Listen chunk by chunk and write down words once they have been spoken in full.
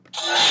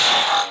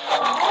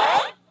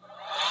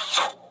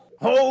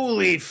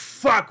Holy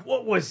fuck!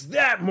 What was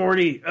that,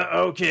 Morty?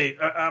 Okay,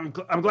 I'm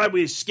glad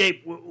we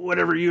escaped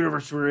whatever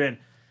universe we're in.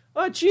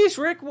 Oh, geez,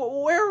 Rick,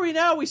 where are we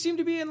now? We seem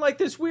to be in, like,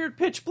 this weird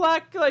pitch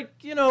black, like,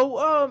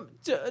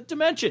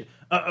 dimension.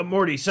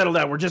 Morty, settle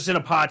down. We're just in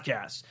a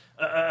podcast.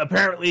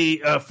 Apparently,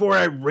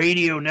 4i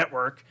Radio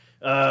Network,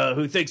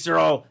 who thinks they're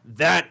all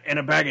that and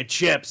a bag of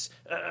chips.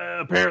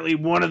 Apparently,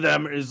 one of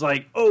them is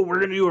like, oh, we're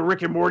going to do a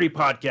Rick and Morty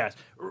podcast.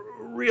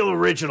 Real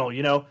original,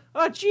 you know?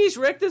 Oh, geez,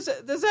 Rick, does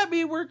that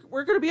mean we're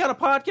going to be on a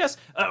podcast?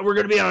 We're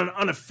going to be on an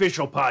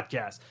unofficial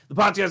podcast. The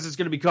podcast is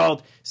going to be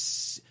called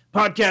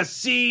Podcast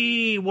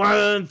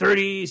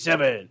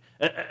C137.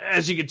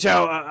 As you can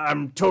tell,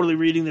 I'm totally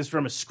reading this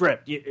from a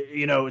script.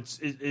 You know,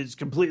 it's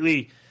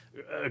completely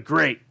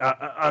great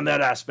on that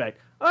aspect.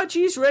 Oh,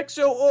 geez, Rick,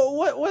 so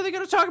what are they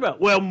going to talk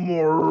about? Well,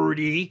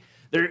 Morty,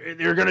 they're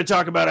going to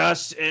talk about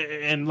us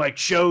and like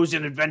shows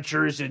and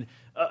adventures and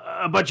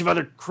a bunch of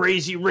other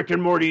crazy Rick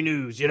and Morty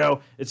news. You know,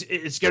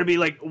 it's going to be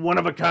like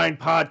one-of-a-kind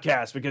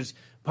podcast because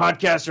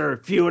podcasts are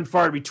few and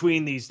far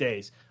between these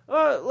days.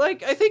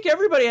 I think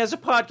everybody has a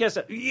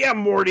podcast. Yeah,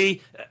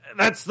 Morty,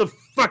 that's the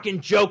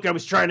fucking joke I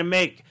was trying to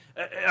make.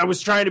 I was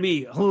trying to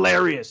be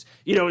hilarious.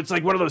 You know, it's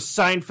like one of those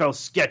Seinfeld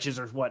sketches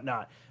or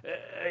whatnot.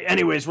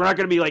 Anyways, we're not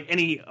going to be like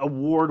any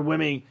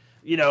award-winning,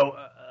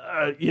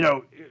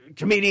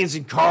 comedians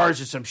in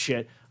cars or some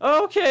shit.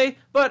 Okay,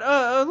 but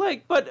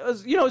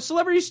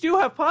celebrities do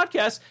have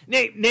podcasts.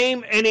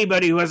 Name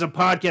anybody who has a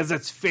podcast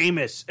that's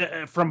famous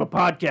from a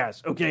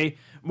podcast, okay,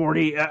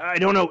 Morty? I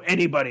don't know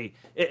anybody.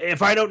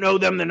 If I don't know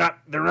them,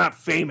 they're not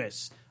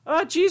famous.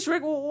 Geez,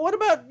 Rick, what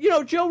about,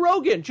 Joe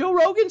Rogan? Joe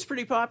Rogan's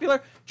pretty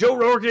popular. Joe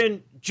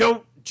Rogan,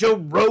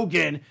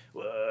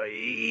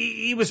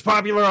 he was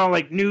popular on,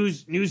 like,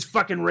 news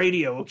fucking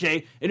radio,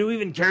 okay? And who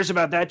even cares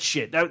about that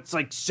shit? That's,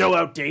 like, so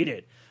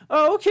outdated.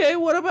 Oh, okay,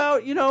 what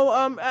about,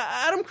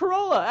 Adam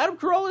Carolla? Adam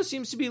Carolla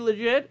seems to be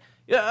legit.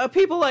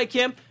 People like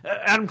him.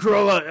 Adam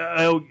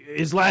Carolla,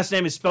 his last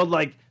name is spelled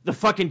like the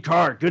fucking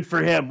car. Good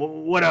for him.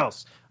 What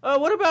else?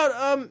 What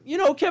about,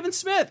 Kevin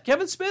Smith?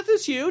 Kevin Smith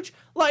is huge.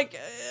 Like,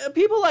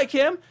 people like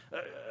him.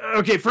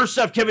 Okay, first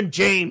off, Kevin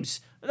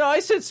James. No,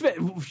 I said Smith.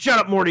 Shut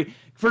up, Morty.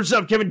 First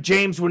off, Kevin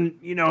James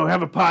wouldn't,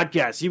 have a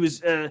podcast. He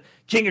was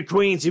King of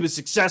Queens. He was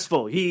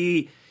successful.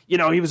 He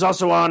was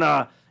also on,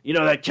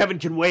 that Kevin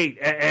Can Wait.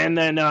 And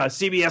then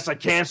CBS,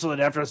 canceled it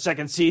after the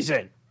second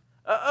season.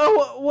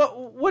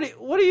 What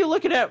are you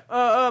looking at,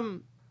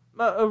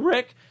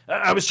 Rick?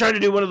 I was trying to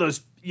do one of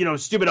those,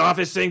 stupid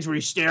office things where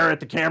you stare at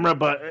the camera,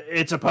 but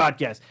it's a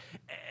podcast.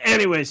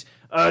 Anyways,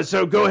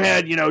 so go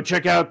ahead,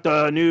 check out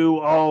the new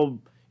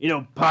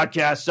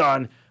podcast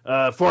on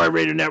 4i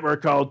Radio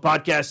Network called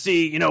Podcast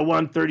C,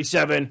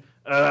 137.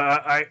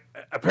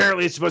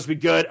 Apparently it's supposed to be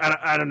good.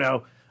 I don't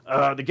know.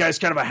 The guy's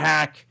kind of a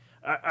hack.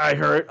 I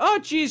heard. Oh,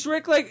 geez,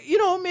 Rick,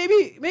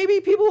 maybe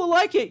people will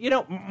like it,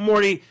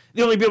 Morty,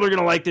 the only people who are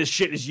going to like this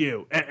shit is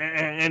you.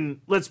 And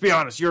let's be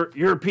honest,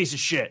 you're a piece of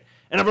shit.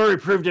 And I've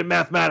already proved it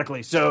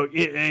mathematically. So,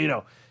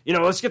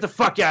 let's get the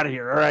fuck out of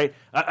here, all right?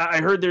 I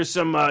heard there's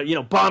some,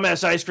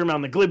 bomb-ass ice cream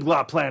on the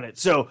Glibglop planet.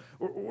 So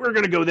we're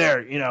going to go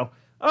there,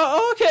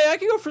 Oh, okay, I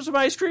can go for some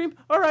ice cream.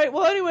 All right,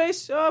 well,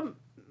 anyways,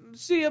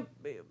 see you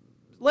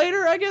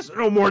later, I guess.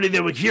 No, Morty,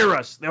 they will hear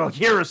us. They will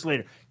hear us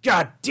later.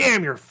 God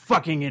damn, you're a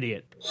fucking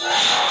idiot.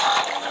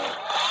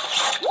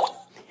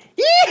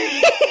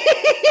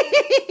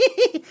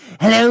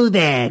 Hello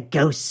there,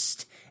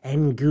 ghost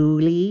and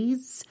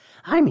ghoulies.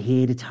 I'm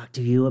here to talk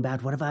to you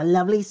about one of our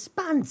lovely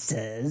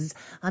sponsors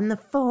on the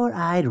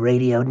 4i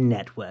Radio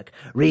Network,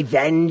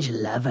 Revenge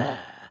Lover.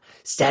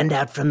 Stand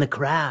out from the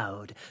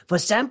crowd. For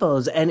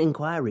samples and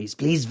inquiries,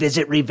 please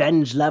visit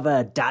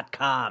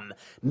revengelover.com.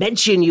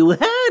 Mention you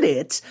heard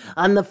it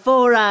on the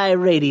 4i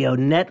Radio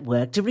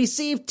Network to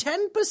receive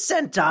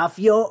 10% off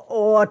your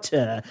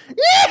order.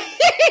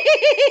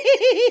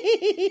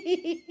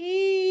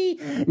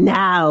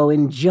 Now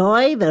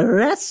enjoy the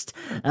rest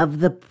of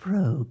the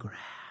program.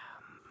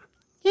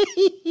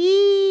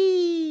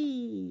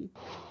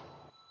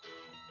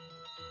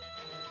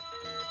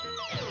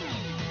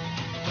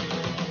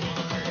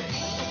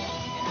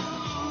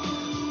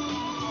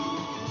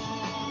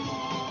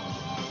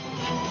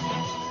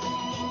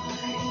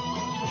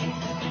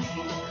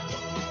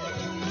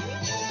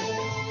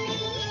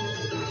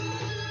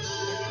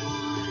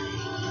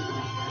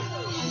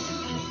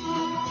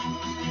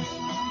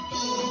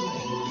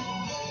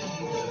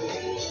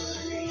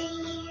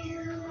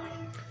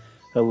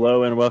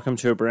 Hello and welcome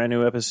to a brand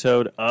new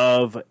episode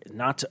of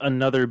Not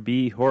Another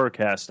B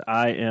Horrorcast.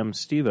 I am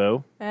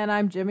Steve-O. And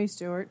I'm Jimmy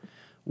Stewart.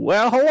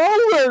 Well, hello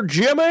there,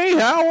 Jimmy.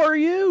 How are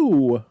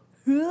you?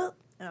 I don't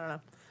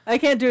know. I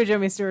can't do a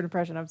Jimmy Stewart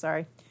impression. I'm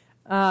sorry.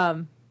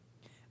 But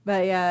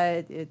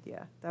yeah,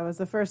 that was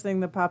the first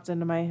thing that popped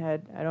into my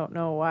head. I don't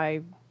know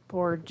why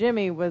poor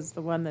Jimmy was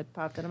the one that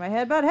popped into my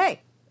head, but hey.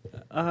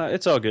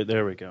 It's all good.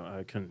 There we go.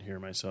 I couldn't hear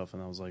myself,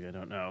 and I was like, I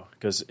don't know.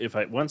 Because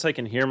once I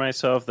can hear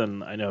myself,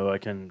 then I know I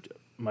can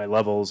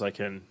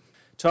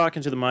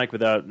talking to the mic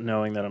without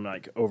knowing that I'm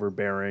like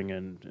overbearing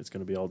and it's going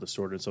to be all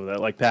distorted. So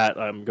that, like Pat,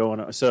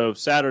 so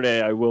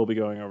Saturday I will be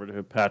going over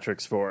to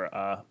Patrick's for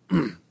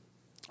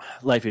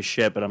Life is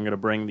Shit, but I'm going to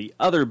bring the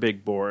other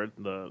big board,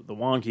 the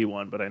wonky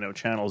one, but I know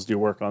channels do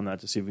work on that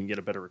to see if we can get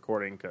a better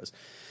recording, because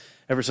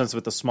ever since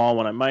with the small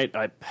one,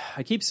 I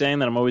keep saying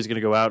that I'm always going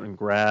to go out and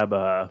grab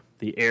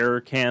the air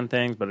can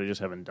things, but I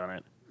just haven't done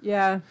it.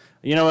 Yeah.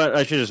 You know what?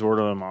 I should just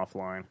order them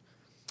offline.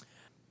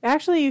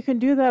 Actually, you can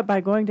do that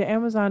by going to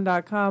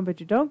Amazon.com,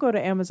 but you don't go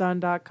to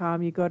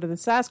Amazon.com. You go to the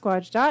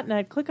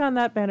Sasquatch.net, click on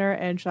that banner,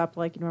 and shop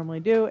like you normally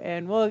do.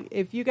 And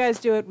if you guys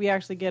do it, we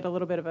actually get a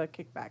little bit of a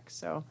kickback.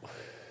 So,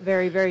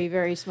 very, very,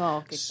 very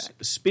small kickback.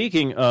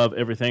 Speaking of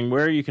everything,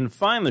 where you can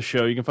find the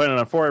show, you can find it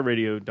on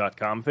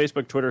 4iRadio.com,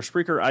 Facebook, Twitter,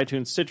 Spreaker,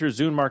 iTunes, Stitcher,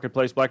 Zune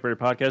Marketplace, BlackBerry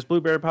Podcast,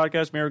 Blueberry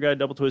Podcast, Mirror Guide,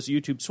 Double Twist,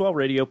 YouTube, Swell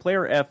Radio,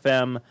 Player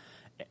FM,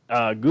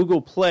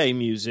 Google Play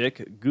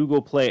Music,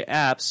 Google Play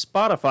Apps,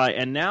 Spotify,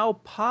 and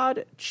now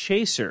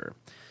Podchaser.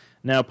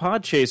 Now,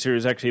 Podchaser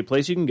is actually a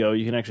place you can go.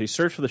 You can actually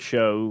search for the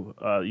show.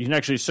 You can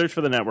actually search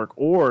for the network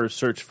or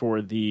search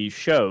for the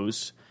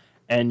shows,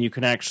 and you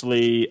can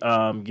actually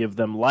give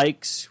them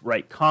likes,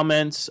 write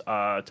comments,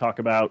 talk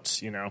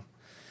about,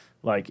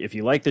 like if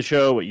you like the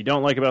show, what you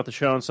don't like about the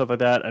show, and stuff like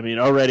that. I mean,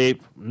 already,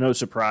 no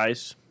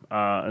surprise.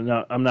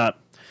 No, I'm not.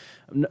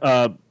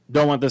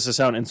 Don't want this to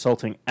sound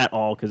insulting at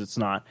all, because it's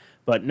not.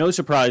 But no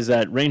surprise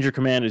that Ranger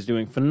Command is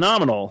doing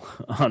phenomenal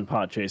on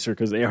Podchaser,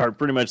 because they are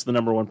pretty much the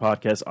number one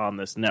podcast on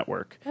this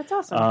network. That's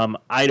awesome.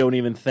 I don't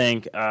even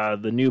think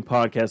the new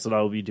podcast that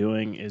I will be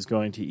doing is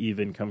going to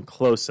even come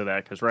close to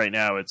that, because right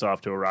now it's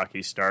off to a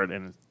rocky start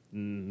and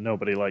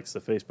nobody likes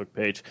the Facebook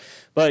page.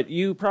 But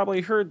you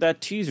probably heard that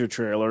teaser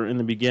trailer in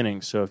the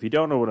beginning, so if you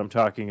don't know what I'm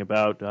talking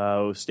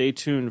about, stay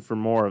tuned for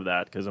more of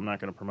that, because I'm not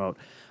going to promote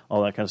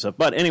all that kind of stuff.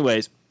 But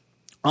anyways,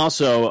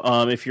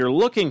 also, if you're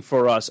looking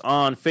for us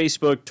on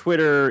Facebook,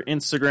 Twitter,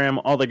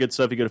 Instagram, all that good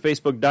stuff, you go to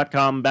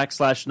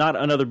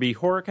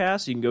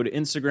facebook.com/NotAnotherBHorrorcast. You can go to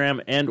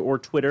Instagram and or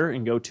Twitter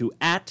and go to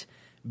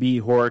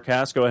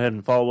 @BHorrorcast. Go ahead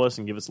and follow us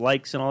and give us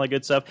likes and all that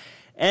good stuff.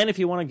 And if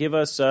you want to give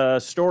us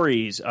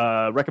stories,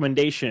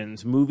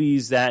 recommendations,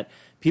 movies that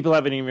people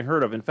haven't even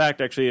heard of. In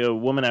fact, actually, a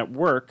woman at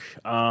work,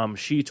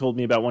 she told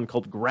me about one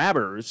called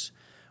Grabbers,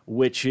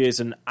 which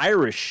is an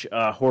Irish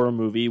horror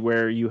movie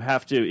where you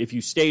have to, if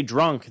you stay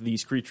drunk,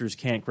 these creatures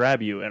can't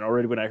grab you. And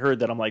already when I heard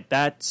that, I'm like,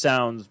 that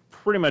sounds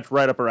pretty much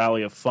right up our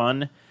alley of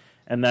fun.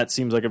 And that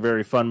seems like a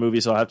very fun movie,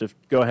 so I'll have to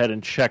go ahead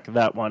and check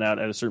that one out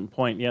at a certain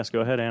point. Yes,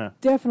 go ahead, Anna.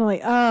 Definitely.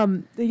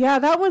 Yeah,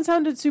 that one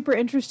sounded super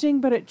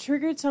interesting, but it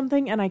triggered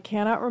something, and I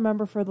cannot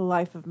remember for the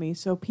life of me.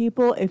 So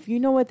people, if you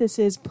know what this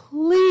is,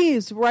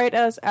 please write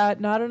us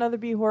at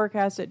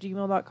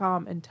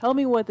notanotherBHorrorcast@gmail.com and tell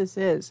me what this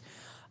is.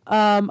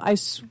 I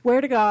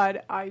swear to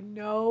God, I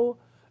know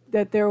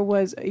that there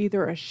was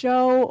either a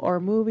show or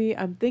a movie.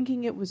 I'm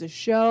thinking it was a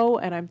show,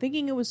 and I'm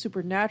thinking it was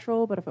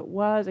supernatural, but if it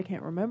was, I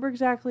can't remember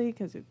exactly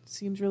because it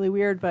seems really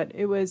weird, but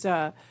it was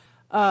some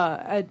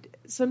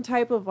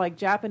type of like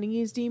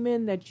Japanese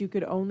demon that you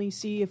could only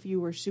see if you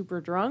were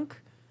super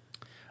drunk.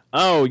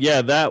 Oh,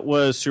 yeah, that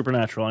was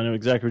Supernatural. I know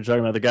exactly what you're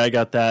talking about. The guy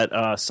got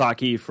that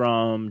sake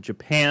from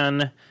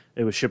Japan.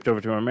 It was shipped over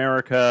to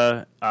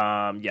America.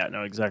 Yeah,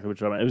 no, exactly what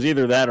you're talking about. It was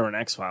either that or an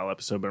X-File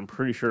episode, but I'm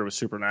pretty sure it was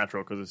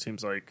Supernatural because it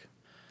seems like...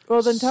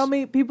 Well, then tell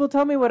me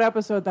what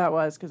episode that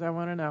was, because I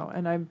want to know,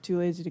 and I'm too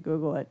lazy to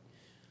Google it.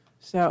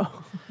 So...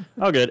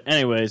 Oh, good.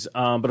 Anyways,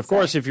 but of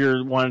course, if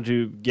you wanted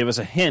to give us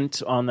a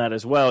hint on that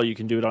as well, you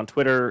can do it on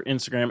Twitter,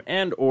 Instagram,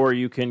 and or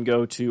you can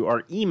go to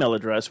our email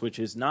address, which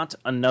is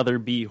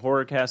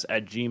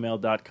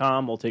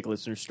notanotherBHorrorcast@gmail.com. We'll take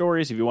listener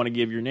stories. If you want to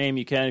give your name,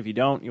 you can. If you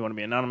don't, you want to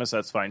be anonymous,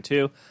 that's fine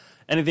too.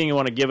 Anything you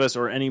want to give us,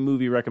 or any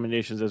movie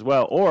recommendations as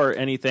well, or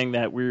anything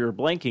that we're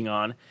blanking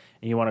on,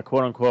 and you want to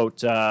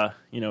quote-unquote,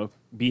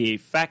 be a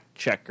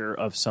fact-checker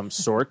of some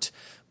sort,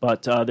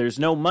 but there's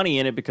no money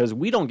in it because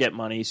we don't get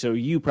money, so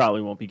you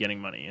probably won't be getting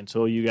money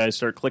until you guys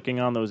start clicking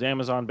on those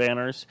Amazon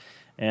banners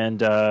and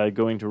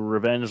going to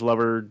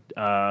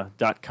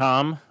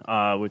revengelover.com,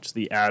 which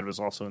the ad was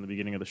also in the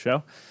beginning of the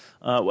show.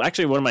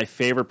 Actually, one of my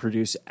favorite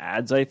produced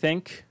ads, I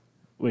think,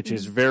 which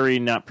is very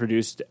not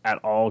produced at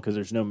all because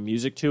there's no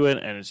music to it,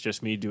 and it's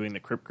just me doing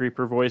the Crypt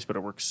Creeper voice, but it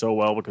works so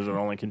well because it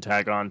only can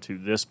tag on to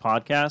this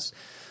podcast.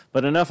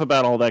 But enough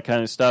about all that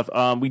kind of stuff.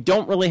 We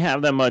don't really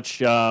have that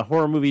much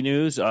horror movie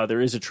news. There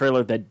is a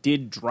trailer that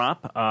did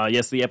drop.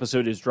 Yes, the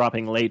episode is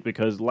dropping late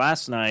because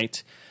last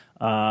night,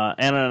 Anna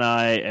and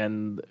I,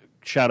 and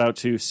shout out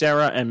to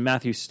Sarah and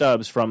Matthew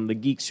Stubbs from The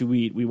Geeks Who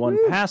Eat, we won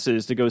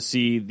passes to go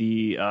see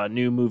the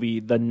new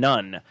movie, The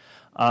Nun.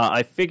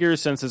 I figure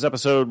since this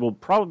episode will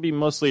probably be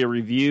mostly a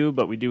review,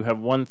 but we do have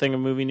one thing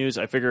of movie news,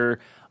 I figure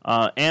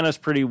Anna's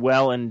pretty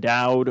well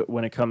endowed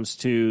when it comes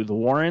to the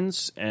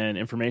Warrens and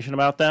information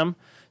about them.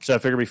 So I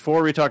figure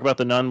before we talk about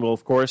The Nun, we'll,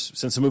 of course,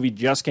 since the movie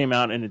just came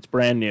out and it's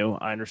brand new,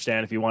 I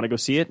understand if you want to go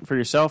see it for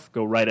yourself,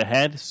 go right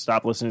ahead.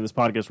 Stop listening to this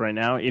podcast right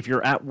now. If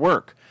you're at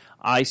work,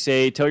 I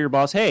say tell your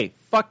boss, hey,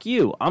 fuck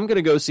you. I'm going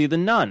to go see The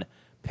Nun.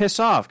 Piss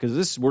off, because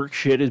this work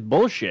shit is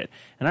bullshit.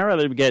 And I'd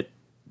rather get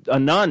a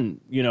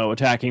nun,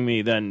 attacking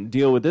me than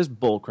deal with this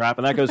bull crap.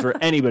 And that goes for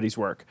anybody's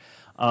work.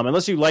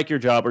 Unless you like your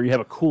job or you have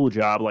a cool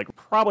job, like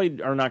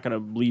probably are not going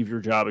to leave your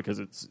job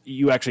because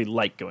you actually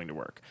like going to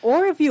work.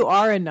 Or if you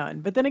are a nun.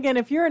 But then again,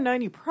 if you're a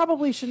nun, you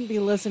probably shouldn't be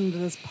listening to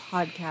this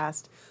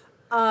podcast.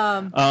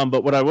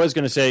 But what I was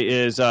going to say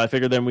is I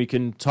figured then we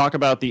can talk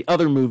about the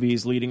other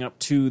movies leading up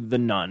to The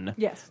Nun.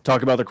 Yes.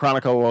 Talk about the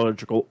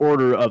chronological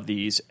order of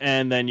these,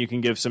 and then you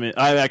can give some...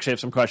 I actually have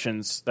some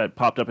questions that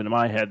popped up into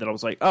my head that I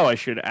was like, oh, I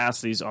should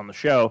ask these on the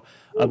show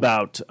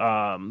about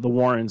the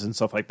Warrens and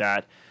stuff like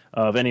that,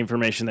 of any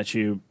information that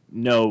you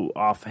know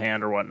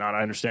offhand or whatnot.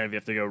 I understand if you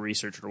have to go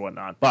research it or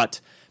whatnot.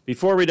 But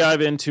before we dive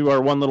into our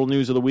one little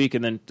news of the week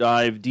and then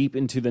dive deep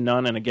into The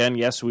Nun, and again,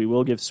 yes, we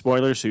will give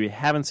spoilers so you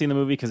haven't seen the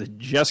movie because it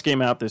just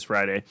came out this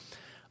Friday.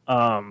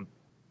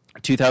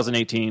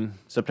 2018,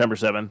 September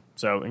 7th.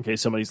 So in case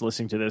somebody's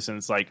listening to this and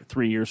it's like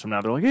 3 years from now,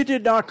 they're like, it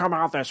did not come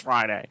out this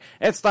Friday.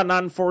 It's The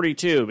Nun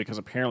 42, because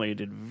apparently it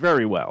did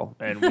very well.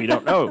 And we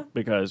don't know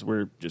because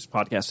we're just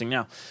podcasting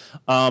now.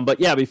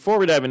 But yeah, before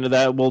we dive into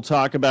that, we'll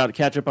talk about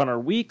catch up on our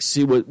week,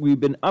 see what we've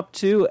been up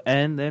to,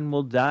 and then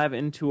we'll dive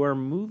into our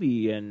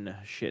movie and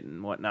shit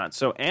and whatnot.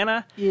 So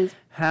Anna, Yes.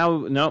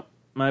 nope,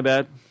 my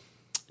bad.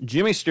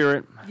 Jimmy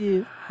Stewart,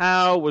 Yeah.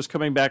 how was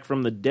coming back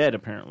from the dead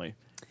apparently?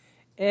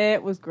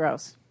 It was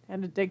gross.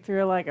 Had to dig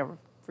through like a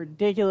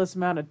ridiculous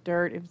amount of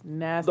dirt. It was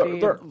nasty.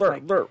 There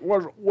Like,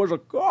 was a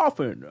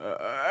coffin,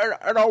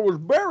 and I was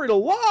buried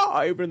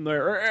alive in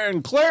there,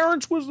 and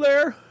Clarence was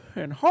there,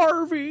 and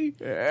Harvey,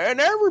 and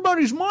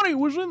everybody's money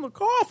was in the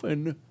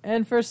coffin.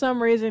 and for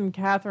some reason,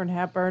 Katharine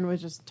Hepburn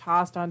was just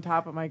tossed on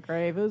top of my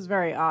grave. It was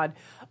very odd.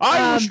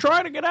 I was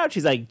trying to get out.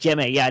 She's like,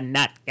 Jimmy, you're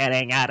not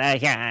getting out of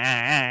here.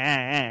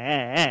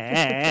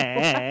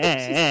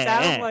 She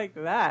sounds like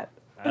that.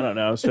 I don't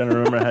know. I was trying to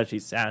remember how she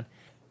sounded.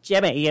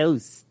 Jimmy, you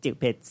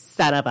stupid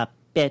son of a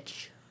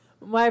bitch.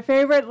 My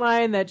favorite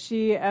line that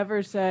she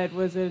ever said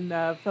was in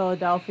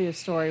Philadelphia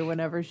Story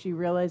whenever she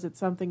realized that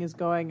something is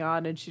going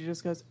on and she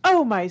just goes,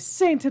 "Oh, my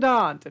sainted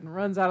aunt," and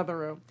runs out of the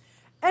room.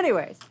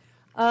 Anyways,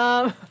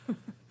 but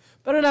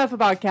enough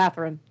about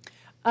Catherine.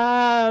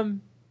 My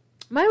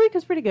week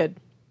was pretty good.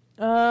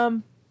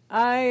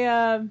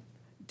 I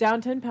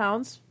down 10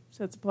 pounds,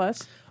 so that's a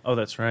plus. Oh,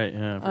 that's right.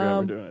 Yeah, I forgot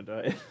we're doing a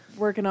diet.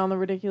 Working on the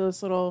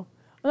ridiculous little,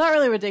 well, not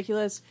really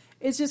ridiculous.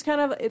 It's just kind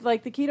of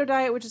like the keto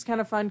diet, which is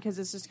kind of fun because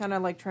it's just kind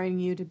of like training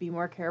you to be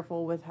more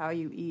careful with how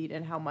you eat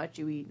and how much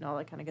you eat and all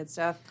that kind of good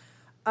stuff.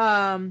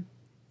 And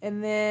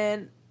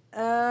then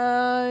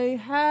I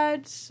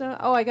had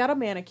I got a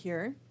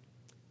manicure,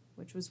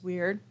 which was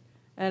weird.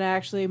 And I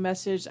actually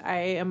I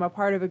am a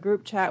part of a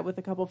group chat with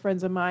a couple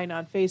friends of mine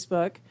on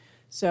Facebook.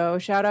 So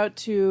shout out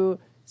to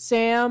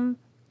Sam,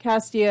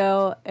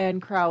 Castiel,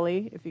 and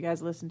Crowley, if you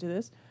guys listen to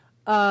this.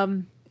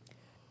 I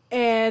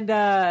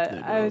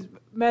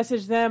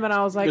messaged them, and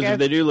I was like, Because if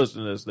they do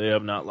listen to this, they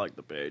have not liked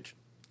the page.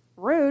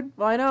 rude.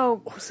 Well, I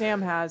know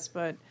Sam has,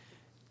 but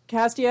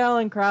Castiel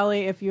and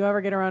Crowley, if you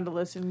ever get around to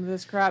listening to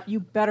this crap, you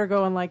better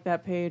go and like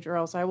that page, or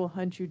else I will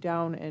hunt you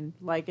down and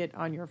like it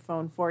on your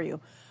phone for you.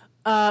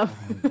 Damn.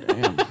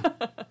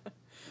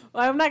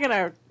 Well, I'm not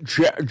gonna.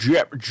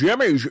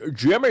 Jimmy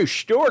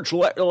Stewart's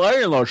laying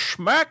the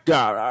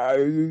smackdown.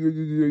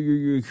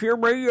 You hear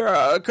me,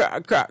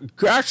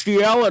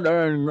 Castiel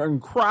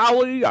and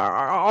Crowley?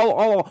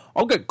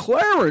 I'll get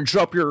Clarence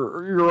up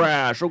your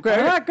ass, okay?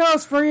 That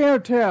goes for you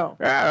too.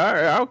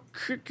 Yeah, I'll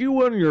kick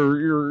you in your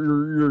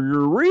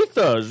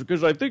urethras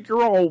because I think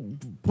you're all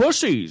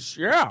pussies.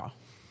 Yeah.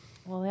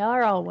 Well, they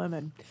are all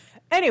women.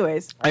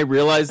 Anyways, I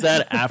realized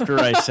that after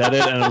I said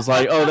it, and I was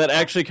like, "Oh, that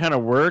actually kind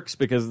of works,"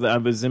 because I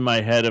was in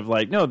my head of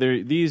like, "No,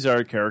 these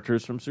are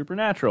characters from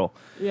Supernatural."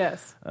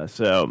 yes.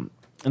 So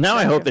now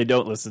I hope they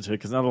don't listen to it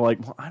because now they're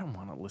like, "Well, I don't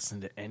want to listen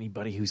to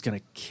anybody who's going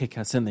to kick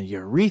us in the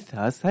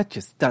urethras. That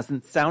just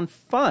doesn't sound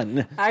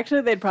fun."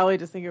 Actually, they'd probably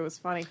just think it was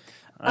funny.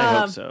 I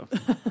hope so.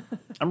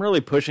 I'm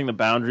really pushing the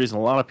boundaries,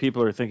 and a lot of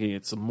people are thinking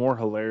it's more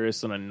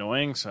hilarious than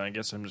annoying. So I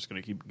guess I'm just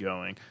going to keep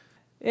going.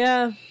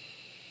 Yeah.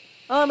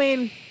 Well, I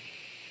mean,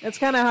 it's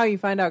kind of how you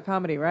find out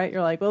comedy, right?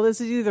 You're like, well, this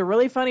is either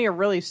really funny or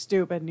really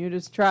stupid, and you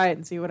just try it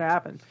and see what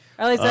happens.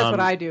 Or at least that's what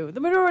I do.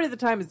 The majority of the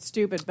time it's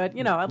stupid, but,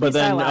 at But least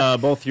I then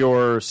laugh. both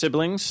your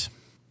siblings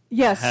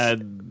Yes.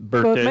 had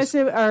Both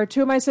birthdays.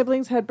 two of my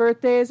siblings had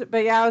birthdays.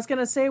 But, yeah, I was going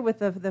to say with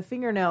the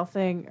fingernail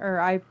thing, or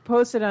I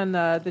posted on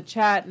the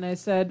chat, and I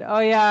said, oh,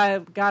 yeah, I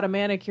got a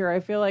manicure. I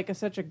feel like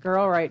such a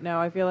girl right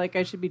now. I feel like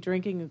I should be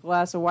drinking a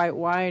glass of white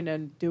wine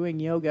and doing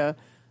yoga.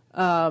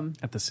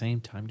 At the same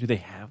time, do they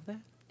have that?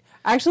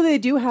 Actually, they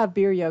do have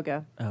beer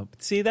yoga. Oh,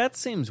 but see, that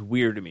seems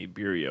weird to me,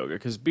 beer yoga,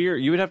 because beer,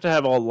 you would have to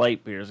have all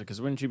light beers,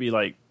 because wouldn't you be,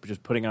 like,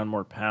 just putting on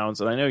more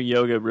pounds? And I know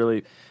yoga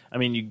really, I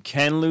mean, you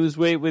can lose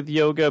weight with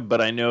yoga,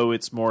 but I know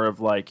it's more of,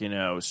 like,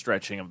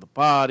 stretching of the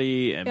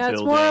body and Yeah,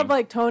 building. it's more of,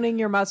 like, toning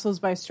your muscles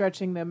by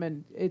stretching them,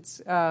 and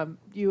it's,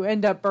 you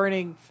end up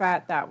burning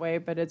fat that way,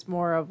 but it's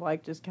more of,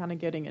 like, just kind of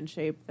getting in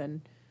shape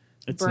than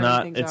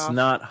burning things off.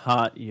 not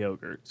hot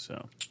yogurt,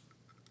 so.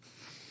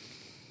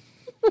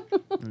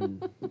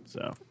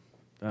 So,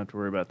 don't have to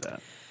worry about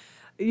that.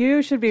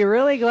 You should be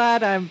really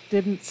glad I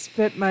didn't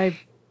spit my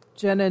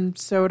gin and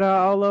soda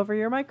all over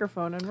your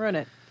microphone and ruin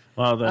it.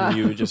 Well, then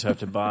you would just have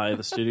to buy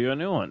the studio a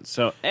new one.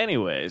 So,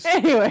 anyways. But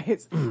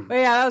yeah,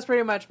 that was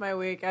pretty much my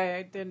week.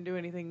 I didn't do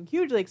anything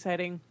hugely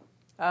exciting.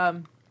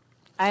 I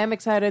am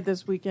excited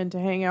this weekend to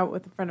hang out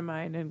with a friend of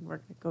mine, and we're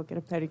going to go get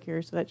a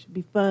pedicure, so that should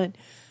be fun.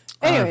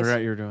 Anyways. I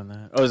forgot you were doing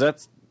that. Oh, is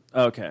that...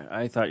 Okay,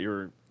 I thought you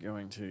were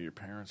going to your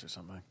parents or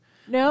something.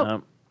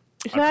 Nope.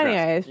 Shiny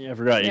eyes. Yeah, I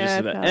forgot you just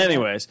did that. No.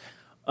 Anyways.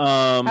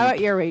 How about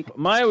your week?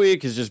 My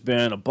week has just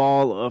been a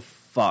ball of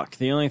fuck.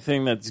 The only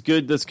thing that's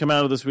good that's come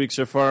out of this week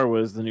so far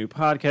was the new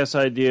podcast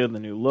idea, the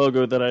new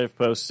logo that I've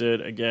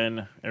posted.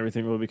 Again,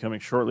 everything will be coming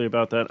shortly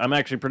about that. I'm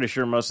actually pretty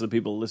sure most of the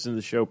people who listen to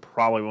the show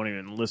probably won't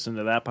even listen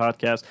to that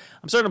podcast.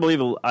 I'm starting to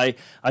believe,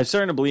 I'm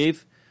starting to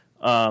believe,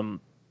 and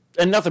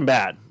nothing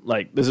bad.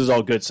 Like, this is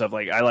all good stuff.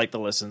 Like, I like the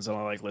listens, and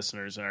I like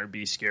listeners, and our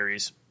B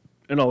Scaries,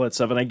 and all that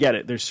stuff, and I get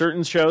it. There's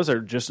certain shows that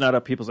are just not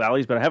up people's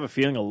alleys, but I have a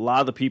feeling a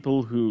lot of the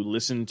people who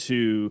listen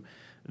to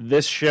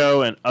this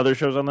show and other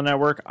shows on the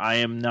network, I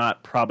am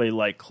not probably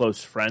like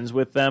close friends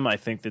with them. I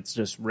think it's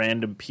just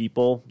random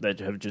people that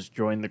have just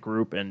joined the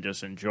group and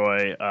just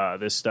enjoy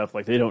this stuff.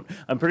 Like, they don't,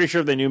 I'm pretty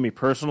sure if they knew me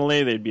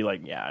personally, they'd be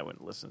like, yeah, I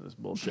wouldn't listen to this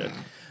bullshit.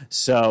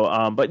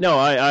 So, but no,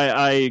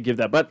 I give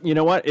that. But you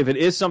know what? If it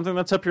is something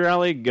that's up your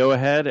alley, go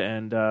ahead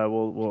and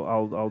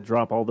I'll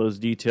drop all those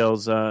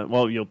details.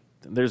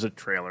 There's a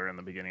trailer in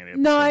the beginning of the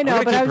episode. No, I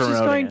know, but I'm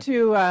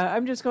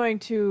just going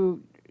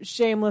to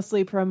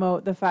shamelessly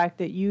promote the fact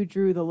that you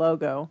drew the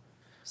logo.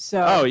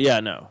 So, oh yeah,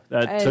 no,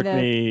 that took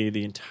me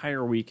the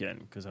entire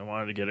weekend because I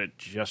wanted to get it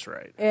just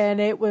right,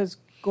 and it was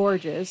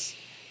gorgeous.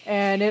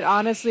 And it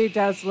honestly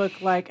does look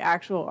like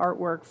actual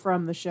artwork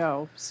from the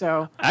show.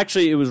 So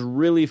actually, it was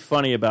really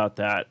funny about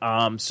that.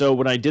 So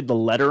when I did the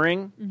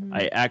lettering,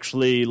 I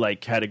actually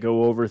like had to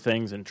go over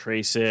things and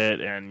trace it,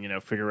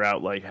 and figure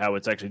out like how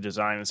it's actually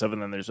designed and stuff.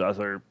 And then there's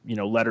other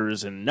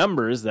letters and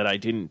numbers that I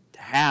didn't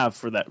have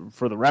for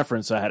the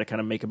reference. So I had to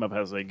kind of make them up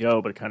as I go,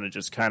 but kind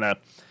of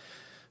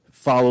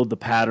followed the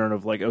pattern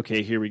of like,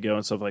 okay, here we go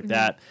and stuff like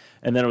that.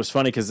 And then it was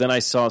funny because then I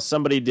saw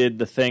somebody did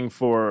the thing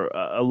for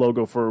a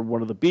logo for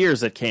one of the beers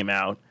that came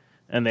out,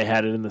 and they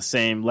had it in the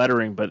same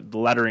lettering, but the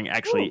lettering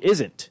actually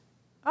isn't.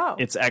 Oh.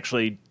 It's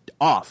actually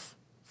off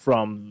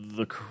from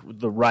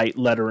the right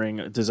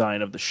lettering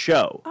design of the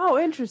show. Oh,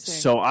 interesting.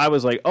 So I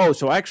was like, oh,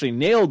 so I actually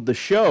nailed the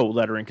show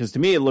lettering, because to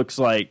me it looks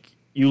like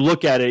you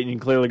look at it and you can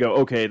clearly go,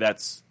 okay,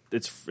 it's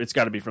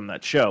got to be from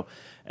that show.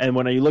 And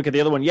when you look at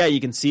the other one, yeah, you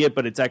can see it,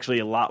 but it's actually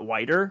a lot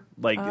whiter.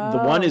 Like, the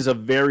one is a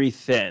very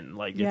thin.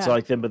 Like, it's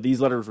like thin, but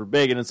these letters were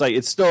big. And it's like,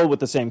 it's still with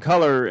the same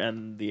color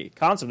and the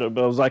concept of it,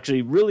 but I was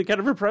actually really kind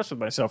of impressed with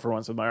myself for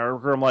once with my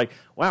artwork. I'm like,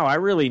 wow, I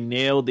really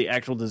nailed the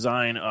actual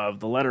design of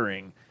the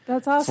lettering.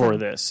 That's awesome. For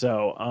this.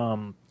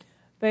 So,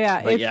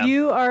 if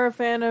you are a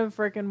fan of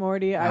Rick and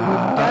Morty, I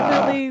would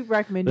definitely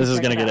recommend you. This is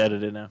going to get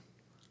edited now.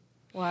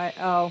 Why?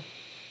 Oh.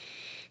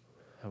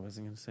 I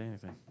wasn't going to say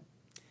anything.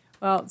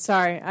 Well,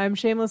 sorry. I'm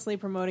shamelessly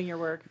promoting your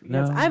work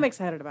because I'm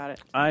excited about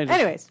it.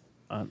 Anyways.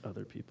 Want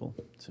other people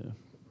to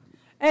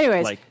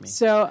like me.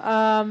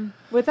 So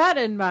with that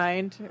in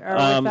mind, or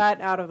with that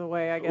out of the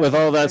way, I guess. With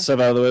all that stuff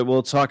out of the way,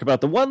 we'll talk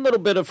about the one little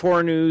bit of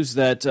horror news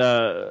that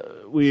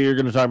we're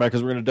going to talk about,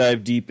 because we're going to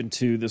dive deep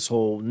into this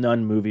whole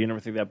Nun movie and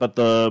everything like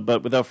that.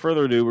 But without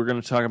further ado, we're going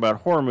to talk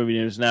about horror movie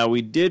news. Now,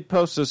 we did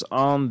post this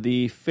on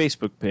the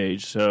Facebook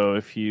page, so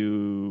if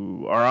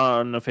you are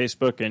on the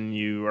Facebook and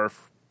you are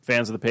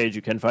fans of the page,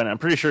 you can find it. I'm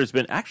pretty sure it's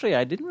been... Actually,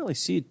 I didn't really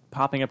see it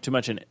popping up too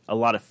much in a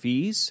lot of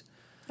feeds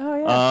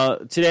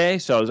today,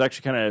 so I was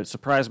actually kind of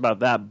surprised about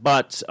that,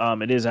 but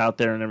it is out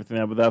there and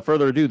everything. Without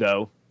further ado,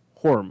 though,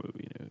 horror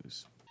movie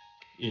news.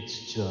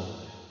 It's time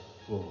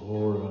for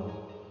horror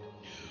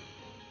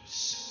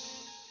news.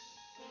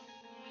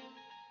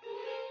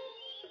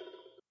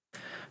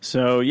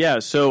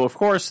 So of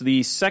course,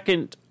 the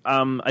second...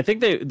 I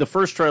think the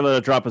first trailer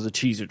that dropped was a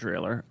teaser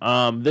trailer.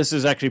 This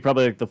is actually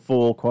probably like the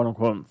full,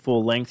 quote-unquote,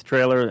 full-length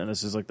trailer, and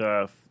this is like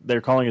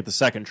they're calling it the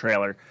second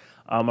trailer.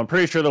 I'm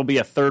pretty sure there'll be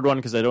a third one,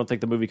 because I don't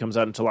think the movie comes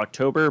out until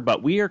October,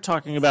 but we are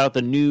talking about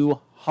the new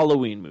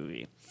Halloween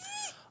movie.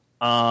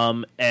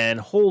 And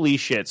holy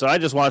shit. So I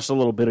just watched a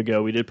little bit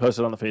ago. We did post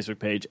it on the Facebook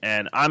page,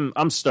 and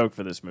I'm stoked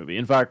for this movie.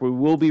 In fact, we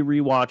will be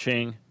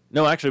rewatching...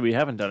 No, actually, we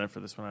haven't done it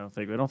for this one, I don't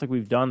think. I don't think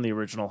we've done the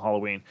original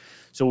Halloween.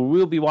 So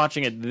we'll be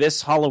watching it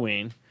this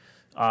Halloween.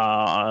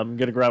 I'm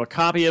going to grab a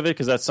copy of it,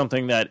 because that's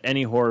something that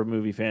any horror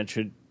movie fan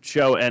should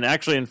show. And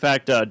actually, in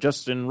fact,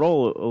 Jeff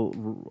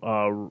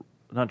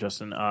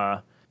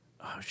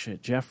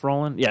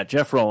Rowland? Yeah,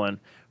 Jeff Rowland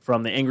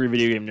from the Angry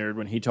Video Game Nerd,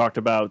 when he talked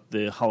about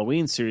the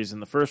Halloween series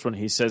in the first one,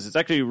 he says it's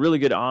actually a really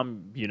good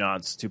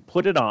ambiance to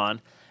put it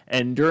on,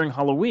 and during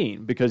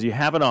Halloween, because you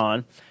have it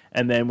on,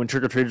 and then when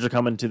trick-or-treaters are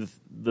coming to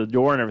the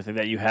door and everything,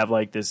 that you have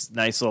like this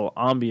nice little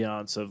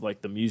ambiance of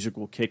like the music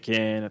will kick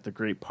in at the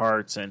great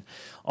parts and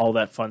all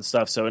that fun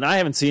stuff. So, and I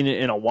haven't seen it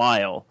in a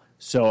while,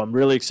 So I'm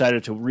really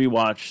excited to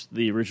rewatch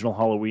the original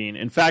Halloween.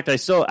 In fact,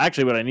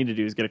 actually what I need to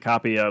do is get a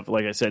copy of,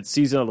 like I said,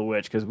 Season of the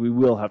Witch, because we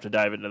will have to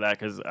dive into that,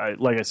 because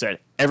like I said,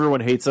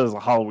 everyone hates it as a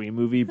Halloween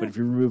movie, but if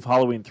you remove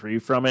Halloween 3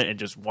 from it and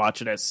just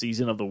watch it as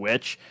Season of the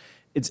Witch,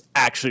 it's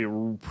actually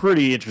a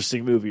pretty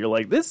interesting movie. You're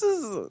like, this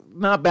is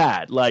not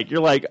bad. Like,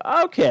 you're like,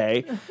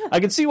 okay. I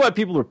can see why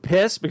people are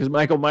pissed, because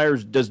Michael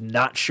Myers does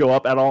not show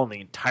up at all in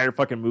the entire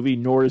fucking movie,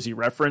 nor is he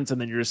referenced,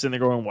 and then you're just sitting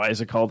there going, why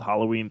is it called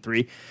Halloween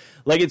 3?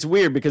 Like, it's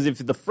weird, because if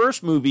the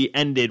first movie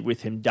ended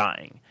with him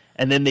dying,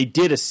 and then they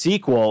did a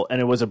sequel, and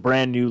it was a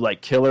brand new,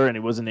 like, killer, and it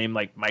wasn't named,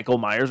 like, Michael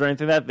Myers or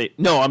anything like that,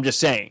 no, I'm just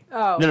saying.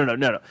 Oh.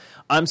 No.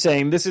 I'm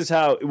saying this is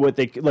how,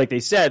 they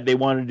said, they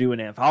wanted to do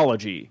an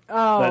anthology.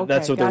 Oh, okay,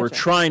 That's what they were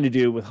gotcha. trying to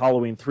do with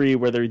Halloween 3,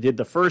 where they did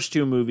the first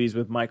 2 movies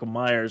with Michael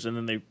Myers, and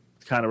then they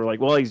kind of were like,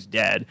 well, he's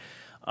dead.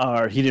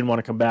 Or he didn't want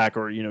to come back,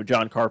 or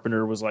John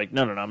Carpenter was like,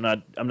 no, I'm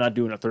not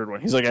doing a third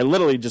one. He's like, I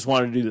literally just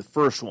wanted to do the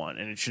first one,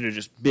 and it should have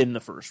just been the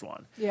first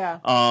one. Yeah.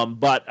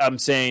 But I'm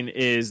saying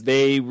is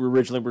they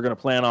originally were going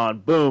to plan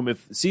on, boom,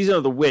 if Season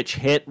of the Witch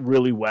hit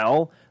really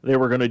well, they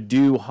were going to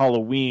do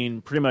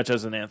Halloween pretty much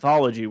as an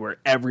anthology where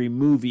every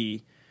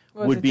movie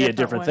would be a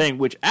different thing,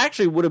 which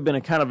actually would have been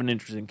a kind of an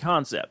interesting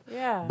concept.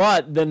 Yeah.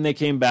 But then they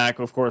came back,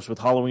 of course, with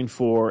Halloween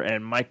 4,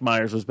 and Mike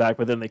Myers was back,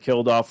 but then they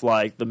killed off,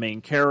 like, the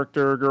main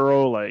character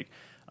girl, like...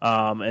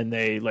 and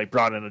they like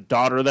brought in a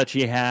daughter that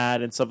she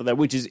had and stuff like that,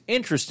 which is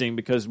interesting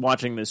because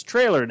watching this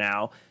trailer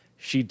now,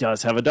 she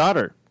does have a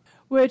daughter.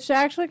 Which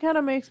actually kind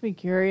of makes me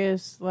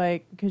curious,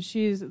 like,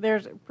 because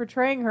they're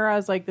portraying her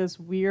as like this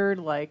weird,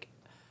 like,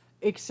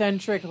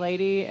 eccentric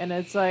lady, and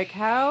it's like,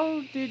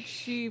 how did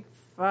she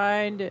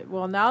find it?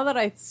 Well, now that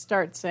I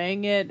start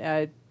saying it,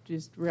 I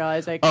just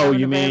realized I kind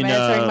you of mean, am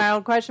answering my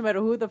own question about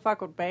who the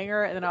fuck would bang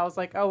her, and then I was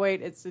like, oh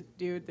wait, it's a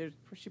dude.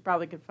 She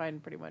probably could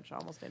find pretty much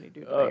almost any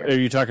dude to bang her. Are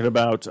you talking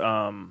about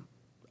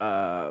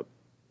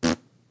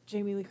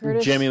Jamie Lee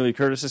Curtis? Jamie Lee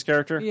Curtis's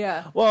character?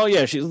 Yeah. Well,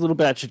 yeah, she's a little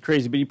batshit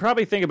crazy, but you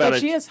probably think about But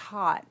it. she is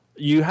hot.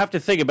 You have to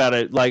think about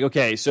it like,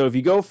 okay, so if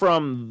you go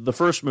from the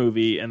first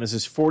movie, and this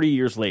is 40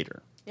 years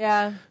later.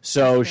 Yeah.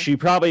 So she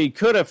probably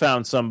could have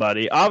found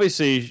somebody.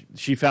 Obviously,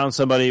 she found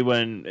somebody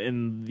when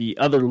in the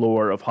other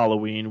lore of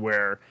Halloween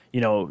where,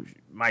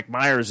 Mike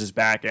Myers is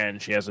back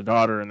and she has a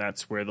daughter, and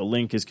that's where the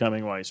link is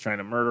coming while he's trying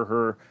to murder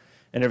her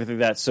and everything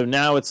like that. So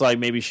now it's like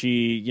maybe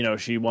she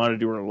wanted to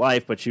do her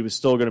life, but she was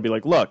still going to be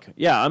like, look,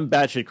 yeah, I'm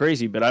batshit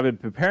crazy, but I've been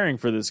preparing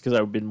for this because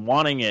I've been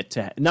wanting it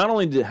to. Not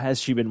only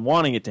has she been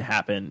wanting it to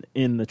happen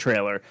in the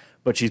trailer,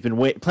 but she's been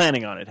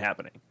planning on it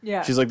happening.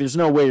 Yeah. She's like, there's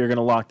no way you're going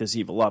to lock this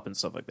evil up and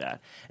stuff like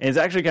that. And it's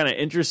actually kind of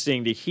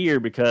interesting to hear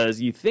because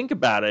you think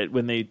about it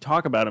when they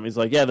talk about him. He's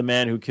like, yeah, the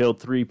man who killed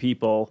 3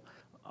 people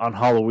on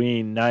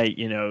Halloween night,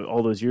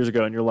 all those years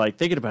ago. And you're like,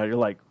 thinking about it, you're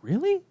like,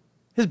 really?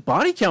 His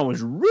body count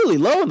was really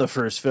low in the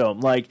first film.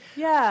 Like,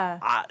 yeah.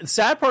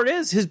 Sad part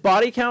is his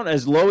body count,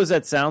 as low as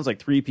that sounds, like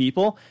 3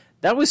 people,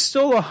 that was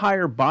still a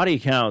higher body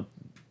count.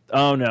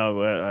 Oh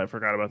no, I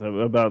forgot about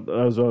that.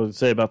 I was going to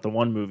say about the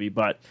one movie,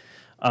 but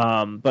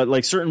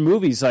like certain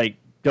movies like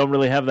don't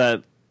really have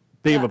that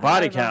big of a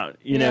body count,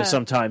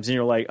 sometimes, and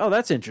you're like, oh,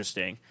 that's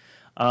interesting.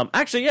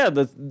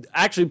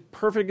 Actually,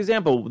 perfect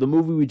example. The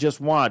movie we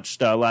just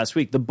watched last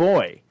week, The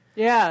Boy.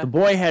 Yeah. The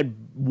Boy had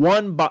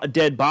one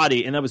dead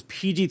body, and that was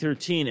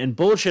PG-13. And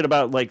bullshit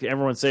about, like,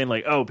 everyone saying,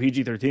 like, oh,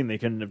 PG-13, they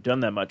couldn't have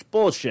done that much.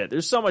 Bullshit.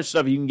 There's so much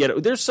stuff you can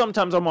get. There's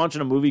sometimes I'm watching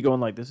a movie going,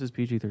 like, this is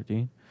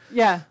PG-13?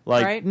 Yeah,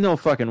 like, right? No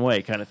fucking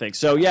way kind of thing.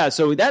 So, yeah,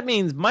 so that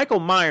means Michael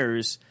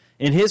Myers,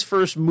 in his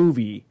first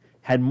movie,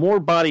 had more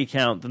body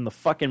count than the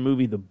fucking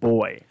movie The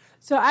Boy.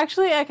 So,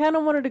 actually, I kind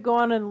of wanted to go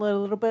on a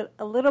little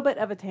bit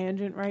of a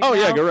tangent right now. Oh,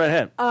 yeah, go right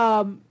ahead.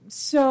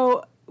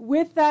 So,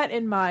 with that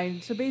in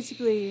mind, so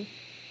basically...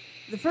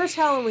 The first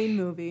Halloween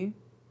movie,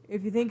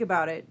 if you think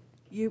about it,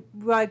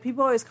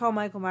 people always call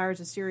Michael Myers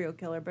a serial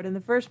killer, but in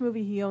the first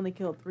movie, he only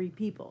killed 3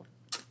 people.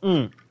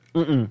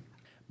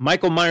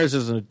 Michael Myers,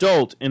 as an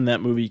adult in that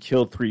movie,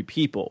 killed 3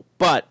 people.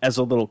 But as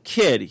a little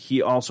kid,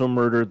 he also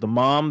murdered the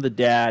mom, the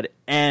dad,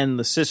 and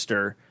the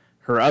sister,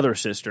 her other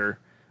sister,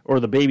 or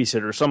the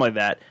babysitter, or something like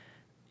that,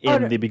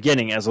 in the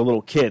beginning as a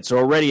little kid. So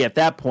already at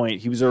that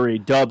point, he was already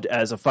dubbed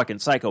as a fucking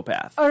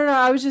psychopath. Oh, no,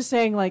 I was just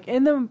saying, like,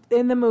 in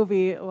the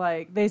movie,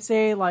 like, they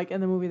say, like,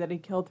 in the movie that he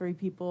killed 3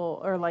 people,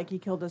 or, like, he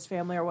killed his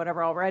family or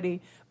whatever already.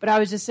 But I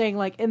was just saying,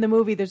 like, in the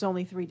movie, there's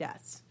only 3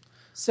 deaths.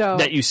 So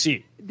that you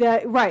see.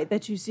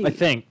 That you see. I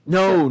think.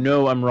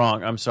 No, I'm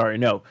wrong. I'm sorry.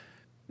 No,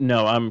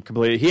 I'm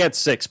completely... He had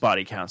 6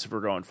 body counts if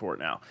we're going for it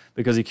now.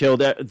 Because he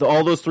killed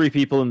all those 3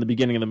 people in the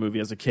beginning of the movie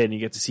as a kid, and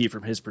you get to see it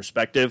from his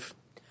perspective.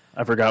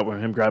 I forgot when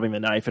him grabbing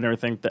the knife and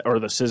everything, or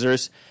the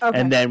scissors. Okay.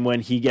 And then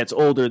when he gets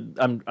older,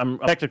 I'm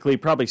technically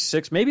probably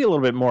 6, maybe a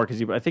little bit more,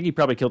 because I think he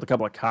probably killed a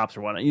couple of cops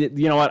or whatnot.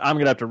 You know what? I'm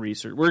gonna have to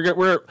research.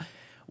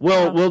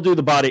 We'll do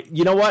the body.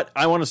 You know what?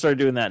 I want to start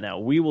doing that now.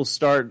 We will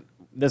start.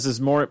 This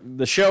is more.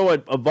 The show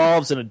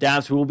evolves and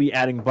adapts. We will be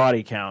adding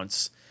body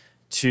counts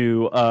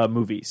to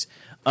movies.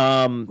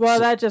 Well,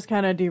 that just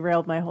kind of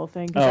derailed my whole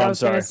thing. Oh, I I'm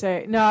was going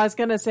sorry. I was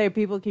going to say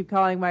people keep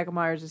calling Michael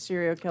Myers a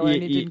serial killer,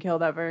 and he didn't kill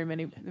that very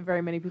many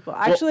people.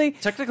 Actually, well,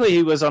 technically,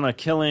 he was on a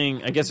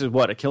killing. I guess it was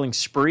what, a killing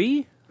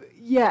spree.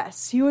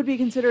 yes, he would be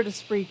considered a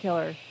spree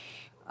killer.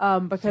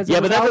 Because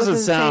Yeah, but that doesn't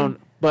sound.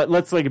 But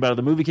let's think about it.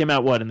 The movie came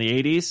out what, in the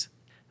 80s?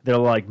 They're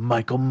like,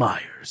 Michael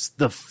Myers,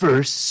 the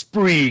first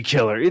spree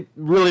killer. It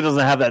really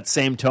doesn't have that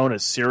same tone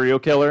as serial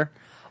killer.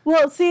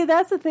 Well, see,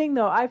 that's the thing,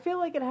 though. I feel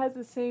like it has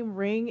the same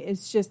ring.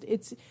 It's just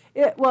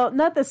well,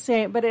 not the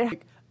same, but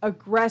it's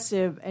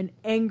aggressive and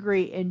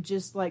angry and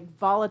just like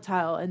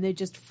volatile, and they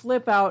just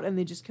flip out and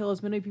they just kill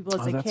as many people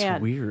as they That's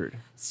can. weird.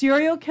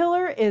 Serial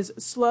killer is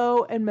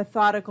slow and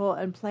methodical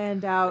and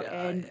planned out,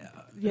 and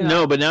you know.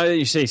 No, but now that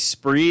you say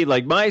spree,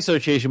 like my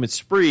association with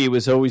spree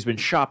was always been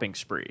shopping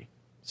spree.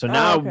 So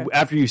now, okay.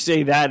 after you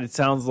say that, it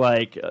sounds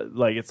like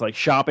it's like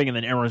shopping, and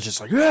then everyone's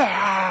just like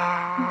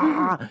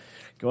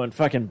going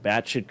fucking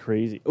batshit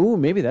crazy. Ooh,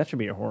 maybe that should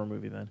be a horror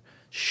movie then.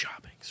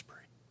 Shopping spree.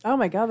 Oh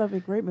my god, that'd be a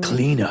great movie.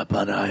 Clean up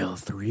on aisle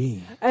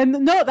 3. And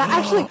no, that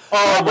actually.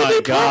 Oh my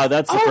god,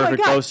 that's the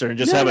perfect poster. And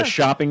just have a No.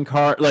 shopping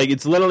cart. Like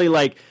it's literally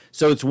like,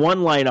 so it's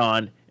one light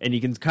on, and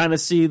you can kind of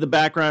see the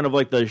background of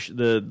like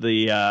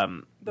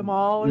the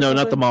mall. Or no, not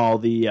something? the mall,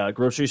 the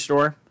grocery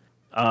store.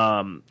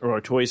 Or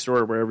a toy store,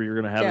 or wherever you're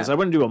going to have this. I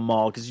wouldn't do a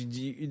mall because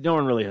no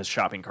one really has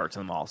shopping carts in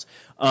the malls.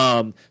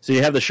 So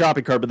you have the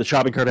shopping cart, but the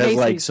shopping cart has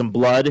like some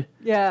blood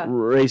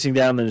racing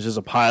down. Then there's just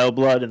a pile of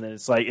blood, and then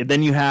it's like, and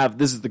then you have,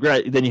 this is the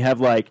great, then you have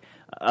like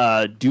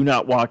do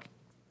not walk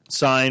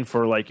sign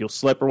for like you'll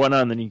slip or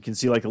whatnot, and then you can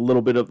see like a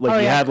little bit of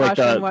like have like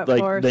the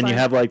like then you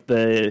have like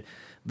the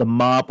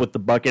mop with the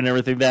bucket and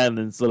everything that, and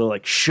then it's little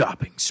like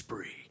shopping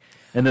spree,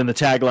 and then the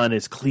tagline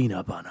is clean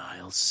up on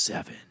aisle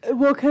 7.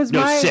 Well, because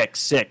no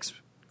 6.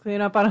 Clean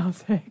up on aisle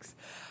 6.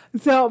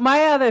 So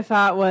my other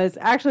thought was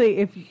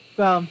actually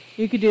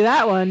you could do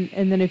that one,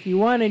 and then if you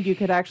wanted, you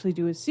could actually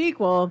do a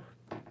sequel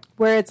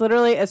where it's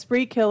literally a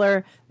spree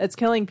killer that's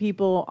killing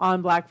people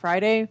on Black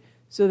Friday.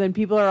 So then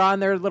people are on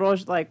their little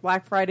like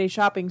Black Friday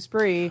shopping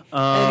spree, and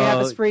then you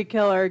have a spree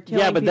killer killing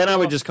Yeah, but people. then I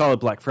would just call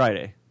it Black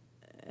Friday.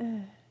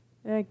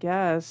 I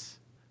guess.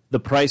 The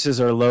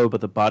prices are low,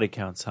 but the body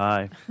count's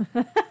high.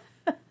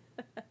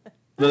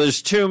 So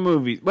there's 2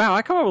 movies. Wow,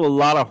 I come up with a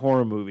lot of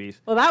horror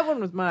movies. Well, that one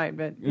was mine,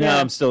 but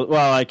Yeah, I'm still.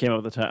 Well, I came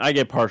up with the time. I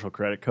get partial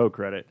credit,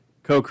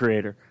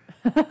 co-creator,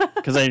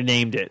 because I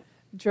named it.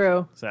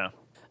 True. So,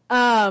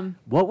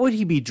 what would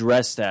he be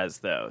dressed as,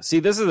 though? See,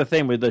 this is the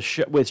thing with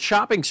with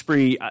shopping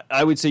spree.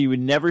 I would say you would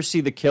never see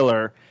the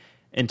killer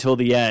until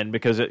the end,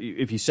 because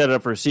if you set it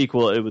up for a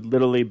sequel, it would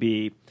literally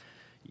be.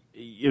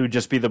 It would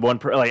just be the one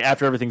like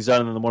after everything's done,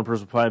 and then the one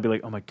person would probably be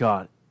like, "Oh my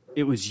god,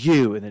 it was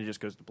you," and then it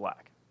just goes to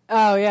black.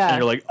 Oh, yeah. And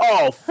you're like,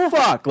 oh,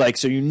 fuck. Like,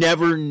 so you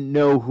never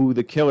know who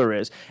the killer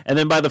is. And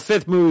then by the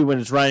 5th movie, when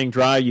it's running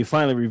dry, you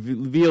finally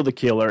reveal the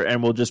killer,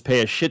 and we'll just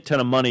pay a shit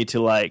ton of money to,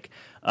 like,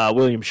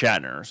 William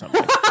Shatner or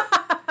something.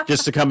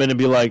 Just to come in and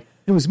be like,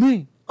 it was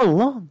me all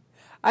along.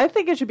 I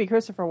think it should be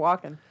Christopher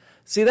Walken.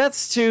 See,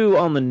 that's too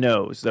on the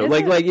nose, though. Is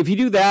Like, it? if you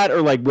do that,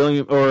 or like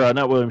William, or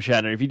not William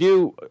Shatner. If you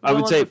do, I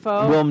would say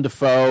Dafoe? Willem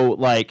Dafoe.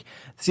 Like,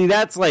 see,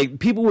 that's like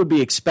people would be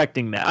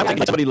expecting that. I think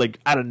somebody like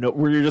I don't know,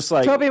 where you're just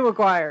like, Tobey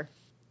Maguire.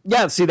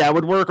 yeah, see, that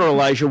would work, or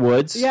Elijah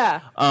Woods.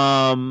 Yeah.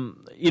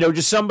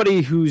 Just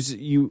somebody who's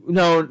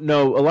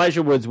no,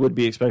 Elijah Woods would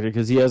be expected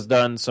because he has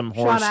done some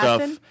horror Sean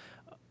stuff. Astin?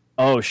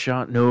 Oh,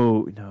 Sean,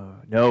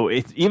 no.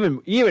 It's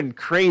even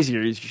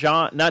crazier. He's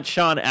not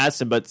Sean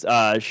Astin, but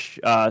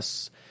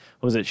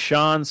was it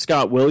Sean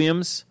Scott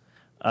Williams?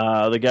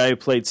 The guy who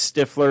played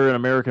Stifler in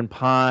American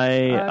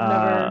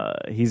Pie.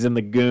 He's in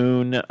The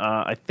Goon.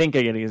 I think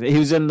I get it. He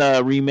was in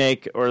the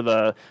remake or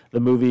the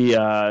movie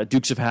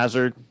Dukes of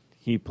Hazzard.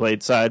 He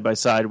played side by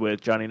side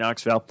with Johnny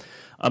Knoxville.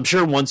 I'm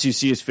sure once you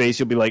see his face,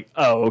 you'll be like,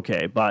 "Oh,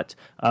 okay." But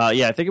I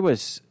think it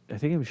was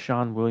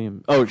Sean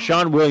William. Oh,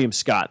 Sean William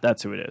Scott.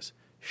 That's who it is.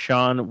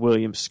 Sean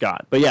William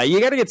Scott. But yeah, you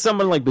got to get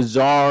someone like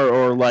bizarre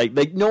or like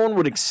no one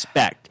would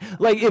expect.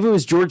 Like if it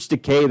was George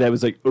Takei, that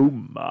was like, "Oh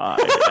my!"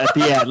 at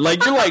the end.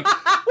 Like you're like,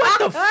 "What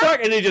the fuck?"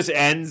 And it just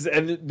ends,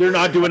 and they're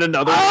not doing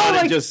another one.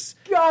 my It just.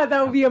 God,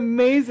 that would be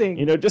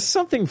amazing. Just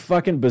something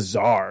fucking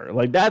bizarre.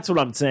 Like, that's what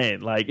I'm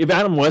saying. Like, if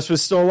Adam West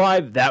was still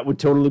alive, that would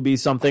totally be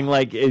something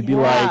like, it'd be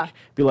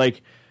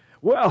like,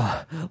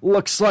 well,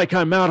 looks like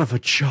I'm out of a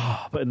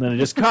job. And then it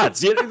just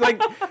cuts. Like,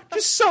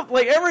 just something,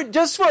 like,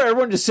 just for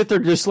everyone to sit there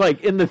just,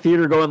 like, in the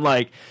theater going,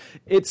 like,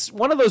 it's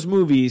one of those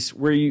movies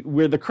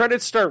where the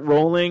credits start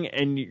rolling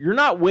and you're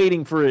not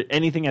waiting for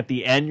anything at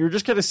the end. You're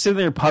just kind of sitting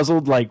there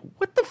puzzled, like,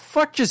 what the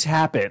fuck just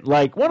happened?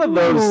 Like, one of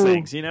those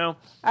things,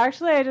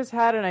 Actually, I just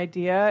had an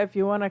idea. If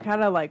you want to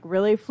kind of like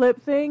really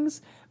flip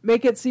things,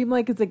 make it seem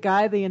like it's a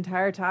guy the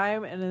entire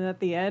time, and then at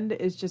the end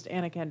is just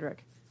Anna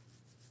Kendrick.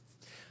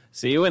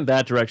 See, you went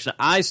that direction.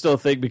 I still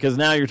think, because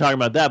now you're talking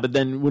about that, but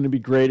then wouldn't it be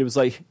great? It was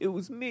like, it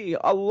was me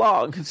all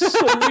along. It's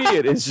so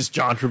weird. It's just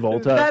John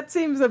Travolta. That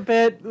seems a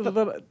bit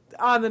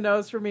on the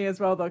nose for me as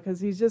well, though, because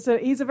he's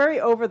a very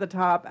over the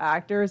top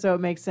actor, so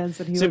it makes sense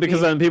that he See, would because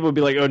be. then people would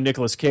be like, "Oh,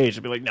 Nicolas Cage."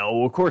 I'd be like,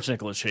 "No, of course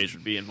Nicolas Cage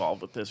would be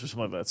involved with this or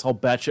something like that. It's all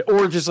batshit."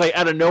 Or just like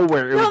out of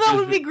nowhere. No, that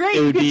would be great.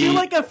 You could do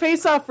like a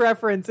face-off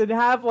reference and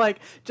have like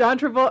John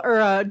Travolta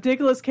or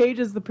Nicolas Cage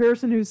as the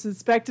person who's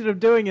suspected of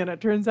doing it.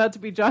 It turns out to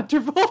be John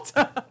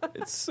Travolta.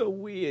 It's so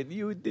weird.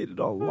 You did it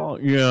all along.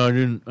 Yeah, I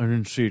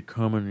didn't see it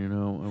coming. You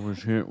know, I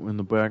was hit in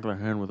the back of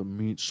the head with a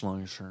meat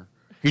slicer.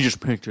 He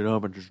just picked it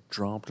up and just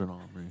dropped it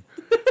on me.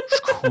 It's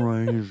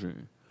crazy.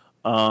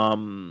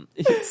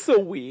 It's so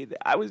weird.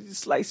 I was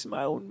just slicing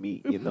my own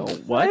meat, you know.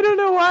 What? I don't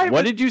know why.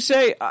 What did you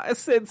say? I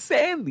said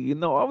Sandy. You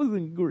know, I was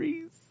in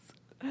Greece.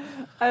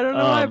 I don't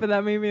know why, but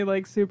that made me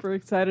like super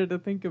excited to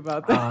think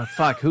about that.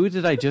 Fuck. Who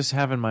did I just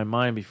have in my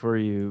mind before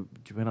you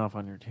went off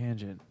on your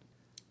tangent?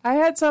 I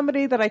had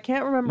somebody that I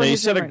can't remember. No, you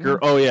his said name a right girl.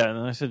 now. Oh, yeah. And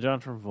then I said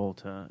John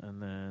Travolta.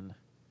 And then...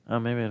 Oh,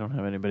 maybe I don't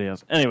have anybody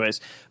else.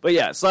 Anyways, but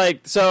yeah, it's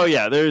like, so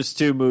yeah, there's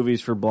 2 movies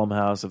for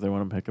Blumhouse if they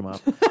want to pick them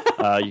up.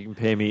 You can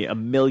pay me $1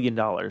 million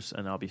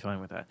and I'll be fine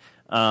with that.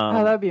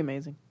 Oh, that'd be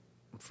amazing.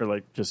 For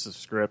like just a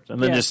script.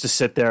 And then Yeah. just to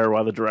sit there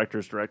while the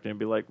director's directing and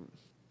be like,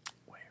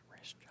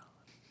 where's John?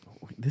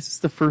 Oh, this is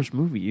the first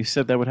movie. You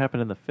said that would happen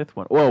in the 5th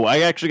one. Whoa, I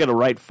actually got to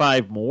write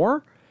 5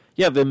 more?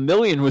 Yeah, the $1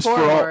 million was 4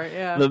 for all. more,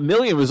 yeah. The $1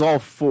 million was all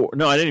 4.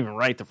 No, I didn't even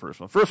write the first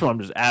one. First one, I'm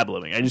just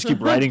ad-libbing. I just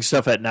keep writing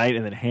stuff at night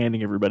and then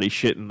handing everybody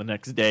shit in the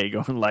next day,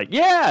 going like,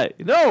 "Yeah,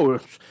 no,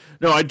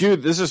 I do.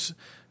 This is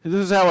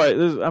how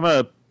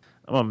I'm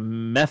a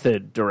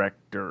method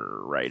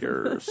director,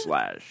 writer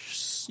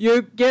 /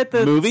 You get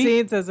the Movie?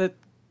 scenes as it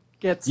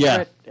gets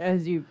Yeah.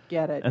 as you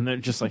get it. And they're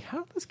just like,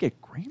 how did this get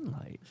green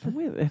light? Don't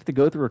we have to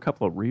go through a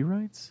couple of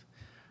rewrites?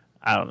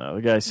 I don't know.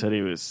 The guy said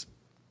he was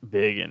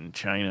big in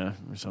China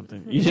or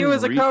something. You He didn't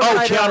was a read-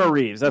 co-writer. Oh, Keanu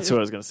Reeves. That's what I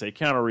was going to say.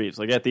 Keanu Reeves.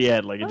 Like at the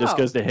end, like it just Oh.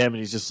 goes to him and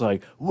he's just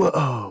like,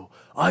 "Whoa,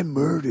 I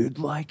murdered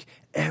like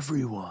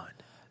everyone.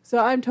 So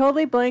I'm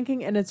totally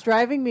blanking, and it's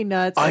driving me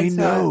nuts. I and so-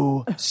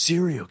 know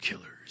serial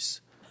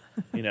killers."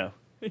 You know.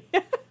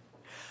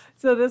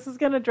 So this is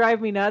going to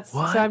drive me nuts.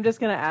 What? So I'm just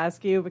going to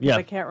ask you because Yeah.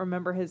 I can't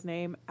remember his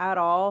name at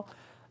all,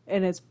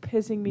 and it's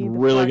pissing me the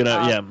Really fuck gonna,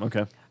 off. yeah,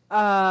 okay.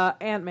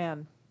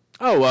 Ant-Man.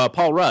 Oh,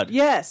 Paul Rudd.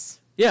 Yes.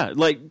 Yeah,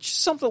 like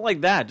just something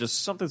like that.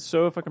 Just something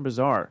so fucking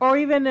bizarre. Or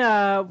even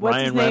what's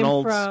Ryan his name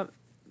Reynolds. from?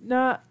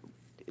 No,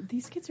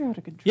 these kids are out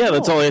of control. Yeah,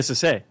 that's all he has to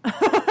say.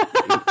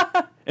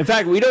 In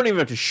fact, we don't even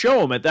have to show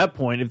them at that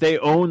point. If they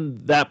own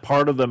that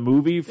part of the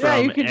movie from Yeah,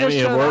 you can just Enemy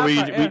of show War, that we,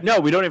 part, yeah. no,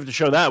 we don't have to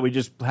show that. We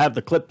just have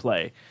the clip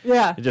play.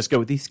 Yeah. And just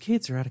go, "These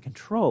kids are out of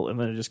control," and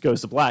then it just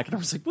goes to black. And I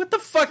was like, "What the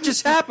fuck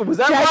just happened? Was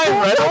that Yeah, I Ryan don't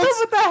know Reynolds?"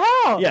 what the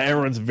hell? Yeah,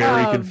 everyone's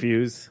very Um,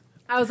 confused.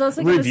 I was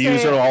also going to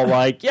Reviews say, are all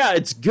like, "Yeah,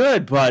 it's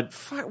good, but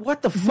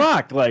what the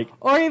fuck?" Like,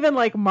 or even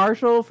like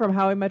Marshall from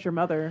How I Met Your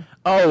Mother.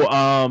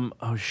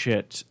 oh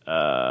shit.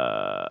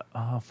 Fuck.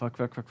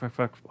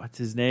 What's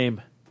his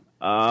name?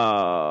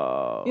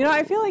 Oh, You know,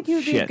 I feel like he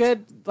would be a shit.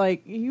 good,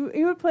 like he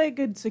would play a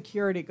good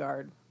security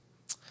guard.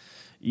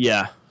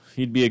 Yeah,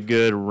 he'd be a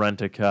good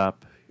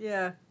rent-a-cop.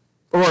 Yeah.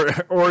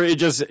 Or it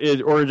just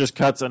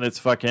cuts and it's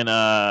fucking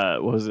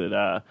what was it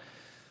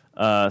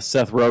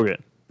Seth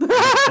Rogen.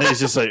 And he's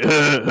just like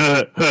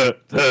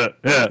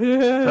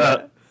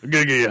I'm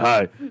gonna get you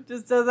high.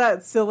 Just does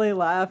that silly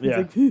laugh.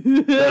 Yeah. He's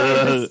like,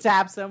 just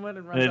stabs someone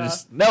and runs And it off.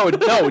 just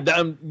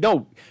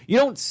no. You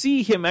don't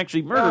see him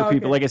actually murder Oh, okay.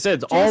 people. Like I said,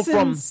 it's all Jason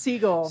from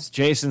Segel.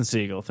 Jason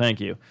Segel. Thank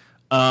you.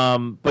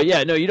 But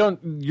yeah, no,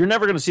 you're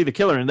never going to see the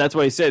killer. And that's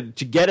why I said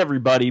to get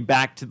everybody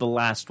back to the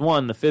last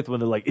one, the 5th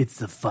one, they're like, "It's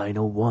the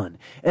final one.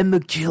 And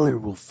the killer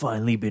will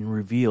finally been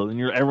revealed."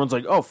 And everyone's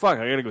like, "Oh, fuck,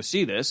 I got to go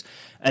see this."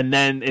 And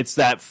then it's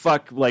that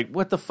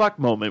what the fuck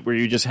moment where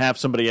you just have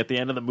somebody at the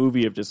end of the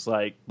movie of just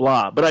like,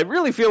 blah. But I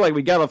really feel like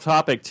we got off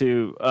topic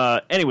to,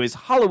 anyways,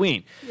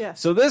 Halloween. Yeah.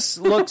 So this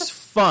looks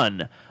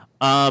fun.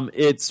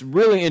 It's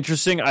really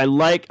interesting. I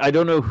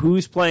don't know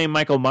who's playing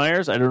Michael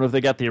Myers. I don't know if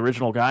they got the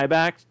original guy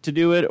back to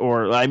do it,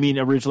 or I mean,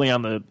 originally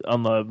on the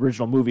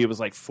original movie, it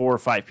was like 4 or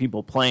 5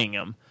 people playing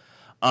him.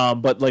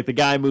 But like the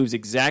guy moves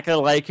exactly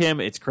like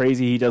him. It's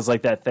crazy. He does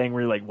like that thing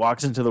where he like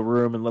walks into the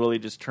room and literally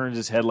just turns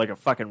his head like a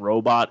fucking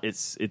robot.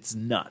 It's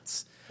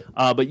nuts.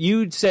 But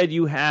you said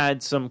you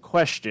had some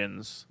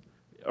questions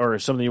or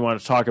something you wanted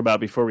to talk about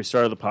before we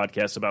started the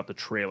podcast about the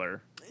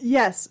trailer.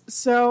 Yes.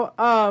 So,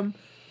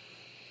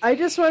 I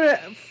just want to,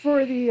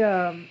 for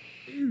the,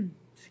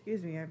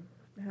 excuse me, I'm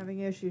having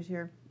issues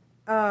here.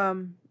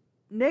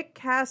 Nick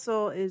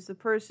Castle is the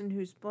person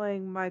who's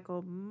playing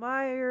Michael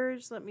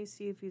Myers. Let me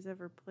see if he's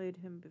ever played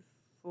him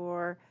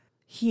before.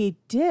 He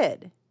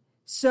did.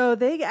 So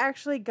they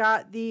actually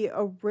got the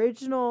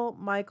original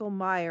Michael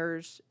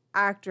Myers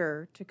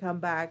actor to come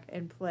back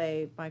and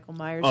play Michael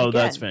Myers again.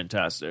 That's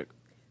fantastic.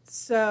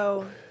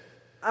 So,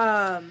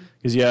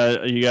 Because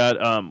you got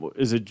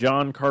is it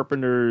John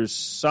Carpenter's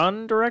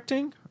son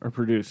directing or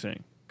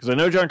producing? Because I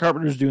know John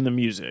Carpenter's doing the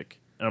music,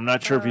 and I'm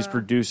not sure if he's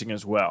producing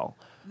as well.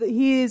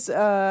 he's,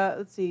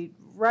 let's see,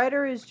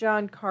 writer is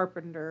John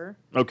Carpenter.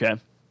 Okay,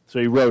 so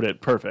he wrote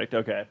it. Perfect.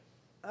 Okay.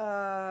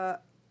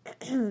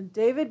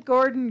 David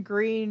Gordon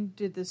Green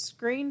did the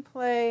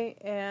screenplay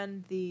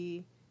and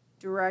the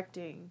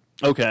directing.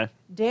 Okay.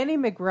 Danny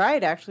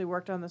McBride actually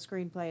worked on the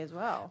screenplay as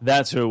well.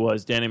 That's who it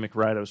was, Danny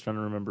McBride. I was trying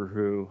to remember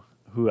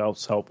who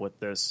else helped with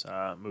this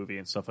movie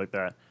and stuff like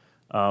that.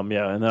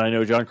 Yeah, and then I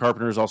know John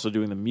Carpenter is also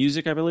doing the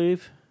music, I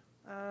believe.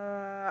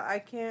 I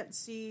can't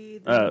see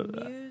the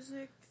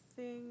music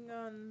thing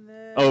on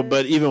this. Oh,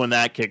 but even when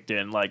that kicked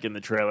in, like in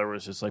the trailer, it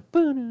was just like,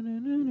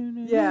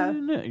 Yeah.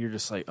 You're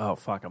just like, oh,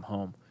 fuck, I'm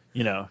home.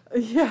 You know?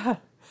 Yeah.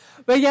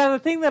 But yeah, the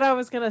thing that I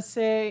was going to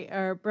say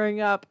or bring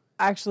up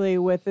actually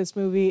with this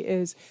movie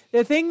is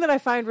the thing that I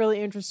find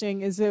really interesting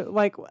is that,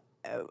 like,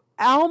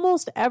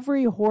 almost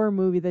every horror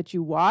movie that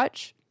you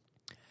watch,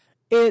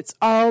 it's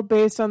all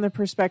based on the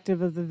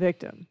perspective of the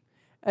victim.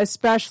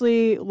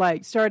 Especially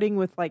like starting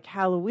with like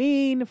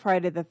Halloween,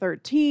 Friday the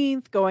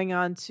 13th, going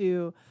on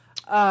to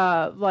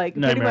like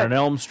Nightmare on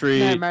Elm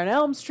Street. Nightmare on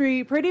Elm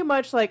Street. Pretty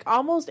much like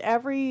almost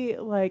every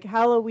like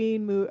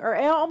Halloween movie or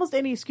almost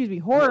any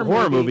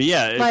horror movie.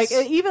 Yeah, like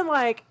even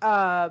like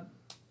Cabin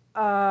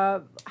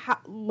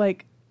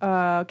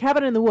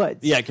in the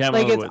Woods. Yeah,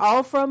 Cabin in the Woods. It's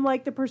all from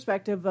like the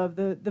perspective of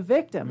the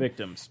victim.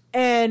 Victims.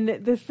 And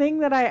the thing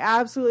that I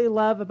absolutely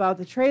love about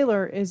the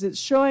trailer is it's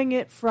showing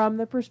it from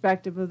the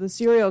perspective of the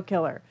serial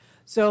killer.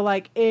 So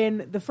like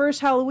in the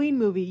first Halloween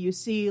movie, you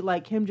see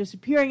like him just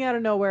appearing out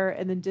of nowhere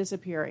and then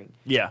disappearing.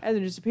 Yeah. And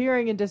then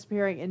disappearing and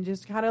disappearing and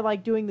just kind of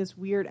like doing this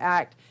weird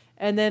act.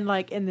 And then,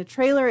 like, in the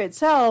trailer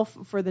itself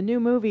for the new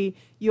movie,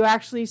 you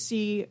actually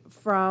see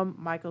from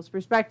Michael's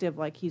perspective.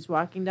 Like, he's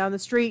walking down the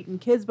street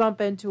and kids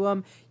bump into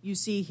him. You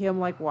see him,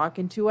 like, walk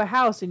into a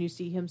house and you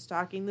see him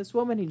stalking this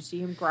woman and you see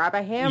him grab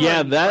a hammer.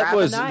 Yeah, and that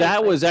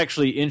grab was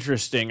actually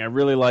interesting. I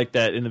really like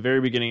that. In the very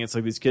beginning, it's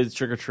like these kids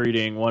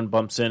trick-or-treating. One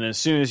bumps in. And as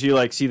soon as you,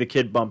 like, see the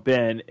kid bump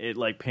in, it,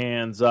 like,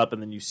 pans up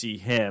and then you see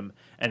him.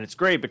 And it's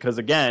great because,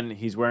 again,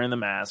 he's wearing the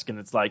mask, and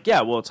it's like,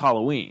 yeah, well, it's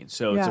Halloween.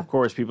 So, it's, of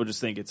course, people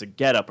just think it's a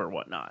get-up or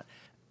whatnot.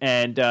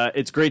 And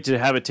it's great to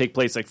have it take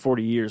place, like,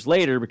 40 years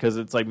later because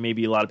it's like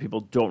maybe a lot of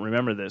people don't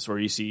remember this. Or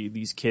you see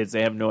these kids,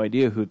 they have no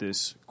idea who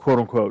this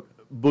quote-unquote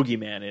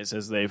boogeyman is,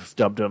 as they've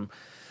dubbed him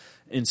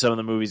in some of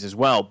the movies as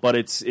well. But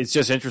it's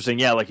just interesting.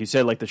 Yeah, like you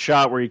said, like the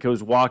shot where he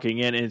goes walking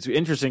in. And it's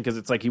interesting because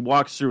it's like he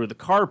walks through the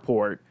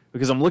carport.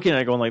 Because I'm looking at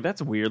it going like,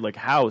 that's a weird like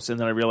house. And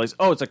then I realize,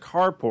 oh, it's a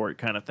carport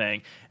kind of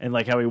thing. And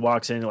like how he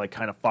walks in and like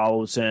kind of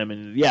follows him.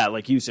 And yeah,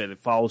 like you said,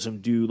 it follows him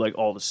do like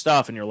all the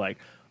stuff. And you're like,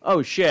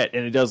 oh shit.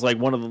 And it does like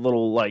one of the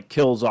little like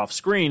kills off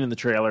screen in the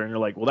trailer. And you're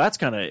like, well, that's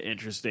kind of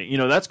interesting. You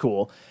know, that's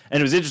cool. And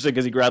it was interesting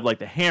because he grabbed like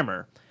the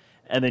hammer.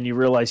 And then you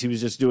realize he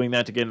was just doing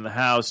that to get in the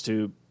house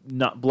to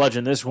not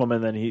bludgeon this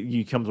woman. Then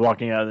he comes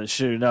walking out and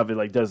sure enough, it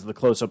like does the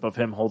close up of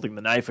him holding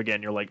the knife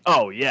again. You're like,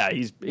 oh yeah,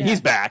 he's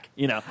back,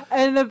 you know.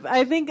 And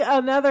I think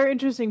another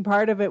interesting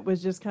part of it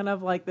was just kind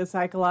of like the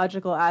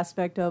psychological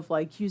aspect of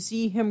like you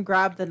see him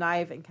grab the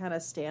knife and kind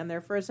of stand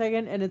there for a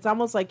second, and it's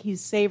almost like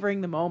he's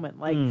savoring the moment.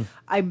 Like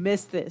I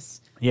missed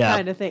this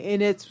kind of thing,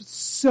 and it's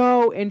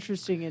so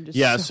interesting and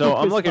just so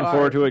I'm looking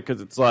forward to it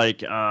because it's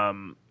like.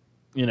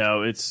 You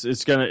know, it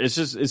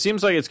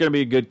seems like it's gonna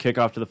be a good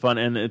kickoff to the fun,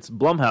 and it's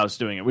Blumhouse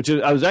doing it, which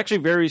I was actually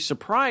very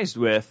surprised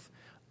with,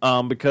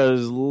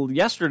 because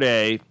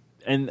yesterday,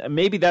 and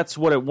maybe that's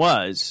what it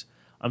was.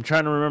 I'm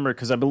trying to remember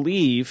because I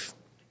believe,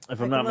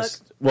 if I'm not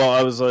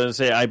I was going to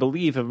say I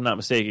believe, if I'm not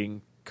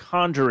mistaken,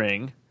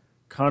 Conjuring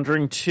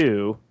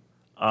 2,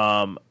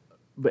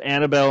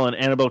 Annabelle and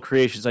Annabelle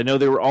Creations. I know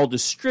they were all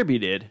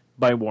distributed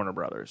by Warner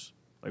Brothers.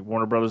 Like,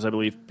 Warner Brothers, I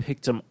believe,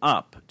 picked them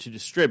up to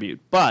distribute.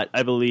 But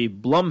I believe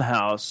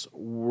Blumhouse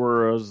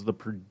was the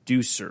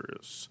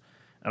producers.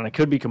 And I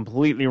could be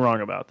completely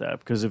wrong about that.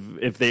 Because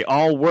if they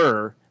all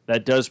were,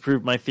 that does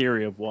prove my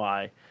theory of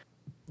why.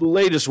 The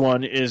latest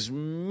one is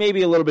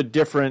maybe a little bit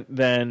different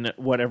than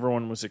what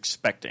everyone was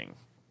expecting.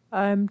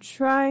 I'm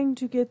trying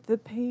to get the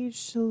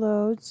page to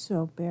load,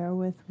 so bear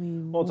with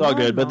me. Well, it's all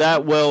good, but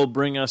that will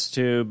bring us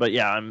to... But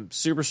yeah, I'm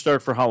super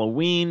stoked for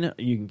Halloween.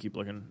 You can keep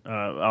looking.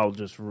 I'll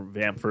just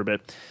vamp for a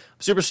bit.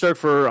 I'm super stoked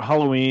for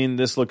Halloween.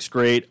 This looks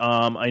great.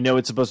 I know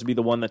it's supposed to be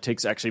the one that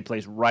takes actually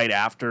place right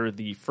after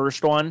the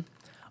first one,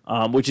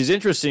 which is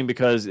interesting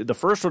because the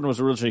first one was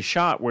originally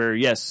shot where,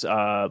 yes,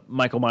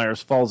 Michael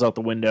Myers falls out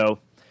the window,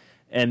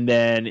 and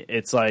then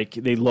it's like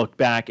they look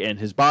back and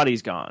his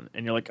body's gone.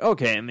 And you're like,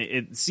 okay, and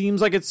it seems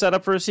like it's set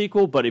up for a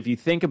sequel, but if you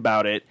think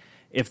about it,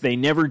 if they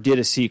never did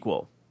a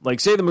sequel, like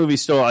say the movie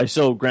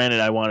granted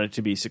I want it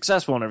to be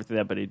successful and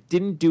everything, but it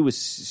didn't do a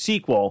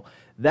sequel,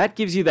 that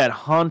gives you that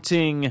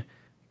haunting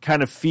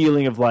kind of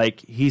feeling of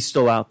like he's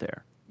still out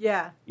there.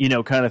 Yeah. You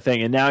know, kind of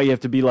thing. And now you have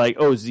to be like,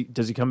 oh,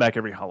 does he come back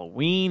every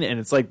Halloween? And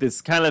it's like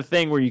this kind of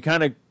thing where you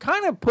kind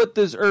of put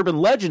this urban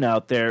legend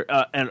out there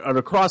and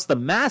across the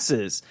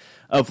masses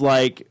of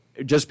like,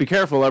 just be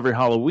careful every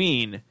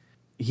Halloween,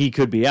 he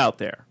could be out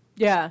there.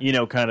 Yeah. You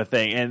know, kind of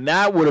thing. And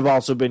that would have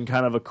also been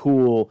kind of a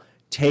cool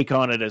take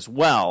on it as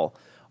well.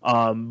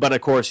 But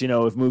of course, you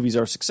know, if movies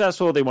are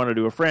successful, they want to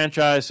do a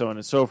franchise, so on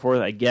and so forth.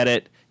 I get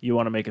it. You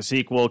want to make a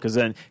sequel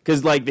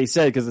because like they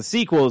said, because the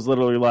sequel is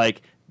literally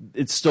like,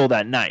 it's still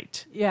that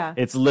night. Yeah.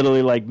 It's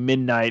literally like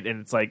midnight,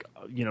 and it's like,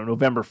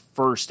 November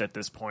 1st at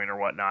this point or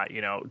whatnot.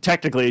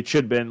 Technically it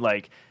should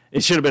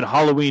have been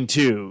Halloween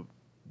 2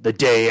 the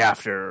day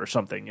after or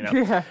something,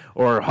 Yeah.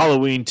 or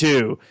Halloween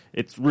 2.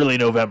 It's really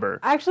November.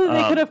 Actually,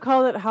 they could have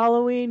called it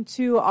Halloween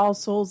 2 All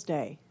Souls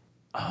Day.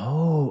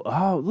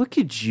 Oh, look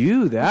at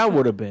you. That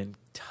would have been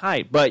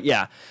tight. But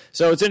yeah,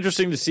 so it's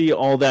interesting to see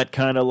all that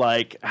kind of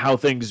like how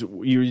things,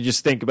 you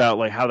just think about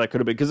like how that could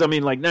have been. Because I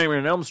mean, like Nightmare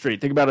on Elm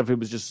Street, think about if it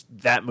was just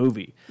that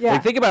movie. Yeah.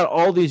 Like think about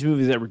all these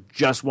movies that were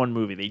just one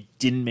movie. They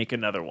didn't make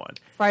another one.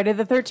 Friday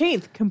the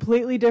 13th,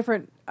 completely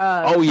different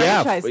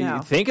Yeah. franchise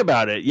now. Think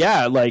about it.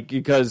 Yeah. Like,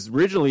 because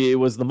originally it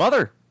was The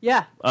Mother.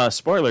 Yeah.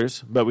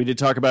 Spoilers, but we did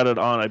talk about it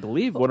on, I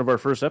believe, one of our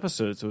first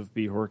episodes of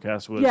B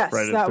Horrorcast was Yes,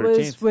 Friday the that 13th.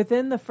 was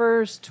within the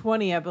first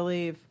 20, I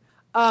believe.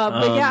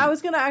 But yeah, I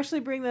was going to actually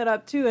bring that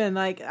up too. And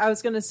like, I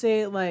was going to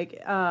say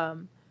like,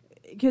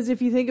 because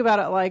if you think about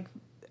it, like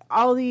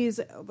all these,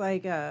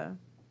 like,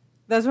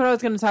 that's what I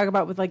was going to talk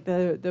about with like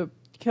the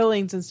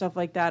killings and stuff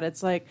like that.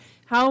 It's like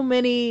how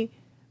many,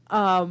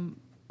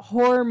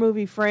 horror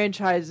movie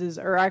franchises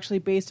are actually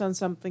based on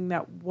something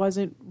that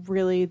wasn't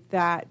really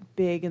that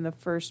big in the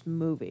first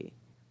movie.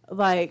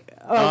 Like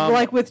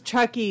with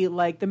Chucky,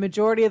 like the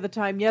majority of the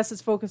time, yes,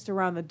 it's focused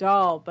around the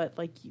doll, but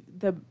like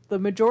the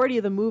majority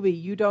of the movie,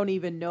 you don't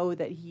even know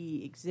that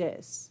he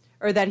exists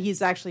or that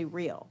he's actually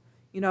real.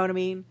 You know what I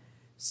mean?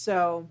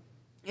 So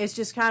it's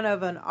just kind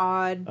of an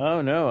odd.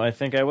 Oh no, I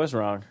think I was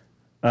wrong.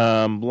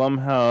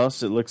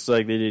 Blumhouse, it looks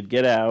like they did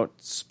Get Out,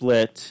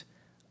 Split,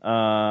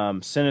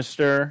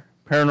 Sinister,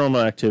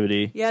 Paranormal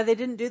Activity. Yeah, they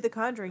didn't do the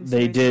Conjuring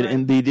series. They did, right?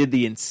 and they did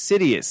the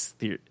Insidious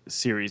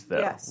series though,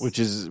 Yes. which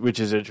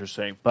is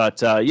interesting.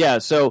 But yeah,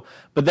 so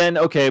but then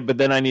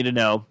I need to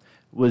know,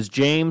 was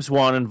James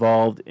Wan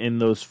involved in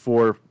those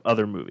 4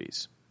 other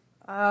movies?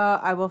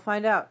 I will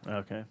find out.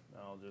 Okay,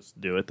 I'll just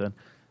do it then.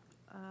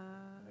 I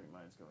think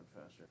mine's going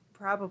faster.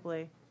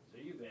 Probably. So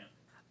you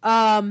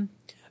van.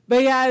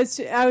 But yeah,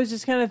 I was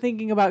just kind of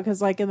thinking about,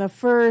 because like in the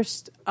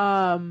first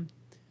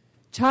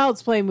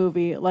Child's Play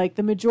movie, like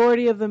the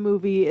majority of the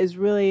movie is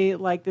really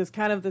like this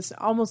kind of this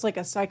almost like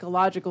a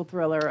psychological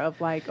thriller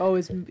of like, oh,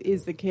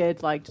 is the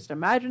kid like just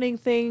imagining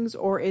things,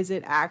 or is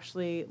it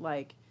actually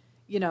like,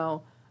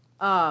 is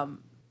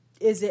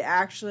it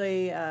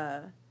actually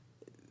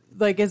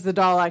like, is the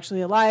doll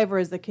actually alive, or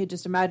is the kid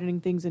just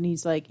imagining things and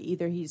he's like,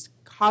 either he's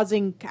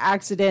causing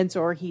accidents,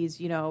 or he's,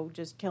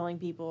 just killing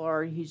people,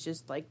 or he's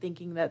just like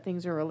thinking that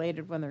things are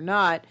related when they're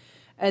not.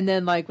 And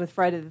then like with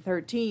Friday the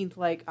 13th,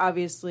 like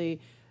obviously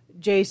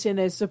Jason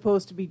is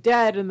supposed to be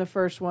dead in the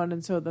first one,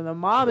 and so then the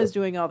mom is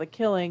doing all the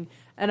killing.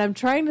 And I'm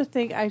trying to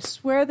think, I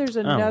swear there's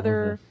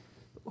another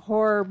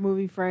horror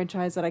movie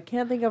franchise that I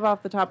can't think of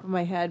off the top of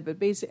my head, but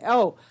basically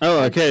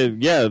okay,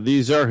 yeah,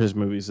 these are his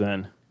movies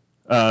then.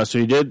 So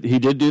he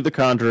did do The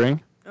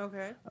Conjuring,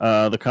 okay,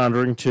 The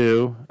Conjuring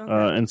 2,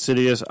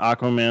 Insidious,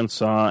 Aquaman,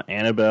 Saw,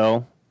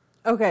 Annabelle.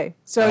 Okay,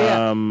 so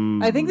yeah,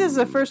 I think this is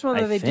the first one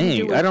that they didn't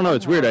do with I don't know.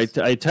 It's weird.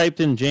 Blumhouse. I typed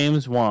in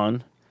James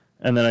Wan,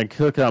 and then I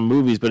clicked on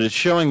movies, but it's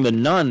showing The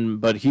Nun.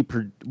 But he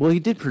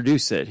did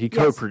produce it. He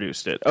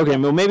co-produced it. Okay,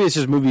 well maybe it's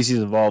just movies he's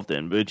involved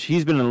in, but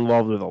he's been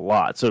involved with a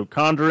lot. So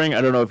Conjuring,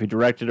 I don't know if he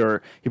directed,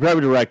 or he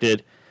probably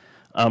directed.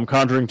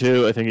 Conjuring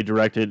 2, I think he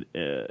directed,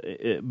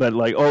 but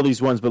like all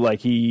these ones, but like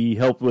he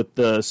helped with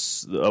the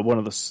one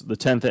of the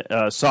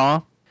 10th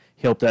Saw.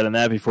 He helped out in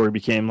that before he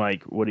became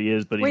like what he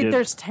is. But Wait, he did.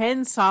 there's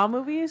 10 Saw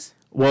movies?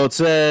 Well, it's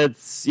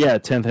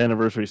 10th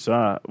anniversary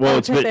Saw. Well,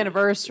 it's 10th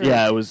anniversary.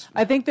 Yeah, it was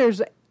I think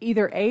there's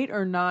either 8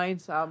 or 9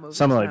 Saw movies.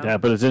 something like now.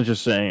 that. But it's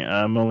interesting.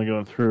 I'm only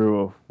going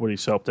through what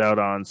he's helped out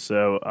on.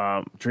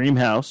 So, Dream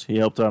House, he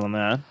helped out on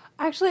that.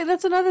 Actually,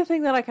 that's another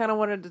thing that I kind of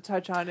wanted to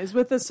touch on is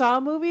with the Saw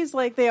movies,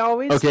 like they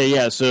always. Okay,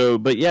 yeah. So,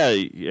 but yeah,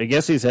 I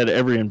guess he's had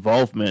every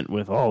involvement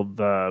with all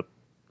the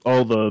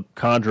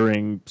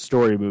Conjuring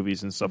story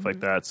movies and stuff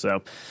like that.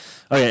 So,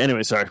 okay.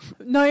 Anyway, sorry.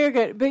 No, you're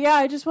good. But yeah,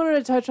 I just wanted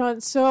to touch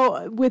on.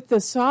 So with the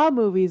Saw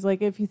movies,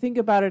 like if you think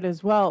about it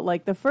as well,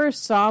 like the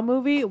first Saw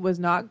movie was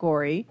not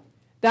gory.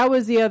 That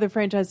was the other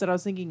franchise that I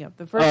was thinking of.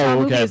 The first Saw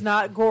movie is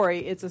not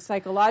gory. It's a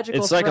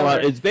psychological thriller.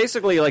 It's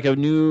basically like a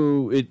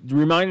new. It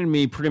reminded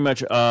me pretty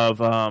much of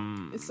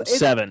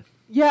Seven.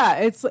 Yeah,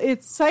 it's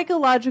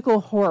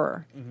psychological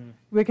horror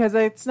because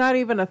it's not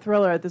even a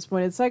thriller at this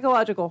point. It's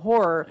psychological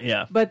horror.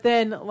 Yeah. But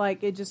then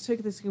like it just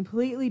took this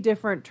completely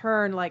different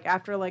turn like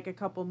after like a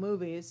couple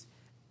movies,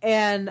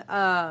 and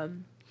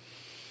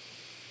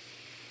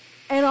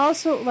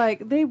also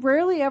like they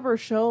rarely ever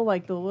show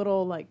like the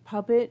little like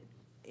puppet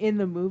in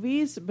the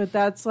movies, but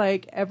that's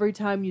like every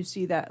time you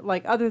see that,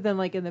 like other than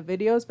like in the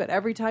videos, but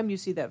every time you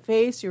see that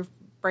face, your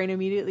brain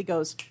immediately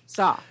goes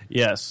Saw.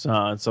 Yes,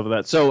 and stuff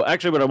like that. So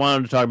actually what I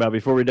wanted to talk about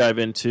before we dive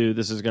into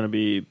this is going to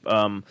be,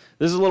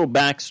 this is a little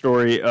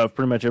backstory of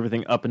pretty much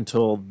everything up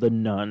until The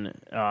Nun.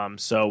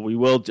 So we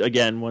will,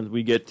 again, when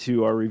we get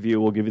to our review,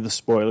 we'll give you the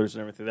spoilers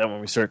and everything like that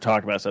when we start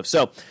talking about stuff.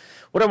 So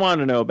what I wanted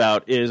to know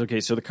about is, okay,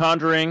 so The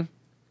Conjuring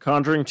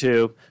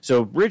 2.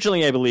 So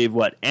originally, I believe,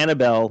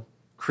 Annabelle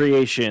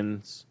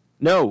Creations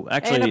No,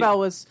 actually, Annabelle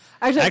was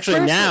actually actually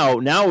now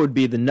it would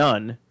be The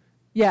Nun.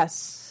 Yes.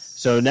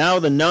 So now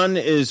The Nun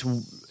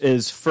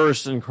is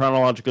first in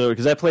chronological order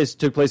because that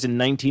took place in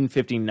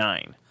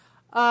 1959.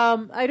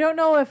 I don't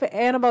know if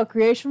Annabelle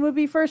Creation would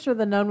be first or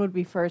The Nun would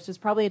be first. It's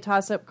probably a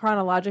toss-up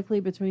chronologically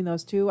between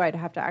those two. I'd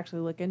have to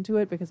actually look into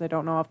it because I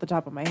don't know off the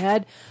top of my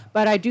head.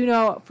 But I do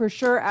know for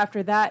sure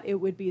after that it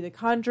would be The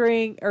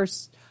Conjuring, or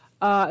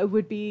it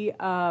would be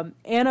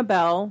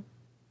Annabelle,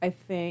 I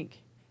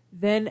think,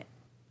 then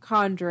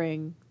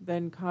Conjuring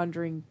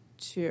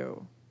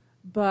 2.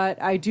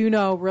 But I do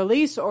know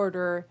release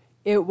order,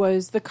 it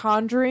was The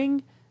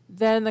Conjuring,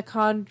 then The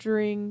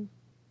Conjuring...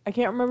 I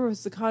can't remember if it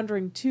was The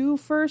Conjuring 2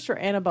 first or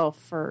Annabelle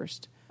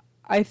first.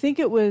 I think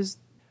it was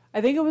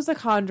The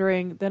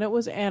Conjuring, then it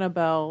was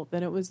Annabelle,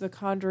 then it was The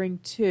Conjuring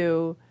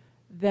 2,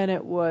 then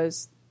it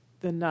was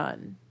The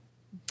Nun.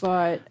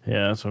 But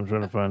yeah, that's what I'm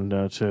trying to find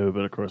out too.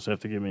 But of course, they have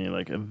to give me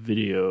like a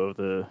video of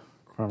the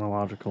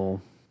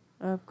chronological.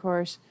 of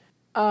course.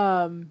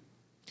 But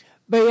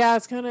yeah,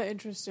 it's kind of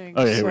interesting.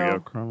 Oh, yeah, here we go.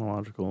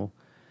 Chronological.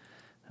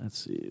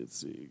 Let's see.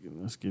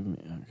 Let's give me.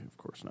 Okay, of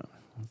course not.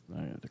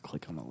 I have to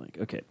click on the link.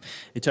 Okay.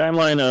 A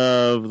timeline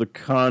of the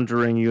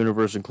Conjuring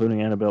universe,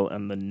 including Annabelle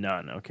and The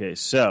Nun. Okay,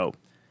 so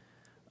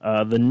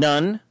The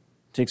Nun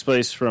takes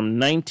place from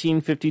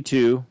 1952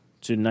 to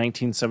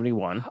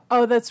 1971.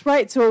 Oh, that's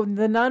right. So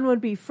The Nun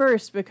would be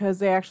first because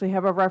they actually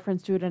have a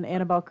reference to it in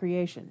Annabelle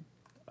Creation.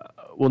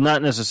 Well,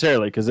 not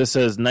necessarily, because this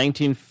says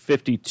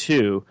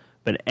 1952,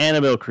 but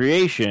Annabelle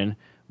Creation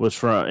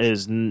was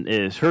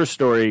is her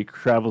story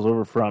travels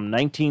over from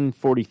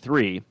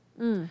 1943,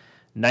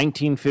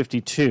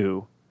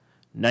 1952,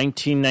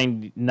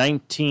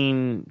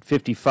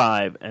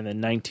 1955, and then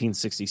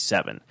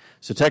 1967.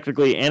 So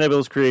technically,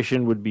 Annabelle's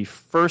Creation would be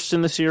first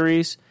in the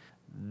series,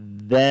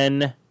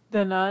 then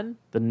The Nun?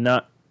 The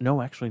Nun.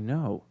 No, actually,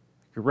 no.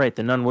 You're right.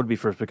 The Nun would be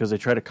first because they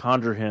try to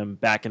conjure him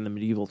back in the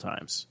medieval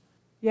times.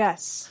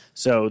 Yes.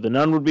 So The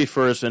Nun would be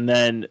first, and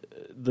then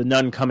The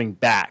Nun coming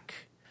back.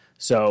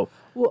 So,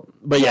 Well,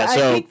 but yeah,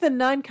 so I think The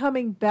Nun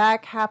coming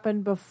back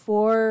happened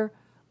before,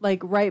 like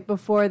right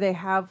before they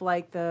have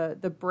like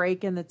the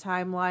break in the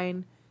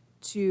timeline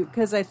to,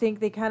 because I think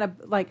they kind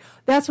of like,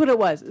 that's what it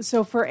was.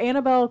 So for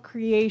Annabelle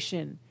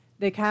Creation,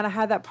 they kind of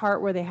had that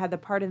part where they had the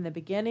part in the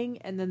beginning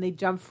and then they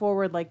jumped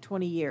forward like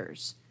 20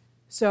 years.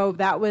 So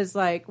that was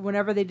like,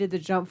 whenever they did the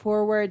jump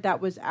forward,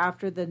 that was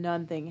after the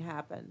Nun thing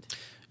happened.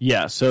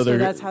 yeah, So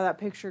that's how that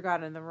picture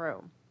got in the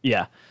room.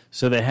 yeah.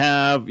 So they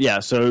have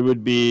so it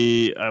would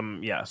be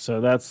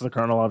so that's the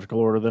chronological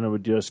order. Then it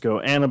would just go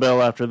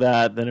Annabelle after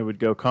that. Then it would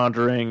go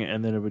Conjuring,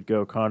 and then it would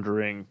go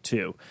Conjuring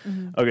 2.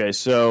 Okay,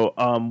 so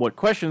what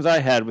questions I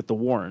had with the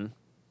Warren,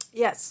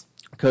 Yes.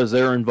 because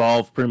they're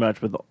involved pretty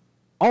much with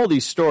all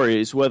these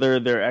stories, whether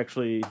they're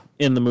actually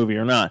in the movie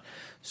or not.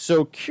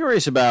 So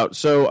curious about,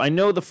 so I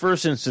know the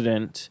first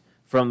incident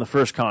from the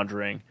first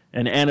Conjuring,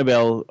 and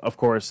Annabelle, of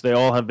course, they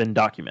all have been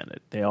documented.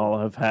 They all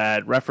have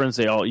had reference.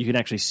 You can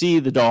actually see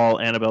the doll,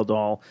 Annabelle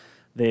doll,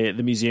 the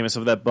museum and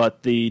stuff like that.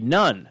 But the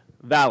nun,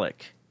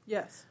 Valak,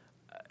 Yes.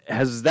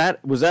 was that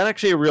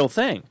actually a real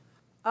thing?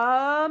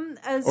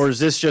 As Or is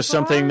this just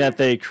something that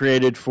they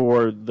created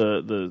for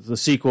the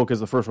sequel because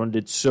the first one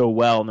did so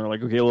well, and they're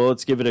like, okay, well,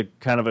 let's give it a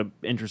kind of an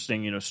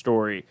interesting,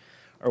 story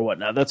or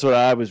whatnot. That's what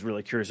I was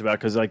really curious about,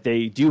 because like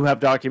they do have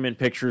document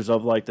pictures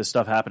of like the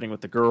stuff happening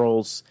with the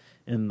girls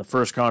in the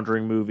first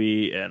Conjuring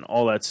movie and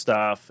all that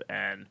stuff,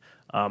 and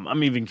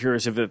I'm even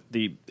curious if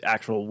the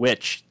actual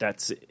witch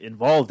that's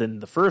involved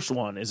in the first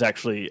one is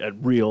actually a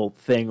real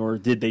thing, or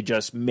did they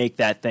just make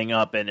that thing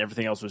up and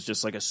everything else was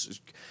just like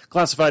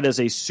classified as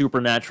a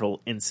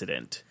supernatural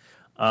incident.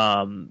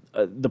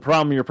 The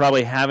problem you're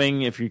probably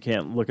having, if you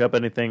can't look up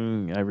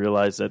anything, I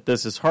realize that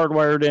this is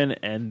hardwired in,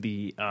 and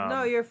the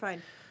no, you're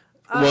fine.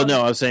 well,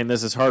 no, I was saying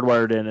this is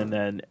hardwired in, and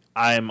then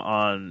I'm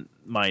on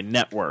my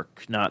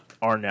network, not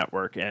our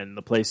network, and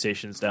the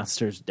PlayStation's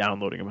downstairs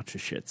downloading a bunch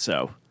of shit,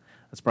 so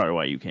that's probably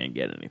why you can't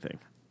get anything.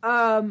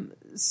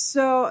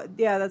 So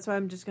yeah, that's why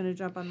I'm just gonna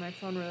jump on my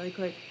phone really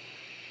quick.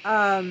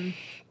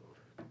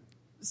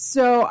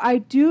 So I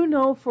do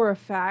know for a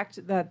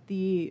fact that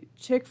the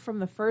chick from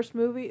the first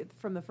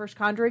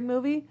Conjuring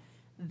movie,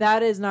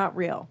 that is not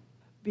real,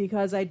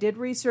 because I did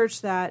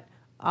research that.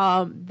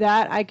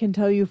 That I can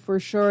tell you for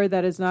sure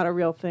that is not a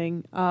real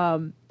thing.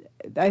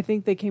 I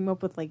think they came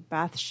up with like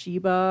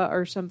Bathsheba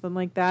or something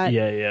like that.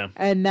 Yeah.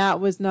 And that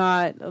was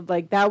not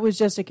like, that was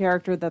just a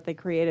character that they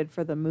created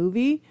for the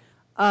movie.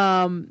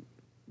 The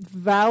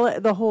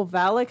whole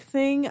Valak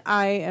thing,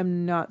 I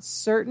am not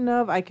certain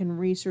of. I can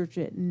research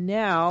it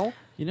now.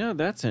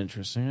 That's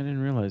interesting. I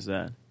didn't realize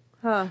that.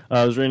 Huh.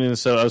 I was reading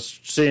this, so I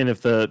was seeing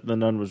if the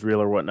nun was real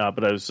or whatnot,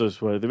 but I was just,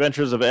 the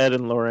adventures of Ed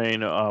and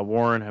Lorraine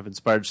Warren have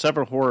inspired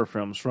several horror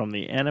films, from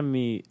the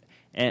Amityville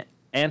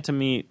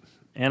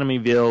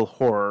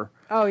Horror.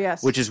 Oh,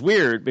 yes. Which is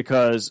weird,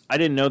 because I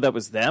didn't know that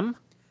was them.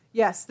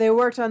 Yes, they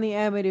worked on the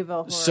Amityville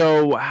Horror.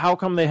 So how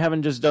come they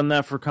haven't just done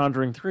that for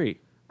Conjuring 3?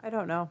 I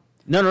don't know.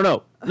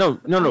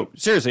 No.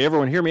 Seriously,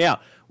 everyone hear me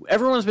out.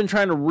 Everyone's been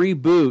trying to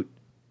reboot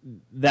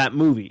that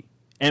movie,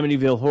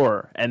 Amityville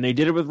Horror, and they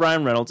did it with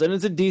Ryan Reynolds, and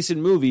it's a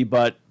decent movie,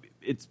 but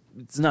it's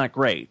not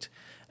great.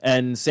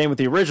 And same with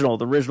the original.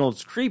 The original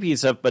is creepy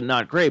stuff, but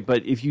not great.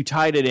 But if you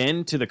tied it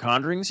into the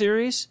Conjuring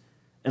series,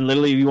 and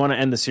literally if you want to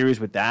end the series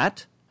with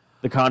that,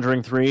 The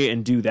Conjuring 3,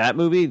 and do that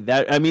movie,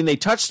 they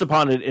touched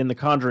upon it in The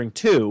Conjuring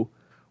 2,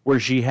 where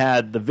she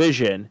had the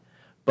vision.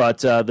 But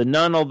The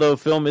Nun, although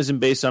film isn't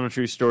based on a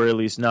true story, at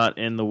least not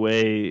in the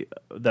way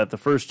that the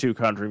first two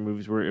Conjuring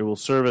movies were, it will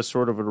serve as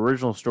sort of an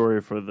original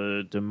story for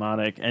the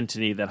demonic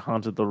entity that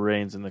haunted the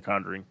Lorraines in The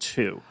Conjuring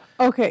 2.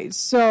 Okay,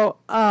 so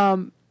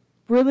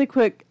really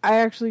quick, I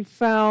actually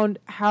found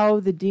how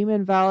the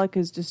demon Valak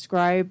is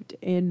described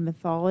in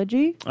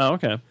mythology. Oh,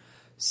 okay.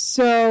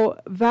 So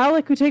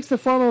Valak, who takes the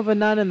form of a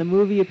nun in the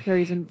movie,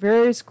 appears in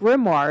various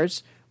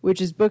grimoires, which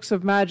is books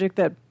of magic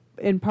that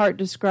in part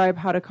describe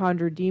how to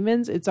conjure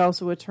demons. It's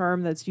also a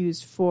term that's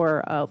used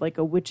for like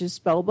a witch's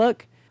spell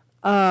book.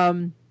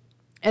 In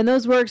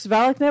those works,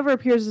 Valak never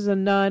appears as a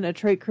nun, a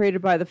trait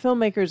created by the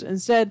filmmakers.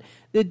 Instead,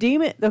 the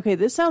demon... Okay,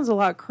 this sounds a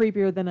lot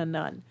creepier than a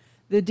nun.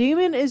 The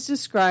demon is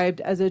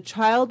described as a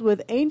child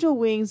with angel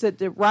wings that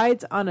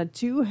rides on a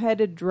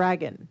two-headed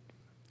dragon.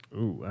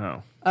 Ooh,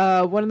 wow.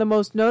 One of the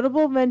most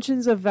notable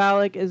mentions of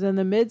Valak is in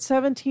the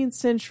mid-17th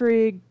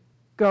century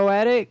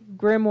Goetic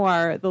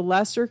grimoire, The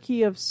Lesser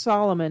Key of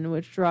Solomon,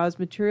 which draws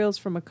materials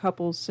from a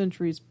couple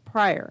centuries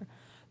prior.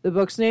 The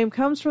book's name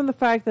comes from the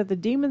fact that the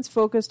demons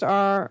focused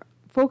on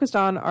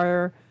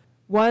are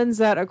ones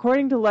that,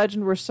 according to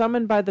legend, were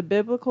summoned by the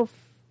biblical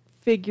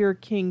figure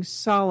King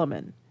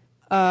Solomon.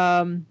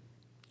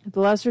 The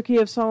Lesser Key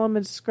of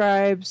Solomon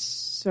describes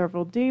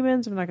several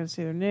demons. I'm not going to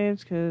say their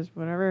names because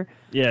whatever.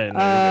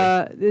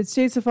 Yeah. It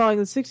states the following.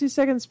 The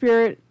 62nd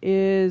spirit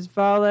is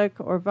Valak,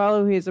 or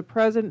Valu. He is a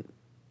president,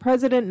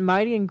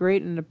 mighty and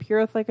great, and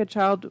appeareth like a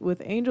child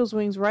with angel's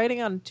wings,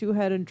 riding on a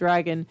two-headed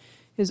dragon.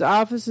 His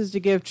office is to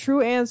give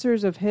true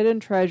answers of hidden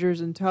treasures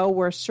and tell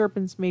where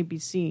serpents may be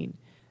seen,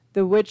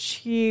 the which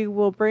he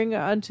will bring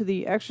unto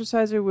the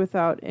exerciser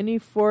without any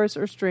force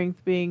or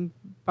strength being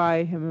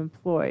by him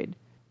employed.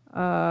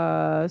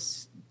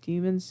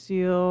 Demon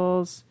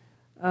seals.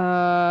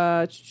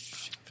 I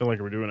feel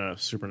like we're doing a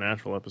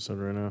supernatural episode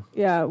right now.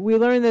 Yeah, we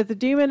learn that the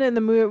demon in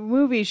the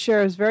movie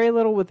shares very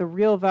little with the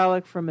real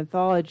Valak from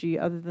mythology,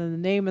 other than the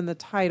name and the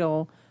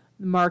title,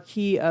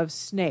 Marquis of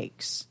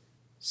Snakes.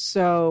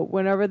 So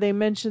whenever they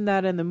mention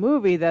that in the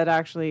movie, that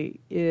actually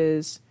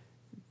is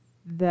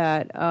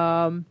that.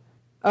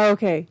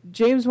 Okay,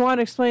 James Wan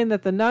explained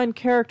that the nun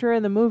character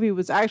in the movie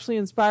was actually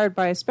inspired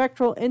by a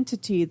spectral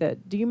entity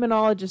that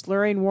demonologist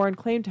Lorraine Warren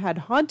claimed had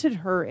haunted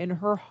her in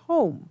her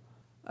home.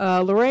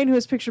 Lorraine, who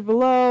is pictured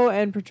below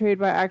and portrayed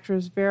by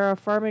actress Vera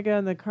Farmiga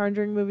in the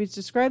Conjuring movies,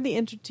 described the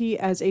entity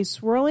as a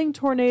swirling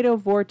tornado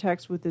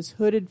vortex with this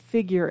hooded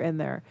figure in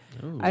there.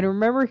 Ooh. I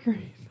remember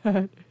hearing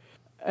that,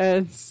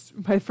 and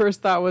my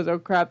first thought was, oh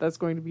crap, that's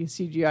going to be a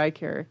CGI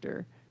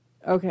character.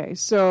 Okay,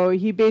 so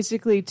he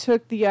basically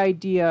took the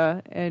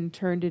idea and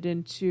turned it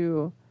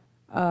into...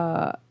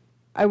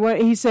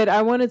 he said,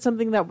 I wanted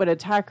something that would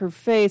attack her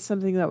face,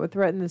 something that would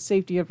threaten the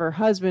safety of her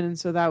husband, and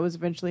so that was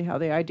eventually how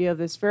the idea of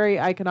this very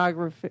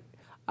iconographic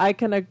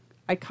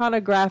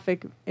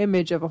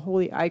image of a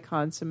holy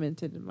icon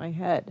cemented in my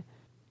head.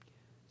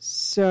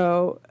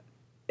 So,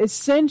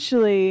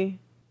 essentially,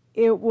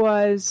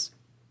 Valak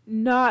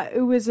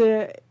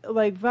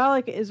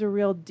is a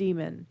real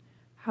demon.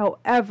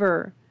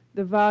 However,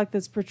 the Valak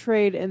that's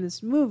portrayed in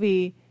this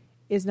movie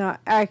is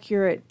not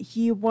accurate.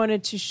 He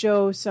wanted to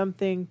show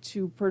something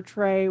to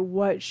portray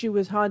what she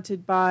was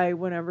haunted by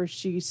whenever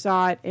she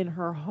saw it in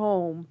her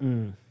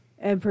home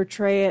and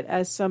portray it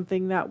as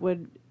something that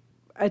would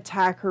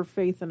attack her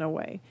faith in a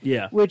way.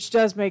 Yeah. Which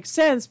does make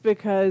sense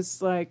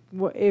because, like,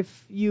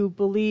 if you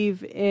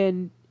believe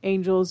in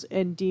angels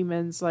and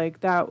demons,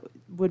 like, that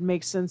would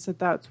make sense that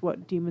that's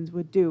what demons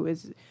would do,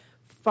 is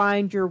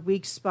find your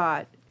weak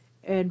spot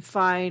and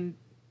find,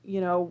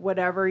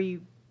 whatever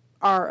you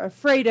are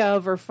afraid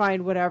of, or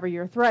find whatever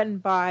you're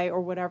threatened by,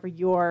 or whatever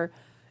you're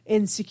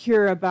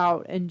insecure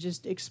about, and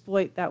just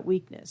exploit that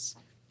weakness.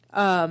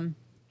 But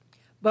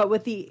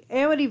with the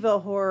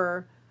Amityville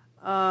Horror,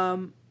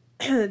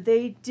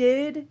 they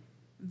did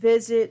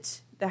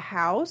visit the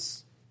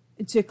house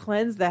to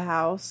cleanse the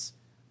house.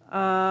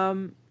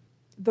 The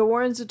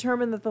Warrens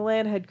determined that the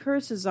land had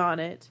curses on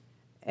it,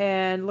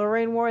 and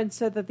Lorraine Warren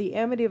said that the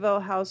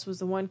Amityville house was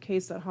the one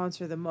case that haunts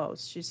her the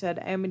most. She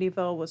said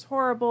Amityville was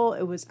horrible.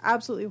 It was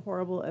absolutely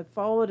horrible. It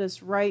followed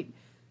us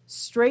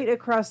straight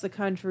across the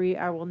country.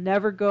 I will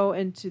never go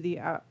into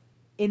the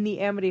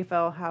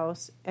Amityville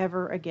house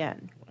ever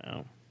again.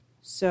 Wow.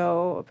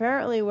 So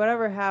apparently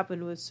whatever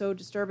happened was so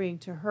disturbing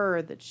to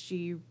her that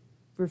she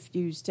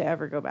refused to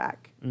ever go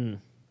back.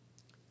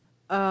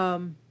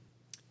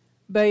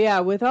 But yeah,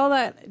 with all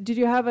that, did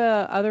you have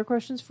other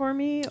questions for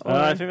me? Or?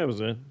 I think that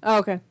was it. Oh,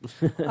 okay.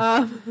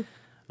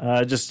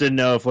 Just didn't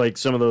know if like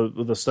some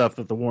of the stuff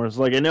that the Warrens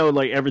like. I know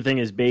like everything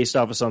is based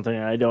off of something,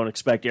 and I don't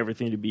expect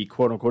everything to be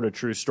quote unquote a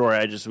true story.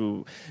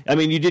 I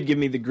mean, you did give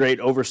me the great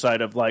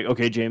oversight of like,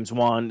 okay, James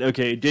Wan,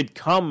 okay, it did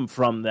come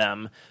from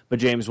them, but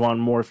James Wan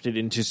morphed it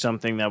into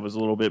something that was a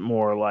little bit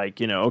more like,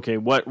 you know, okay,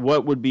 what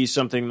would be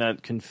something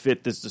that can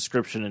fit this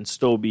description and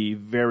still be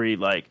very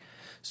like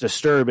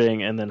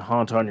disturbing and then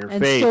haunt on your and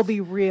faith still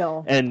be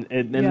real. and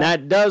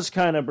that does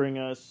kind of bring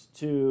us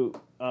to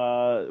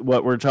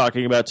what we're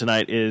talking about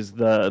tonight is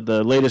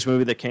the latest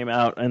movie that came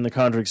out in the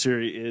Conjuring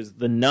series is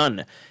The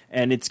Nun.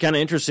 And it's kind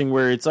of interesting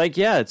where it's like,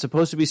 yeah, it's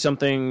supposed to be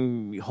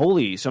something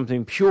holy,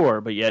 something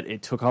pure, but yet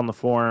it took on the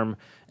form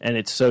and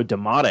it's so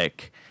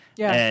demonic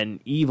and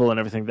evil and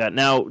everything like that.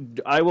 Now,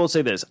 I will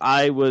say this.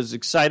 I was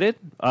excited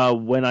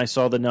when I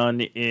saw The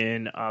Nun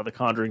in The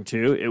Conjuring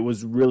 2. It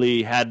was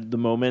really had the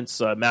moments.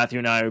 Matthew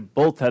and I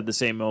both had the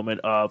same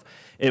moment of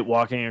it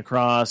walking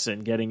across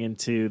and getting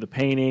into the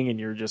painting, and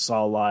you're just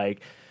all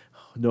like,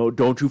 no,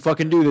 don't you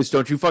fucking do this.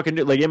 Don't you fucking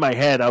do. Like in my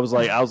head, I was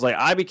like,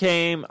 I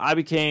became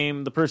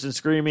the person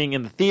screaming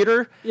in the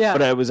theater. Yeah.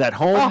 But I was at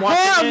home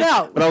watching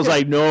it. But I was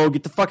like, no,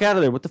 get the fuck out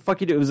of there. What the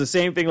fuck you do? It was the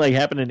same thing like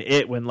happened in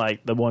It when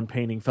like the one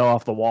painting fell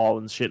off the wall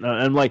and shit. And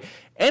I'm like,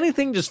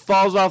 anything just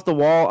falls off the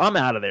wall, I'm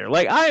out of there.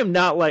 Like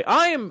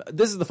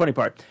this is the funny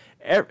part.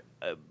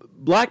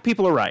 Black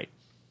people are right.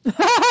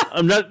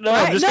 I'm just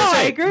gonna say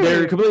I agree they're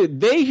with you. completely.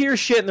 They hear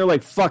shit and they're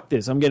like, "Fuck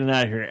this! I'm getting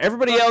out of here."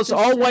 Everybody else,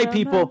 all white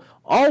people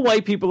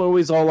are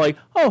always all like,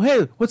 "Oh,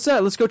 hey, what's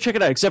that? Let's go check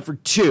it out." Except for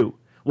two.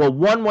 Well,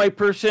 one white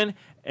person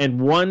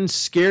and one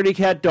scaredy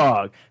cat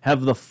dog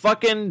have the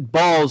fucking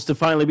balls to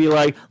finally be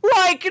like,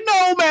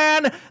 no,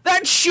 man,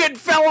 that shit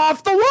fell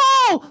off the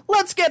wall.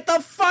 Let's get the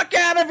fuck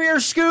out of here,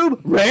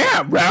 Scoob.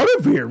 Out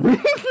of here.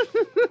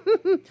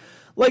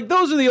 Like,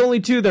 those are the only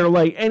two that are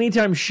like,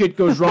 anytime shit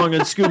goes wrong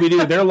in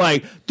Scooby-Doo, they're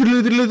like,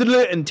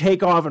 and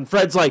take off, and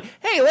Fred's like,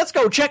 hey, let's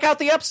go check out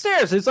the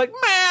upstairs. It's like,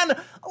 man,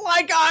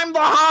 like, I'm the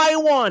high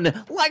one.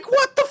 Like,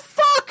 what the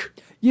fuck?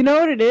 You know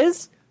what it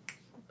is?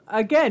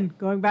 Again,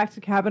 going back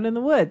to Cabin in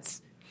the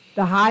Woods.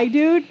 The high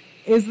dude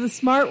is the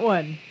smart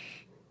one.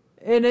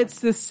 And it's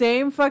the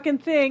same fucking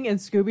thing in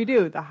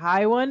Scooby-Doo. The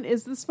high one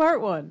is the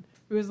smart one.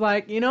 Who's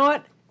like, you know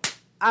what?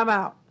 I'm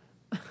out.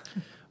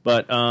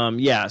 But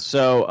yeah,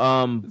 so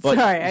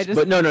Sorry,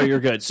 but no, you're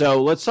good.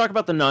 So let's talk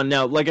about The Nun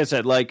now. Like I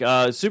said,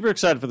 super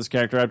excited for this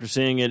character after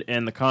seeing it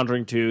in The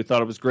Conjuring 2.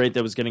 Thought it was great that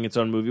it was getting its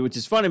own movie, which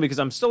is funny because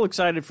I'm still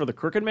excited for the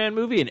Crooked Man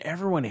movie, and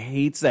everyone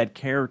hates that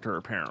character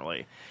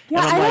apparently. Yeah,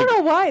 I don't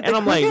know why. The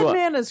Crooked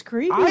Man is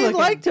creepy. I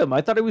liked him.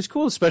 I thought it was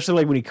cool, especially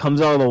like when he comes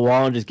out of the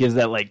wall and just gives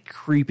that like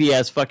creepy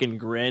ass fucking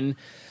grin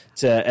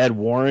to Ed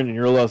Warren, and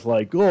you're left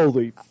like,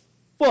 holy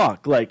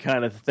fuck, like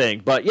kind of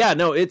thing. But yeah,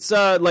 no, it's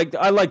like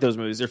I like those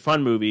movies. They're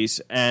fun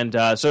movies, and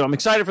so I'm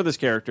excited for this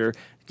character,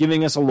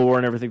 giving us a lore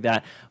and everything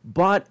that.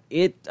 But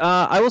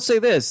I will say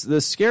this: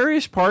 the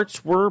scariest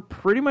parts were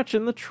pretty much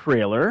in the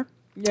trailer.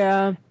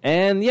 Yeah.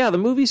 And yeah, the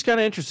movie's kind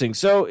of interesting.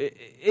 So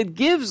it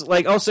gives,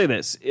 like, I'll say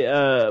this: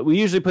 we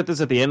usually put this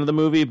at the end of the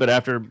movie, but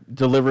after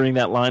delivering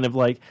that line of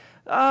like,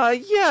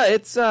 yeah,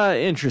 it's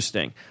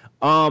interesting.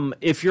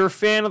 If you're a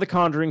fan of the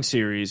Conjuring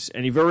series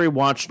and you've already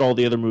watched all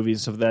the other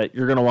movies of that,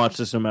 you're going to watch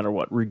this no matter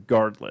what,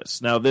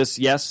 regardless. Now, this,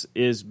 yes,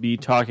 is me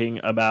talking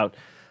about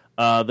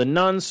The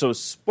Nun, so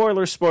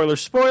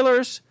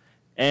spoilers,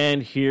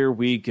 and here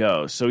we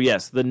go. So,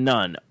 yes, The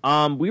Nun.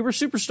 We were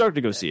super stoked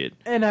to go see it.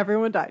 And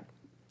everyone died.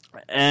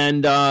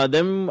 And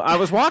then I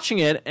was watching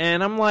it,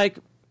 and I'm like,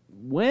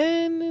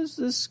 when is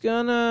this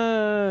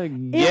gonna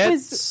get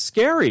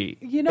scary?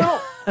 You know,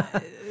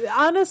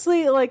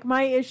 honestly, like,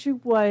 my issue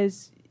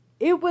was...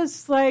 It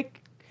was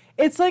like,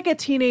 it's like a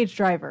teenage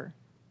driver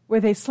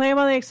where they slam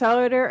on the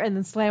accelerator and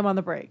then slam on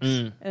the brakes.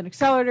 And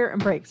accelerator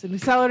and brakes and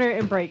accelerator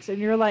and brakes. And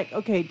you're like,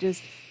 okay,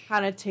 just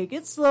kind of take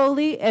it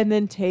slowly and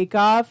then take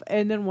off.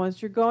 And then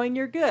once you're going,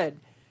 you're good.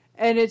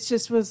 And it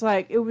just was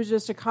like, it was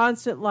just a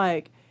constant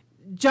like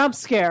jump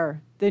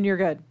scare. Then you're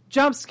good.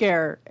 Jump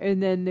scare.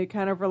 And then they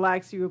kind of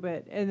relax you a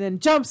bit. And then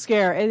jump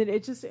scare. And then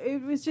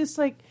it was just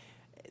like,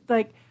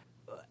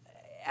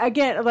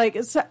 again, like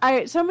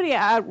somebody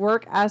at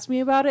work asked me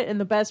about it, and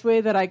the best way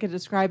that I could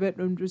describe it,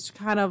 and just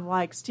kind of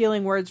like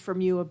stealing words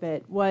from you a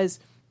bit, was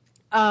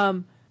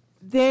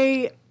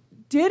they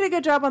did a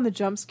good job on the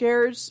jump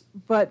scares,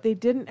 but they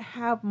didn't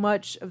have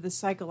much of the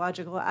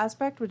psychological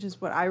aspect, which is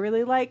what I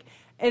really like.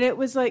 And it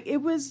was like it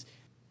was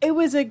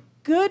a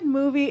good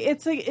movie.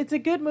 It's a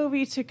good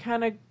movie to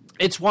kind of.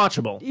 It's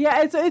watchable.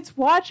 Yeah, it's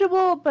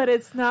watchable, but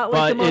it's not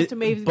like the most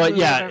amazing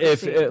movie I've ever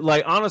seen.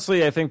 Like,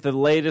 honestly, I think the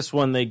latest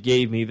one they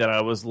gave me that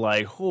I was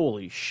like,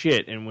 holy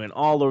shit, and went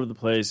all over the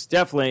place,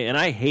 definitely, and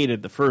I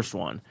hated the first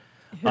one.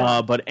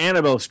 Yeah. But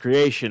Annabelle's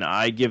Creation,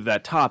 I give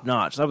that top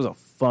notch. That was a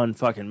fun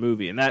fucking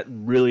movie, and that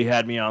really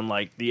had me on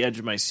like the edge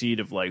of my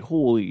seat of like,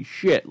 holy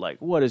shit, like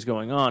what is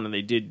going on? And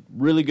they did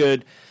really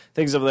good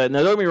things of that.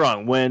 Now, don't get me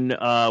wrong, when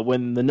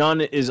the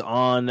nun is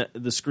on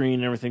the screen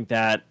and everything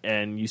that,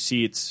 and you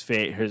see its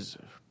face,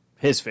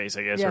 his face,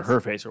 I guess, yes. or her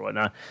face or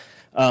whatnot,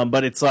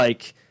 but it's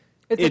like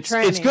It's a it's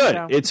tranny good.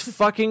 show. It's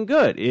fucking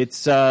good.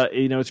 It's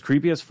it's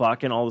creepy as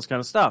fuck and all this kind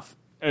of stuff.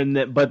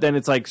 But then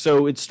it's like,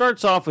 so it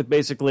starts off with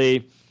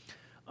basically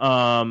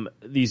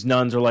these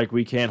nuns are like,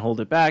 we can't hold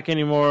it back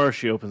anymore.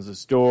 She opens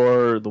this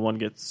door, the one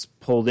gets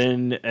pulled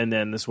in, and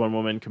then this one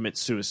woman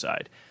commits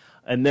suicide.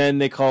 And then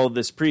they call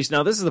this priest.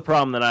 Now, this is the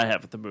problem that I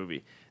have with the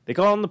movie. They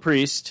call him the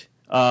priest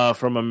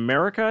from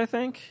America, I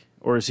think.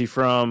 Or is he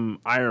from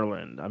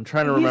Ireland? I'm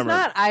trying to remember. He's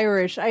not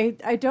Irish. I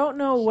don't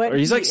know what. Or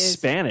he's like is.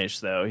 Spanish,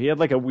 though. He had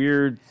like a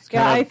weird.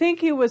 Yeah, I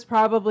think he was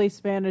probably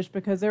Spanish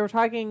because they were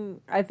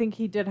talking. I think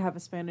he did have a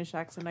Spanish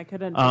accent. I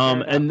couldn't.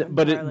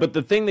 But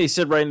the thing they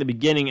said right in the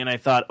beginning, and I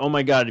thought, oh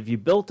my god, if you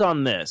built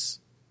on this,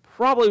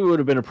 probably would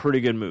have been a pretty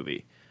good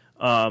movie,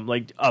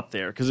 like up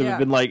there, because it would have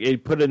been like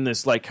it put in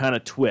this like kind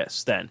of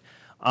twist. Then,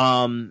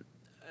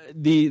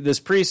 this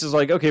priest is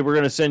like, okay, we're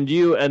going to send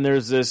you, and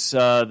there's this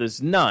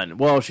this nun.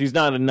 Well, she's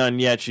not a nun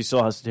yet. She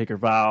still has to take her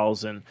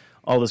vows and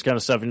all this kind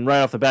of stuff. And right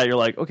off the bat, you're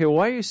like, okay, well,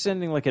 why are you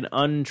sending like an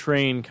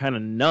untrained kind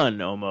of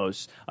nun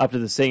almost up to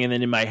this thing? And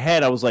then in my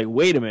head, I was like,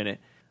 wait a minute,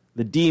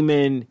 the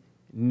demon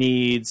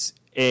needs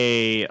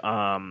a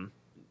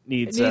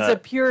needs a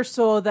pure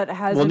soul that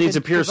has. Needs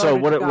a pure soul.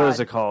 What God. is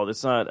it called?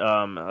 It's not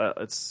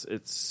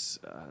it's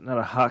not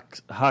a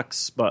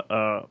husk, but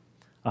a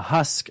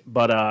husk,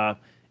 but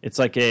it's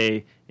like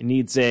it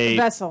needs a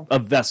vessel. A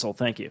vessel.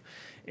 Thank you.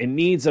 It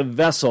needs a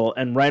vessel,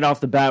 and right off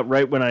the bat,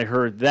 right when I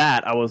heard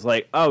that, I was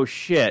like, "Oh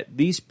shit!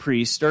 These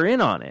priests are in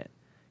on it."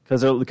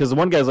 Because the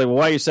one guy's like, "Well,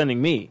 why are you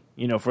sending me?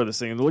 For this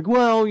thing?" And they're like,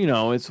 "Well,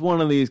 it's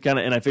one of these kind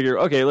of." And I figure,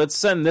 okay, let's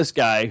send this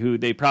guy who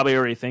they probably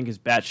already think is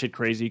batshit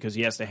crazy because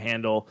he has to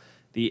handle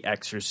the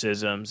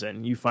exorcisms,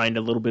 and you find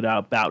a little bit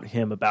about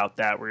him about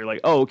that, where you're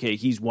like, oh, okay,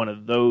 he's one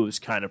of those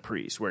kind of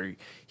priests, where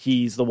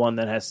he's the one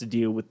that has to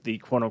deal with the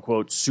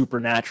quote-unquote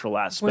supernatural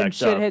aspect when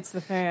shit hits the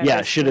fan.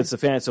 Yeah, shit hits the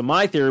fan. So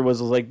my theory was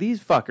like,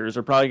 these fuckers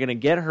are probably going to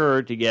get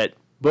her to get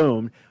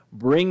boomed,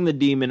 bring the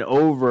demon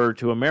over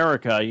to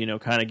America,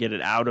 kind of get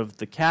it out of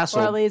the castle.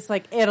 Or at least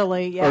like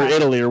Italy, yeah. Or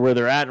Italy, or where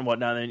they're at and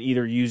whatnot, and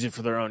either use it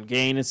for their own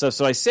gain and stuff.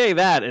 So I say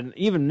that, and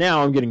even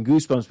now I'm getting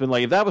goosebumps. But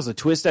like, if that was a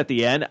twist at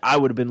the end, I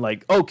would have been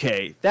like,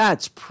 okay,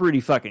 that's pretty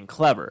fucking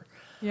clever.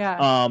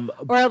 Yeah.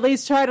 Or at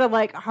least try to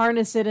like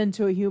harness it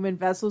into a human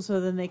vessel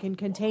so then they can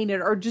contain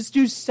it, or just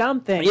do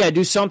something. Yeah,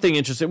 do something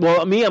interesting.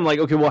 Well, I'm like,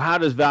 okay, well, how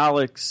does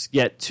Valix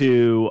get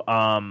to,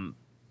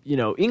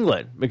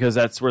 England? Because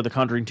that's where The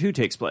Conjuring 2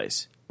 takes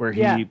place, where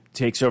he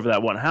takes over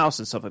that one house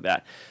and stuff like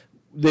that.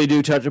 They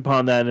do touch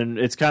upon that, and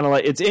it's kind of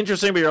like, it's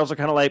interesting, but you're also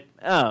kind of like,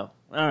 oh,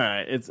 all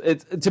right.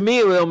 It's to me,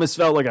 it almost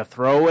felt like a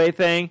throwaway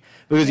thing,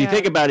 because you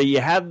think about it, you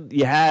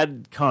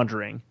had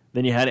Conjuring,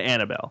 then you had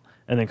Annabelle,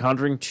 and then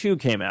Conjuring 2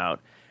 came out,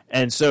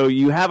 and so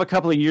you have a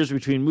couple of years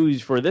between movies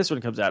before this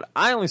one comes out.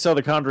 I only saw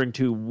The Conjuring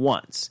 2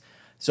 once,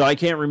 so I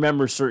can't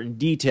remember certain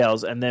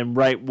details, and then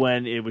right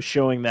when it was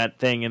showing that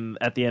thing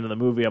at the end of the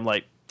movie, I'm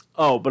like,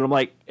 oh, but I'm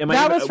like,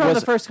 that was from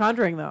the first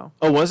Conjuring, though.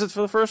 Oh, was it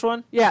for the first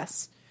one?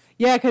 Yes.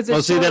 Yeah, because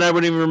then I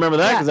wouldn't even remember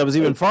that, because I was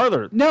even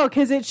farther. No,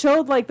 because it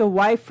showed like the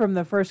wife from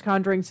the first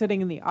Conjuring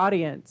sitting in the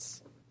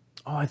audience.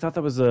 Oh, I thought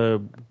that was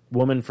the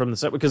woman from the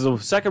second, because the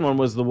second one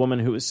was the woman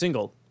who was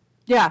single.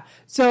 Yeah.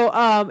 So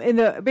in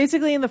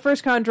the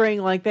first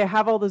Conjuring, like they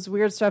have all this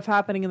weird stuff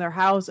happening in their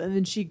house, and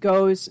then she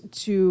goes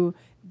to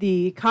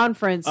the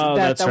conference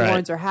that the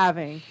Warrens are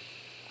having.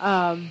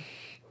 But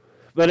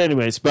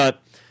anyways,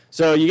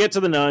 so you get to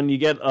the nun, you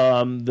get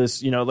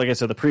this, like I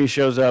said, the priest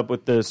shows up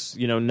with this,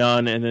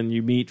 nun, and then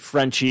you meet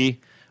Frenchie,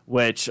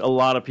 which a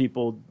lot of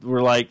people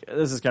were like,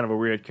 this is kind of a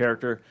weird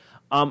character.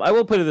 I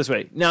will put it this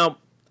way. Now,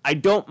 I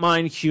don't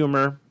mind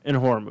humor in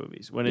horror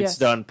movies when it's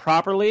done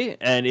properly,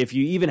 and if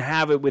you even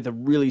have it with a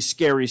really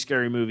scary,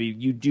 scary movie,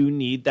 you do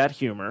need that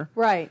humor.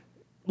 Right.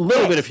 A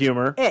little bit of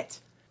humor.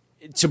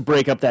 To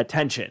break up that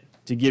tension,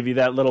 to give you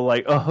that little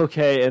like, oh,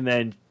 okay, and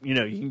then, you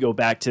can go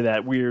back to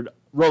that weird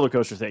roller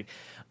coaster thing.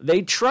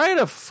 They try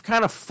to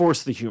kind of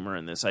force the humor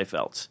in this, I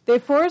felt. They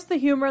force the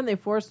humor and they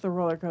force the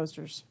roller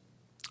coasters.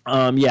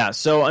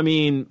 So, I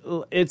mean,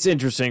 it's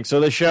interesting.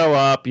 So they show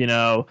up,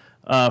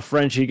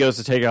 Frenchie goes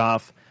to take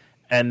off,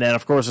 and then,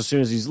 of course, as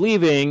soon as he's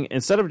leaving,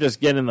 instead of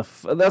just getting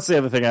that's the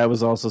other thing I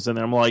was also saying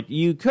there. I'm like,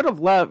 you could have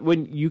left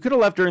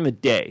during the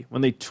day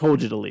when they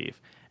told you to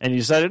leave, and you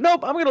decided,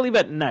 nope, I'm going to leave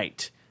at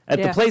night.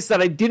 At the place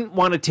that I didn't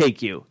want to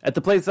take you. At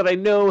the place that I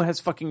know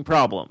has fucking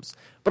problems.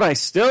 But I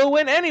still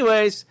went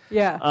anyways.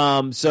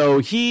 Yeah. So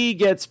he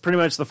gets pretty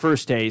much the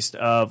first taste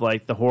of,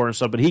 like, the horror and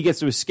stuff. But he gets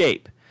to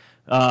escape.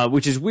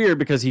 Which is weird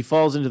because he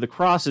falls into the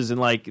crosses. And,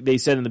 like they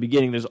said in the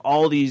beginning, there's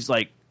all these,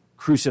 like,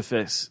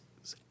 crucifixes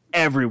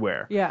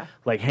everywhere. Yeah.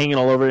 Like, hanging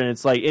all over it. And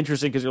it's, like,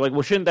 interesting because you're like,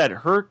 well, shouldn't that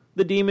hurt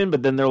the demon?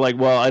 But then they're like,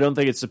 well, I don't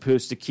think it's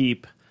supposed to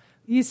keep...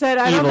 You said,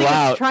 I don't think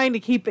it's trying to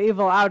keep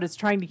evil out. It's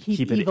trying to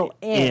keep evil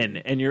in.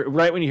 And you're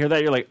right when you hear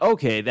that, you're like,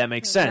 okay, that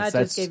makes sense.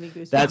 That just gave me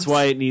goosebumps. That's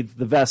why it needs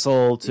the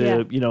vessel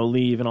to,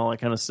 leave and all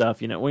that kind of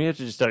stuff. Well, you have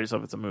to just tell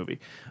yourself it's a movie.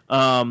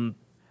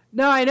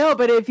 No, I know,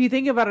 but if you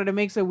think about it, it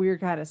makes a weird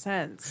kind of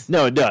sense.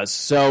 No, it does.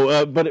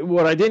 So, but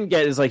what I didn't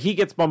get is like he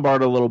gets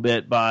bombarded a little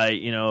bit by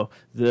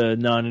the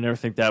nun and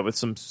everything like that with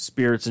some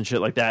spirits and shit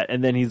like that,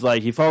 and then he's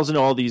like he falls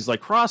into all these like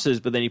crosses,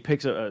 but then he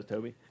picks up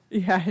Toby.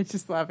 Yeah, I'm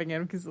just laughing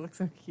at him because it looks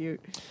so cute.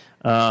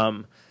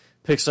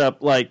 Picks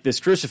up like this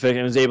crucifix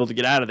and is able to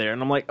get out of there,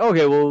 and I'm like,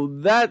 okay, well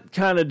that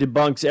kind of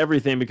debunks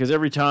everything because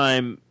every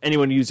time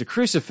anyone used a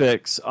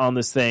crucifix on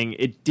this thing,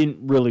 it didn't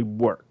really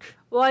work.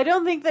 Well, I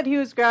don't think that he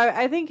was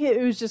I think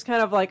it was just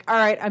kind of like, all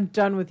right, I'm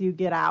done with you,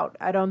 get out.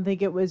 I don't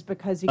think it was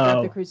because he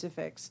got the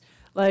crucifix.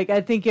 Like,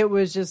 I think it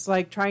was just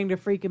like trying to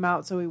freak him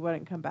out so he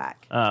wouldn't come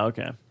back. Oh,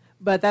 okay.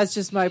 But that's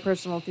just my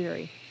personal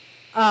theory.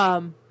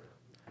 But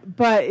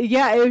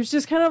yeah, it was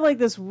just kind of like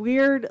this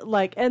weird,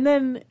 like, and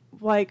then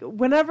like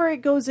whenever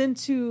it goes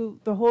into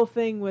the whole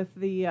thing with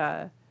the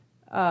I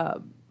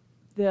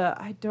don't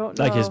know,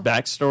 Like his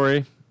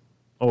backstory.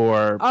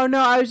 Or oh no,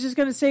 I was just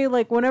gonna say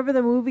like whenever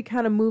the movie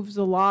kind of moves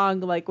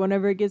along, like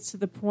whenever it gets to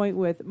the point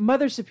with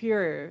Mother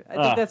Superior,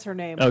 I think that's her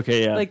name.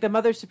 Okay, yeah. Like the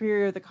Mother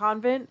Superior of the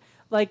convent,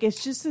 like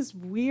it's just this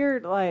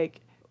weird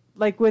like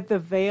with the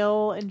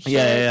veil and shit.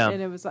 Yeah.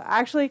 And it was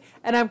actually,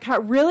 and I'm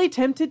really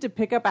tempted to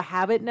pick up a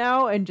habit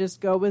now and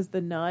just go as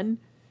the nun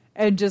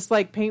and just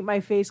like paint my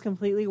face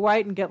completely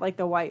white and get like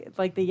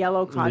the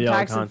yellow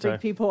contacts and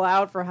freak people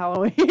out for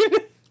Halloween.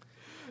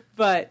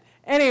 But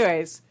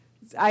anyways.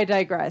 I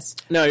digress.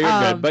 No, you're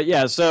good. But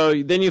yeah,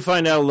 so then you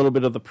find out a little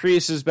bit of the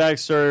priest's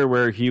backstory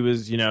where he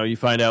was, you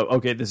find out,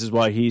 okay, this is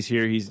why he's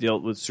here. He's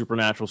dealt with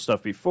supernatural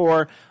stuff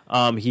before.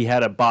 He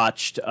had a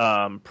botched,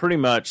 pretty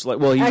much, like,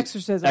 well,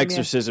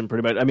 exorcism,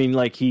 pretty much. I mean,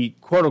 like, he,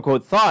 quote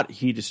unquote, thought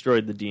he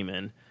destroyed the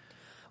demon.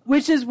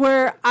 Which is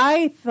where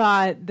I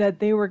thought that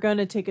they were going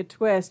to take a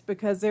twist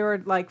because they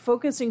were, like,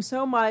 focusing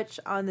so much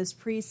on this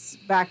priest's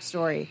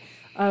backstory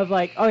of,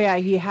 like, oh, yeah,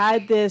 he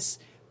had this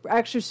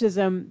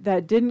exorcism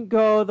that didn't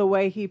go the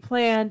way he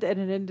planned, and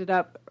it ended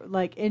up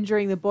like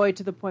injuring the boy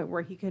to the point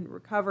where he couldn't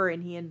recover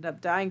and he ended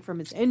up dying from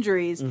his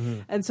injuries.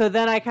 And so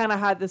then I kind of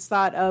had this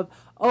thought of,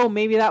 oh,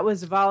 maybe that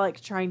was Valak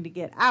trying to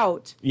get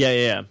out.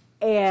 Yeah.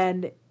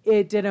 And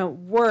it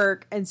didn't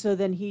work, and so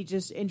then he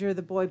just injured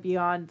the boy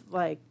beyond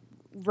like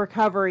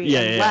recovery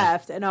and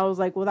left. And I was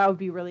like, well, that would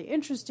be really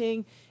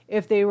interesting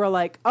if they were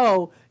like,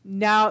 oh,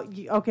 now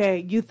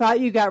okay, you thought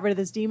you got rid of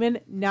this demon,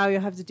 now you'll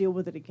have to deal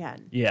with it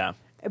again. Yeah.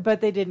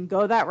 But they didn't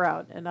go that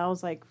route, and I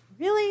was like,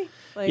 really?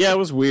 Like, yeah, it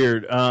was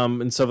weird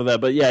and stuff like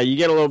that. But yeah, you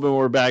get a little bit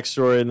more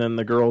backstory, and then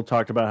the girl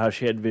talked about how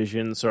she had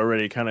visions, so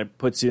already kind of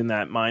puts you in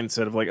that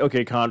mindset of like,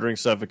 okay, conjuring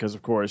stuff, because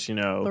of course,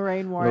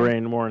 Lorraine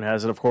Warren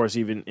has it. Of course,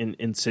 even in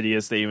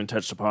Insidious, they even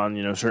touched upon,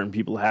 certain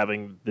people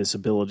having this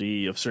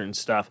ability of certain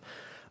stuff.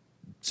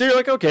 So you're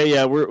like, okay,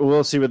 yeah,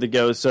 we'll see where it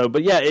goes. So,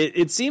 but yeah,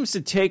 it seems to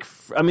take,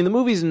 I mean, the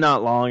movie's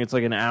not long. It's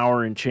like an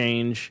hour and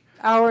change.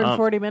 Hour and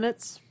 40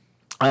 minutes.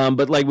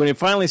 But like when it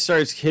finally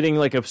starts hitting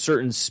like a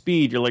certain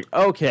speed, you're like,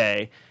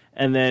 okay.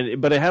 And then,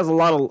 but it has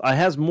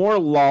more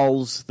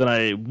lulls than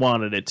I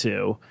wanted it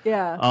to.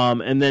 Yeah.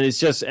 And then it's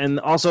just, and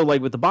also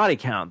like with the body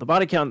count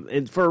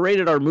for a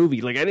rated R movie,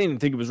 like I didn't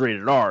think it was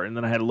rated R. And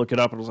then I had to look it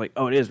up and I was like,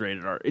 oh, it is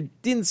rated R.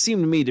 It didn't seem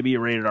to me to be a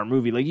rated R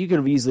movie. Like you could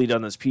have easily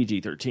done this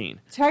PG-13.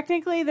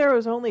 Technically, there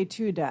was only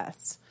 2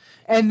 deaths,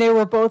 and they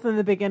were both in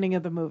the beginning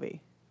of the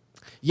movie.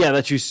 Yeah,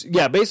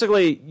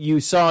 basically you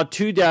saw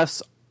 2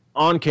 deaths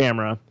on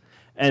camera,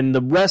 and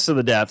the rest of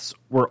the deaths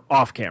were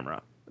off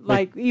camera.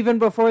 Like even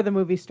before the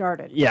movie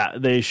started. Yeah,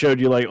 they showed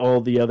you like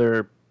all the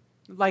other,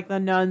 like the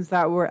nuns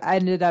that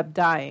ended up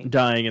dying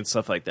and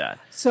stuff like that.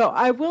 So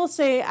I will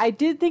say I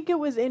did think it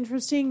was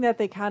interesting that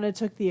they kind of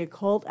took the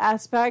occult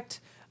aspect,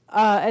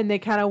 and they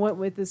kind of went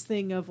with this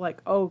thing of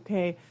like,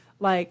 okay,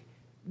 like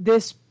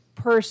this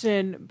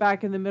person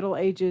back in the Middle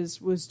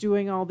Ages was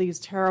doing all these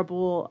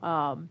terrible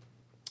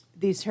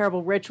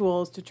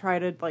rituals to try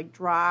to like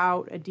draw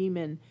out a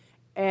demon,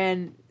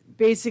 and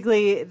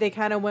basically they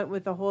kind of went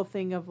with the whole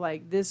thing of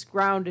like this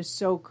ground is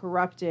so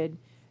corrupted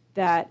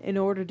that in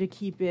order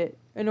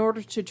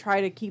to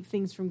try to keep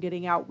things from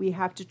getting out, we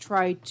have to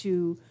try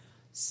to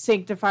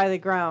sanctify the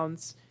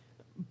grounds,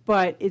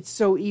 but it's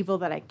so evil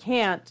that I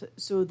can't,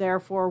 so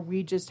therefore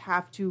we just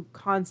have to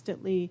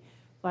constantly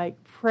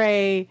like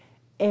pray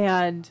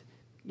and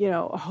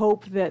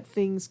hope that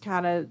things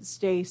kind of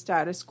stay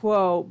status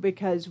quo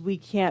because we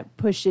can't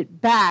push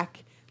it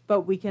back,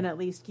 but we can at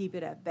least keep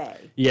it at bay.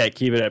 Yeah,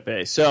 keep it at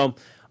bay. So,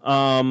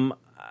 I'm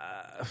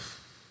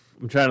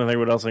trying to think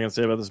what else I can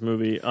say about this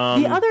movie. The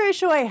other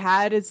issue I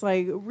had is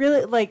like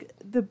really like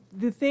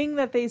the thing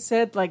that they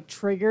said like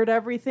triggered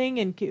everything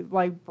and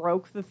like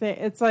broke the thing.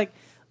 It's like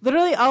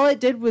literally all it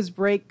did was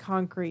break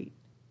concrete.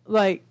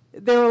 Like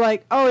they were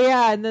like, oh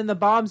yeah, and then the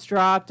bombs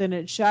dropped and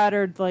it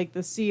shattered like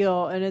the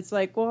seal, and it's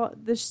like, well,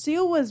 the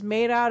seal was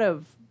made out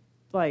of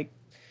like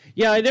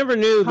I never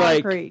knew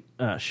concrete.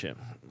 Like shit.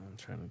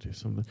 Trying to do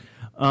something.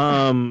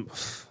 No,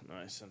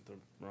 I sent the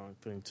wrong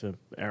thing to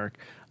Eric.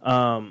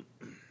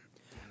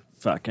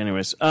 Fuck.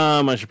 Anyways,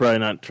 I should probably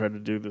not try to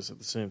do this at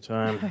the same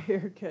time.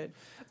 You're good.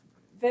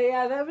 But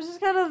yeah, that was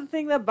just kind of the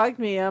thing that bugged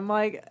me. I'm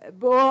like,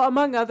 well,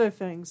 among other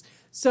things.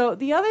 So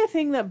the other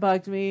thing that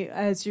bugged me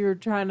as you're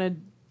trying to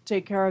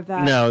take care of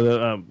that.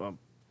 No, I'm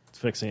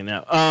fixing it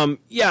now.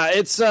 Yeah,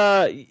 it's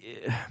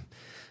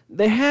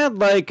they had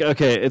like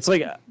it's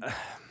like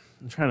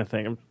I'm trying to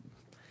think.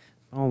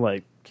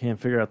 Can't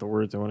figure out the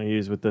words I want to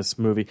use with this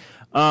movie.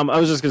 I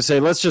was just going to say,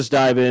 let's just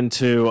dive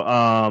into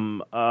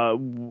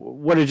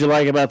what did you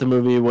like about the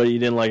movie, what you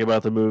didn't like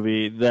about the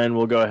movie. Then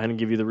we'll go ahead and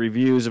give you the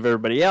reviews of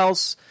everybody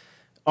else,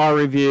 our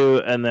review,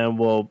 and then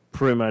we'll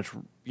pretty much,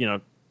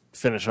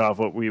 finish off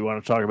what we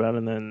want to talk about.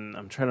 And then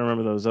I'm trying to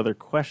remember those other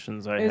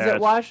questions I had. Is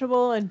it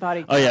watchable and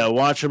body count? Oh, yeah,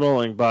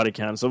 watchable and body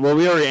count. So,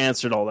 we already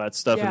answered all that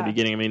stuff at the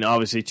beginning. I mean,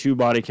 obviously, 2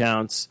 body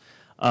counts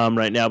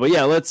right now. But,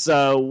 yeah, let's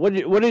so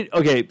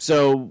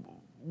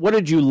what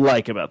did you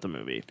like about the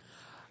movie?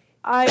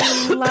 I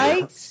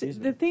liked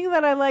the thing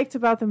that I liked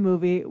about the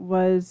movie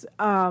was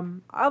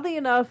oddly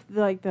enough,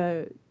 like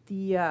the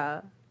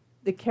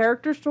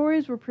character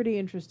stories were pretty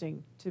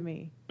interesting to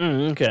me.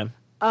 Okay.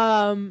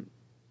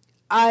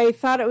 I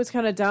thought it was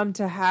kind of dumb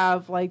to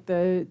have like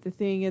the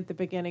thing at the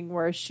beginning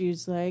where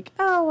she's like,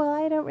 "Oh well,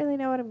 I don't really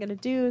know what I'm gonna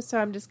do, so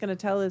I'm just gonna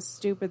tell this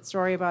stupid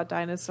story about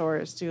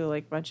dinosaurs to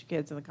like a bunch of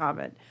kids in the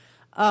convent."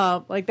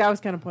 Like that was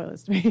kind of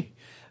pointless to me,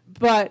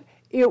 but.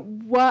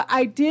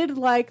 I did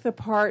like the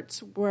parts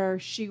where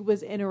she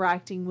was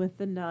interacting with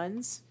the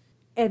nuns,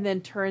 and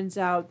then turns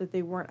out that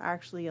they weren't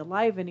actually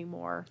alive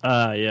anymore.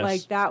 Yes.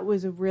 Like that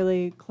was a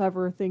really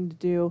clever thing to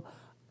do.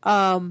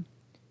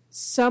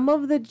 Some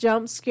of the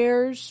jump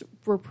scares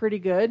were pretty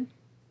good.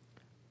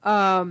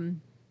 The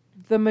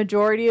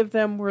majority of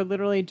them were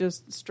literally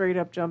just straight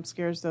up jump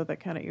scares, though,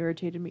 that kind of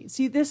irritated me.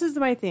 See, this is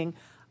my thing.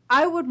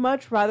 I would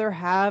much rather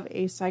have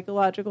a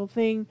psychological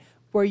thing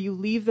where you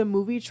leave the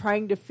movie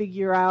trying to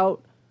figure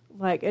out,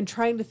 and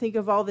trying to think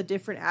of all the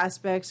different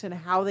aspects and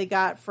how they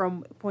got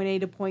from point A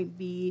to point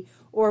B,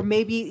 or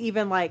maybe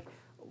even like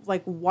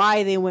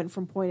why they went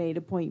from point A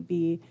to point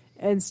B,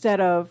 instead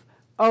of,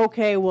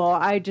 okay, well,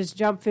 I just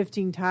jumped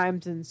 15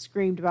 times and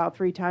screamed about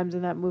 3 times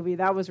in that movie.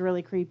 That was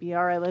really creepy.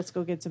 All right, let's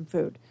go get some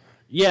food.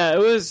 Yeah, it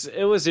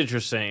was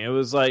interesting. It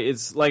was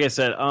it's like I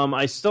said,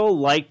 I still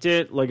liked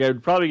it. Like I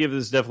would probably give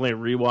this definitely a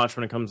rewatch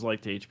when it comes to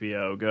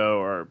HBO Go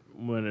or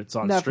when it's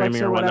on Netflix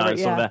streaming or whatever, whatnot. And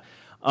stuff like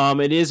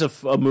that. It is a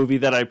movie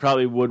that I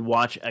probably would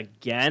watch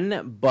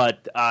again,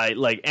 but I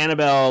like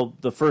Annabelle,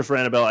 the first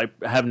Annabelle. I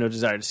have no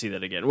desire to see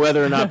that again.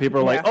 Whether or not people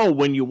are like, "Oh,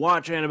 when you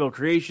watch Annabelle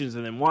Creations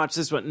and then watch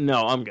this one,"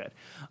 no, I'm good.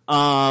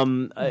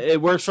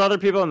 It works for other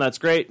people, and that's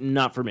great.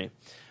 Not for me.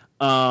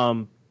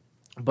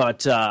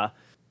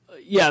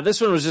 Yeah,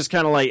 this one was just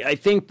kind of like, I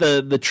think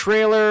the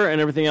trailer and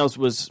everything else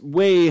was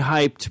way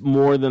hyped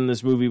more than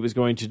this movie was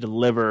going to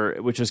deliver,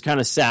 which was kind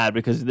of sad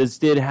because this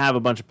did have a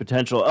bunch of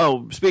potential.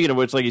 Oh, speaking of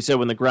which, like you said,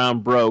 when the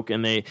ground broke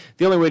and the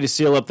only way to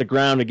seal up the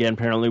ground again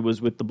apparently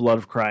was with the blood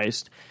of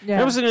Christ. Yeah.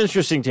 That was an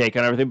interesting take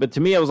on everything, but to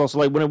me I was also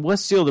like, when it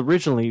was sealed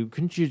originally,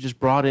 couldn't you just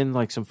brought in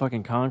like some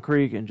fucking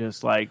concrete and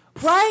just like...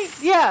 Right?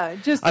 Yeah.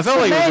 Just I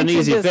felt like it was an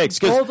easy fix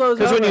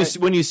because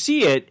when you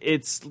see it,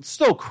 it's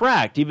still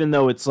cracked, even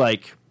though it's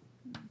like...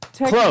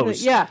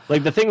 closed. Yeah.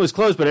 Like the thing was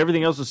closed, but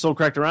everything else was still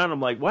cracked around.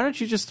 I'm like, why don't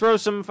you just throw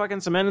some fucking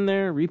cement in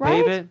there,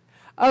 repave it?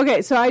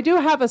 Okay, so I do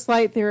have a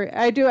slight theory.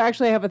 I do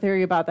actually have a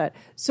theory about that.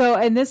 So,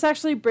 and this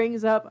actually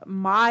brings up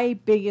my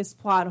biggest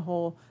plot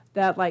hole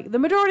that, like, the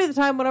majority of the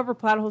time, whenever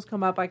plot holes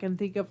come up, I can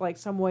think of, like,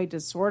 some way to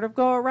sort of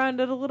go around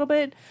it a little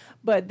bit.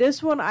 But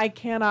this one, I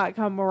cannot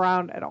come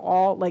around at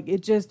all. Like,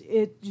 it just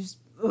it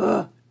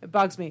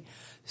bugs me.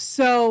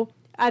 So,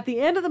 at the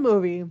end of the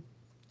movie...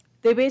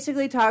 they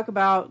basically talk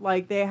about,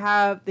 like, they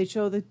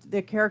show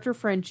the character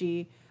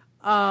Frenchie,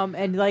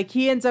 and, like,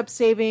 he ends up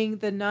saving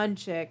the nun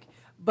chick.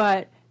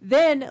 But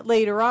then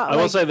later on... I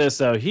will say this,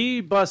 though. He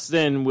busts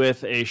in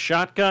with a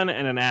shotgun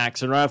and an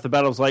axe, and right off the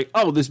bat, I was like,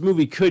 oh, this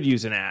movie could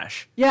use an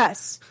ash.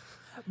 Yes.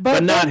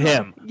 But not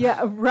him.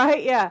 Yeah,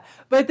 right, yeah.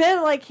 But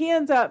then, like, he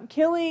ends up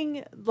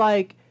killing,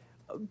 like,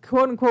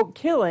 quote-unquote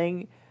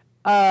killing...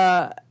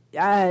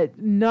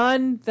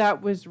 nun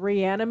that was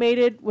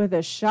reanimated with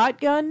a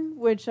shotgun,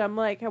 which I'm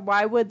like,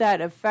 why would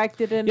that affect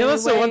it in any way? Yeah,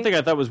 that's the one thing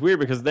I thought was weird,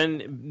 because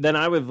then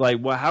I would like,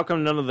 well, how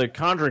come none of the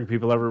Conjuring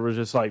people ever was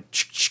just like,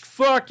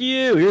 fuck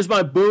you, here's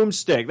my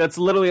boomstick? That's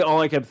literally all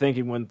I kept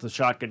thinking when the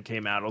shotgun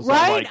came out. I was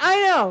right? Like, I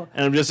know.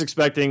 And I'm just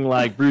expecting,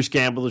 like, Bruce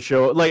Campbell to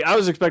show, like, I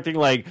was expecting,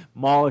 like,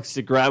 Moloch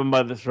to grab him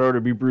by the throat or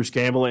be Bruce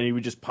Campbell, and he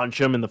would just punch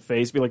him in the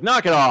face, be like,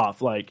 knock it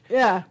off, like,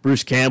 yeah,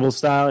 Bruce Campbell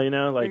style, you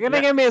know? Like, you're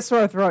gonna give me a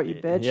sore throat, you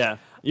bitch. Yeah.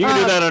 You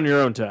can do that on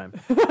your own time.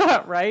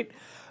 Right?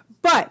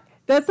 But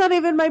that's not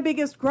even my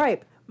biggest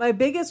gripe. My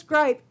biggest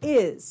gripe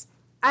is,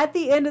 at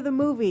the end of the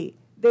movie,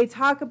 they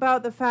talk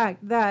about the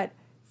fact that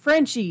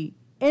Frenchie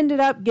ended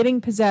up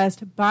getting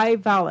possessed by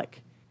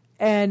Valak.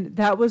 And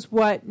that was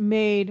what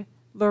made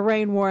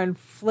Lorraine Warren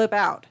flip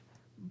out.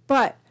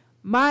 But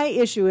my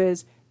issue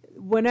is,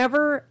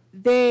 whenever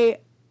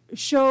they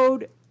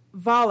showed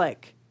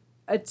Valak,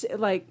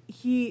 like,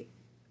 he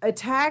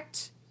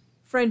attacked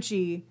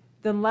Frenchie,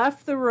 then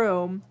left the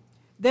room,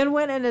 then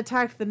went and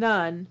attacked the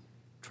nun,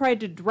 tried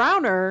to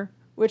drown her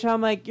which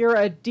I'm like, you're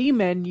a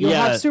demon. You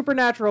Yeah. have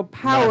supernatural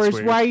powers.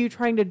 weird. Why are you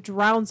trying to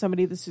drown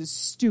somebody? This is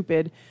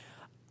stupid.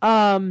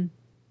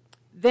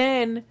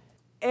 Then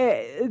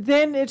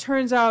it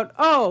turns out,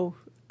 oh,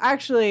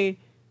 actually,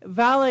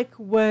 Valak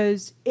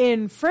was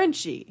in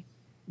Frenchie,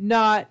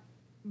 not.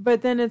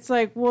 But then it's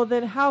like, well,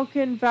 then how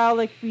can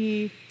Valak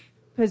be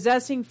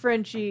possessing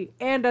Frenchie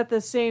and at the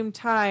same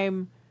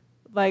time,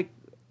 like,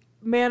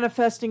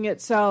 manifesting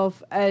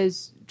itself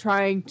as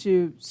trying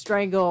to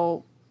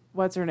strangle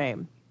what's her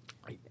name?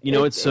 You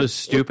know, it's so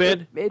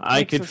stupid. it I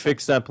makes could no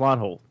fix that plot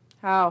hole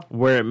How?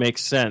 where it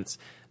makes sense.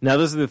 Now,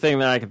 this is the thing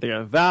that I can think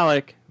of.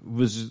 Valak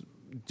was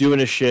doing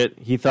his shit.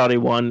 He thought he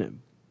won.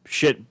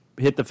 Shit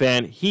hit the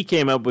fan. He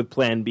came up with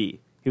Plan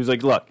B. He was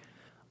like, look,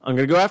 I'm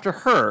going to go after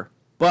her,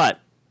 but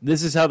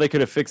this is how they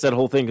could have fixed that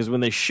whole thing, because when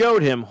they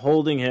showed him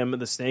holding him,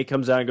 the snake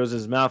comes out and goes in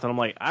his mouth, and I'm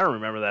like, I don't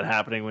remember that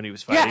happening when he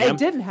was fighting Yeah, him. it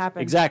didn't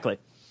happen. Exactly.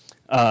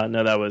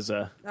 No, that was...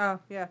 Oh,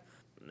 yeah.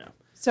 No.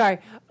 Sorry.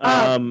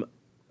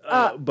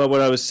 But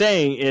what I was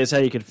saying is how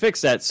you could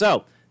fix that.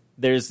 So,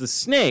 there's the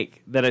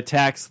snake that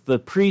attacks the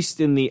priest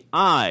in the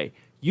eye.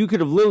 You could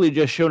have literally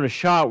just shown a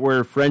shot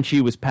where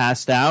Frenchie was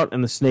passed out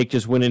and the snake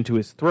just went into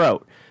his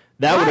throat.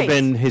 That would have Right.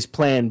 been his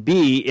plan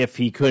B if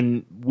he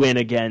couldn't win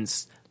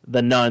against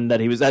the nun that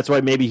he was. That's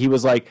why maybe he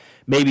was like,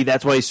 maybe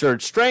that's why he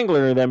started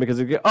strangling her then, because,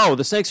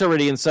 the snake's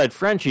already inside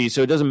Frenchie,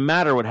 so it doesn't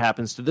matter what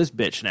happens to this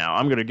bitch now.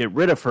 I'm going to get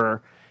rid of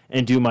her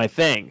and do my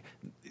thing.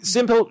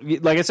 Simple,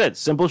 like I said,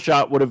 simple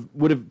shot would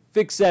have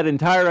fixed that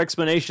entire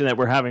explanation that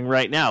we're having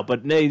right now,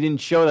 but they didn't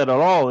show that at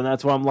all, and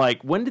that's why I'm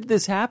like, when did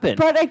this happen?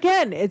 But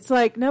again, it's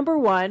like, number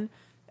one,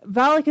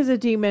 Valak is a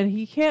demon.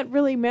 He can't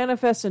really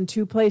manifest in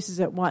two places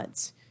at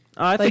once.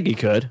 I think he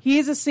could. He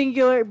is a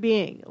singular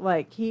being.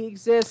 Like, he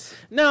exists.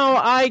 No,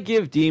 I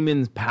give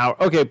demons power.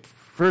 Okay,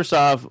 first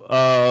off,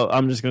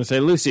 I'm just going to say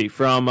Lucy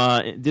from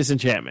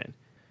Disenchantment.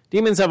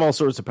 Demons have all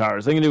sorts of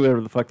powers. They can do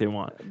whatever the fuck they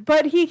want.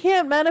 But he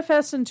can't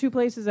manifest in two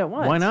places at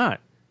once. Why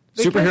not?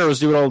 Because- Superheroes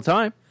do it all the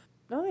time.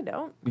 No, they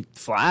don't.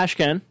 Flash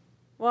can.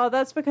 Well,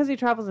 that's because he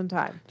travels in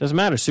time. Doesn't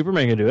matter.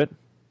 Superman can do it.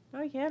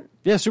 No, he can't.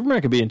 Yeah,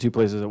 Superman could be in two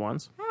places at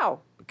once How?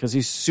 because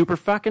he's super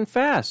fucking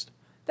fast.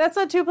 That's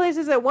not two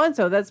places at once,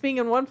 though. That's being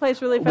in one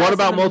place really fast. What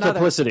about and then another.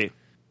 multiplicity?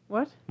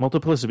 What?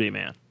 Multiplicity,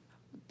 man.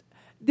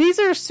 These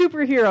are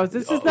superheroes.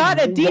 This is not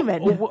a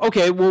demon.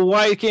 Okay, well,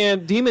 why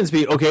can't demons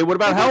be? Okay, what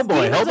about Because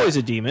Hellboy? demons Hellboy's are-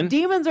 a demon.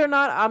 Demons are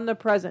not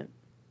omnipresent.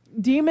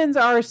 Demons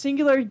are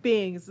singular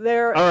beings.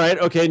 They're All right,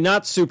 okay,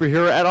 not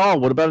superhero at all.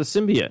 What about a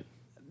symbiote?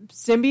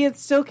 symbiotes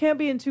still can't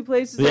be in two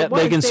places Yeah, at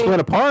once. they can split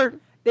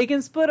apart. They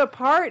can split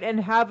apart and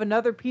have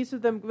another piece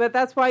of them, but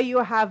that's why you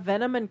have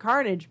Venom and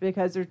Carnage,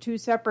 because they're two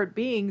separate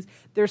beings.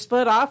 They're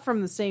split off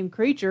from the same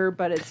creature,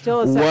 but it's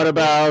still a separate What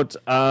about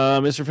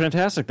Mr.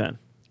 Fantastic then?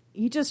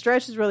 He just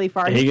stretches really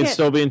far. He can can't-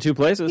 still be in two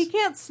places. He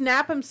can't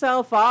snap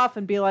himself off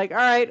and be like, "All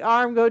right,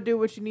 arm, go do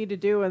what you need to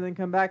do, and then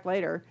come back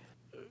later."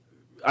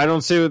 I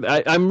don't see.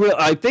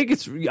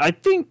 I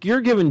think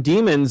you're giving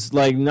demons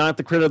like not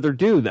the credit they're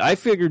due. I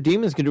figure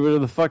demons can do whatever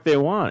the fuck they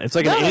want. It's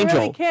like No, an they angel.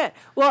 really can't.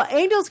 Well,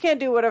 angels can't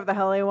do whatever the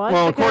hell they want.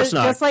 Well, of course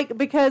not. Just like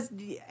because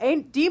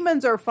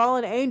demons are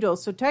fallen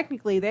angels, so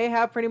technically they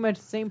have pretty much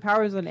the same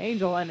powers as an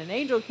angel, and an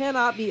angel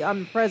cannot be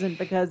omnipresent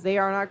because they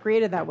are not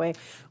created that way.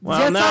 Well,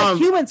 just now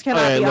like humans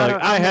cannot okay, be look,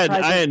 I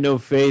omnipresent. had no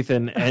faith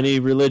in any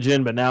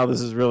religion, but now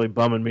this is really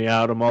bumming me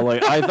out. I'm all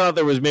like, I thought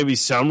there was maybe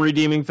some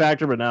redeeming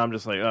factor, but now I'm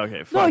just like,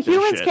 okay, fuck No, this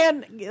humans shit.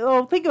 can't.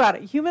 Well, think about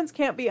it. Humans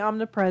can't be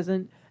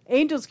omnipresent.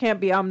 Angels can't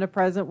be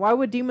omnipresent. Why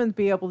would demons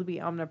be able to be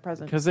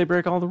omnipresent? Because they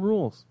break all the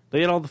rules. They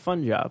get all the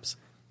fun jobs.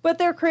 But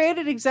they're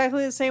created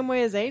exactly the same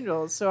way as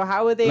angels. So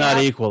how would they? Not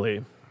have-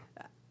 equally.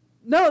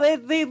 No,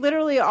 they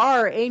literally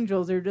are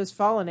angels. They're just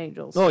fallen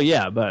angels. Oh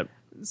yeah, but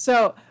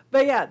So,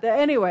 but yeah.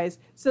 Anyways,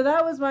 so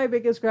that was my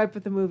biggest gripe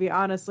with the movie.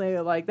 Honestly,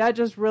 like that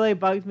just really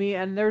bugged me.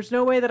 And there's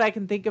no way that I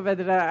can think of it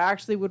that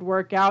actually would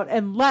work out.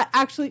 And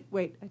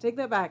wait, I take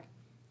that back.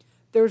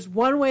 There's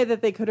one way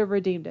that they could have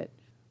redeemed it.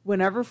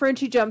 Whenever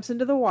Frenchie jumps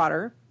into the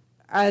water,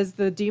 as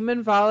the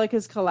demon Valak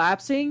is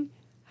collapsing,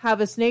 have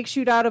a snake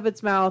shoot out of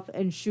its mouth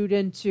and shoot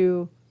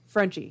into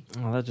Frenchie.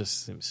 oh, that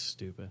just seems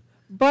stupid.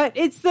 But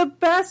it's the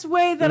best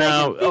way that I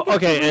No, can think of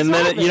okay, to and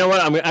then resolve you know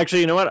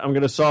it. what? I'm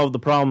going to solve the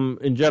problem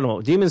in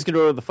general. Demons can do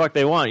whatever the fuck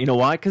they want. You know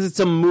why? Because it's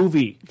a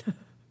movie.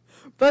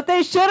 But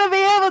they shouldn't be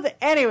able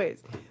to.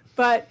 Anyways,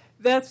 but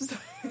that's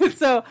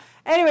so.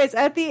 Anyways,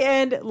 at the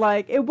end,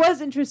 like it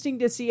was interesting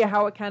to see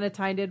how it kind of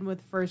tied in with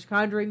the first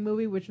Conjuring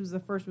movie, which was the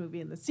first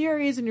movie in the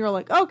series, and you're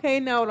like, okay,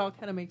 now it all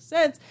kind of makes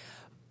sense.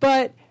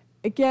 But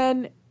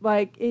again,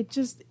 like it's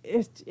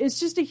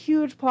just a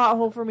huge plot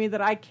hole for me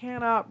that I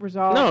cannot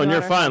resolve. No, and no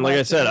you're matter how fine. Like I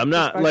much said, I I'm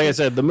not. Like I perspective.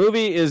 said, the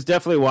movie is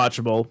definitely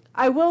watchable.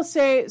 I will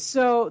say,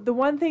 so the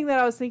one thing that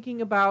I was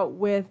thinking about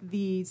with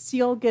the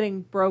seal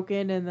getting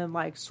broken and then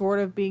like sort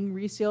of being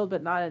resealed,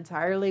 but not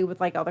entirely with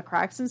like all the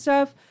cracks and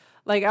stuff.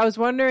 Like I was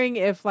wondering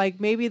if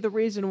like maybe the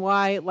reason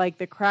why like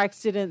the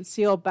cracks didn't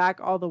seal back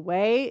all the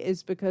way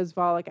is because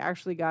Valak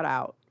actually got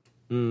out.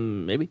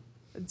 Maybe.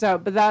 So,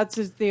 but that's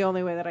just the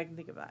only way that I can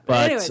think of that.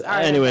 But anyways, all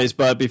right, anyways,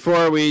 but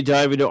before we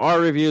dive into our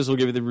reviews, we'll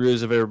give you the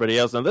reviews of everybody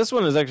else. Now, this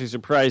one is actually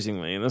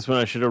surprisingly, and this one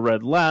I should have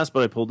read last,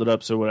 but I pulled it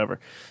up, so whatever.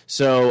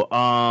 So,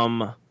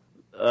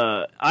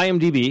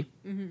 IMDb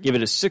give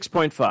it a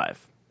 6.5.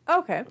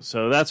 Okay.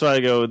 So that's why I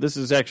go, this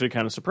is actually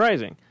kind of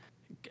surprising.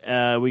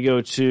 We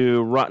go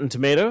to Rotten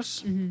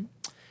Tomatoes,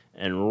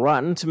 and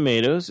Rotten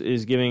Tomatoes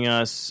is giving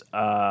us,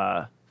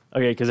 okay,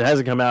 because it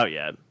hasn't come out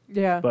yet.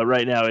 Yeah. But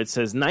right now it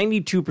says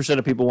 92%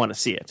 of people want to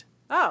see it.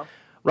 Oh.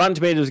 Rotten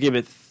Tomatoes give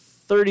it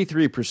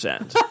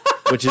 33%,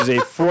 which is a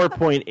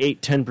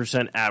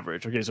 4.810%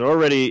 average. Okay, so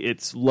already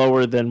it's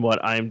lower than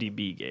what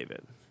IMDb gave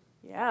it.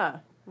 Yeah.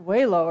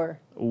 Way lower.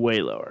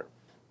 Way lower.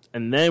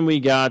 And then we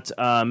got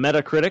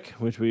Metacritic,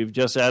 which we've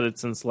just added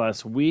since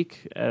last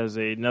week as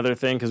another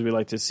thing because we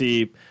like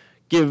to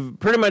give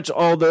pretty much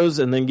all those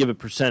and then give a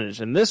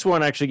percentage. And this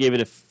one actually gave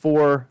it a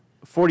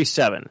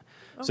 47.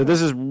 So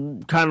this is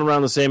kind of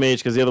around the same age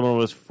because the other one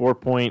was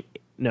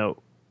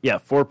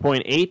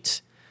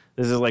 4.8.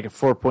 This is like a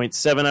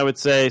 4.7, I would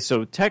say.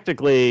 So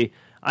technically,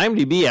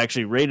 IMDb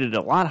actually rated it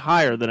a lot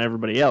higher than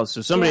everybody else.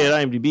 So somebody at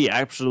IMDb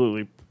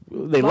absolutely,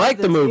 they like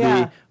the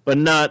movie, but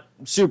not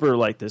super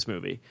like this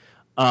movie.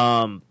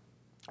 And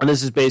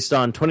this is based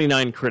on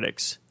 29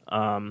 critics.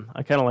 I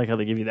kind of like how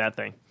they give you that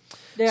thing.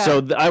 Yeah.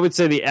 So I would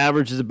say the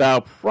average is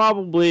about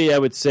I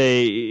would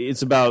say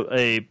it's about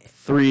a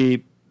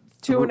 3...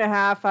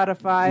 2.5 out of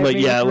 5. Like,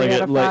 yeah, out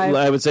of 5.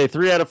 I would say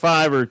 3 out of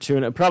 5 or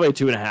probably a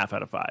 2.5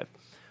 out of 5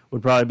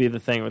 would probably be the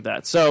thing with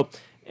that. So,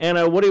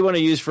 Anna, what do you want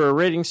to use for a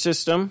rating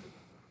system?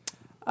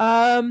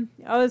 I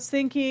was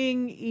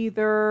thinking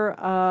either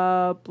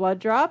blood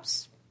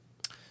drops,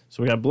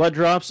 So we got blood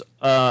drops,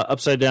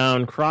 upside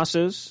down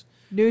crosses,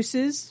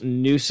 nooses,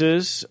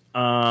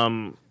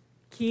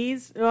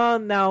 keys. Well,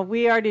 no,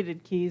 we already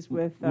did keys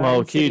with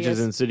Keys is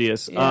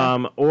Insidious.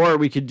 Yeah. Or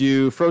we could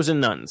do frozen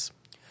nuns.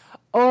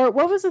 Or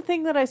what was the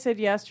thing that I said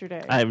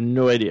yesterday? I have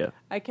no idea.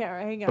 I can't.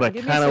 Hang on. But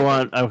I kind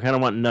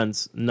of want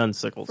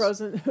nunsicles.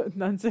 Frozen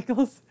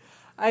nunsicles.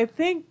 I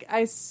think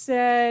I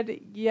said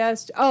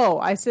yes. Oh,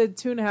 I said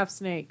 2.5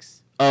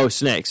 snakes. Oh,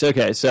 snakes.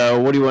 Okay,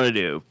 so what do you want to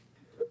do?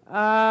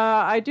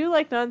 I do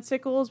like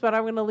nunsicles, but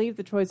I'm going to leave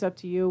the choice up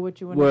to you.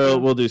 What you want to do? Well,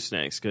 we'll do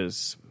snakes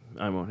because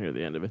I won't hear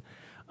the end of it.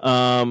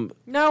 No,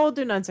 we'll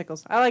do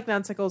nunsicles. I like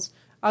nunsicles.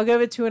 I'll give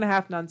it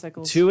 2.5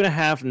 nunsicles.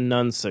 2.5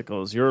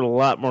 nunsicles. You're a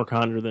lot more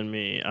conjurer than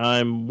me.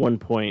 I'm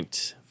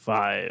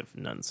 1.5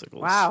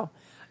 nunsicles. Wow.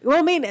 Well,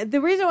 I mean, the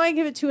reason why I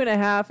give it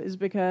 2.5 is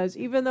because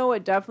even though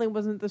it definitely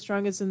wasn't the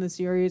strongest in the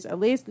series, at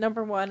least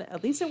number one,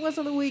 at least it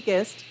wasn't the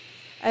weakest,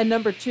 and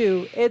number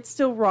two, it's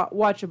still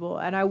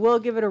watchable, and I will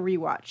give it a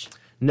rewatch.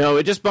 No,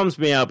 it just bums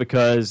me out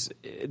because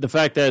the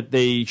fact that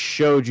they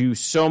showed you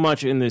so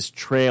much in this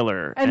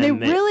trailer. And they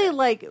really,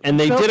 and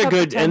they built did a up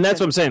good, attention. and that's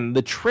what I'm saying.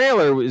 The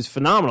trailer is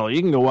phenomenal. You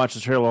can go watch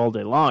the trailer all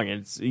day long,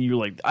 and you're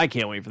like, I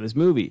can't wait for this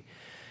movie.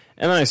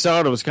 And then I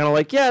saw it, it was kind of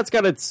like, yeah, it's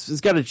got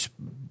its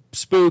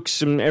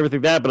spooks and everything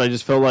like that, but I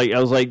just felt like, I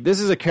was like, this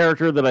is a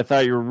character that I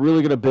thought you were really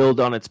going to build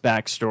on its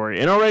backstory.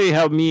 And already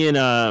how me and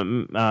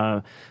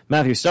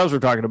Matthew Stubbs were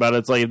talking about it,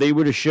 it's like if they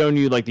would have shown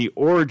you like the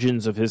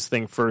origins of his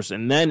thing first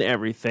and then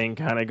everything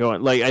kind of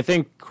going, like I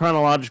think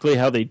chronologically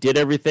how they did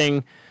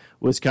everything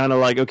was kind of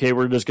like, okay,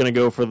 we're just going to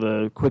go for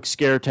the quick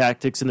scare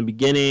tactics in the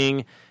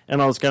beginning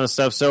and all this kind of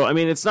stuff. So, I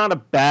mean, it's not a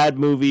bad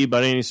movie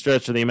by any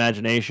stretch of the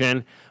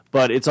imagination,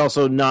 but it's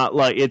also not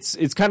like it's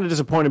kind of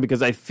disappointing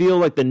because I feel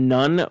like The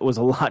Nun was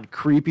a lot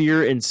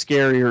creepier and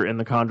scarier in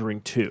The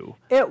Conjuring 2.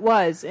 It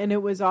was, and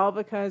it was all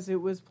because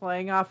it was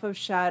playing off of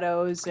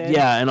shadows and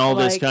and all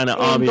this kind of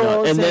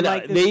ambiance. And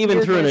then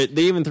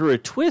they even threw a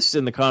twist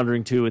in The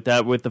Conjuring 2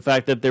 with the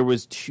fact that there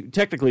was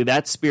technically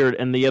that spirit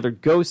and the other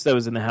ghost that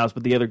was in the house,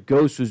 but the other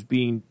ghost was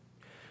being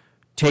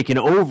taken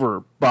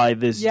over by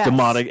this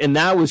demonic, and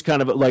that was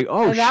kind of like,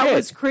 oh, and that shit.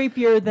 was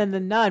creepier than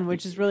The Nun,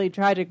 which is really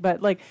tragic.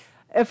 But like,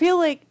 I feel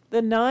like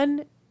The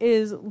Nun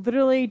is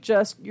literally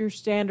just your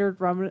standard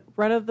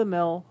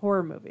run-of-the-mill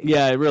horror movie.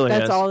 Yeah, it really is.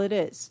 That's all it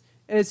is.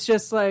 It's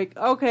just like,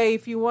 okay,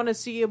 if you want to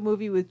see a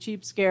movie with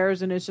cheap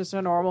scares and it's just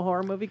a normal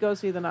horror movie, go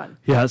see The Nun.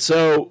 Yeah,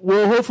 so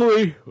we'll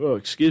hopefully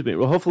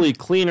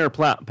clean our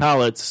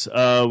palates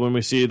when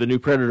we see the new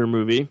Predator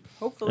movie.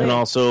 Hopefully. And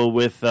also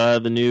with the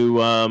new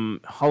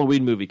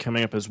Halloween movie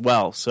coming up as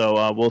well.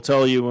 So we'll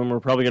tell you when we're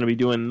probably going to be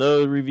doing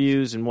those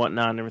reviews and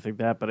whatnot and everything like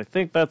that. But I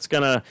think that's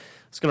gonna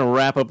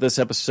wrap up this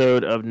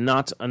episode of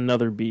Not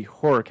Another B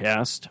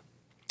Horrorcast.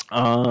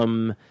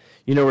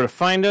 You know where to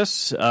find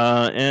us,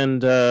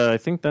 and I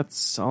think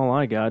that's all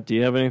I got. Do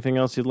you have anything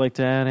else you'd like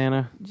to add,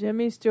 Anna?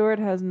 Jimmy Stewart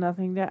has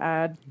nothing to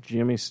add.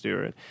 Jimmy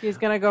Stewart. He's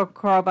going to go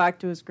crawl back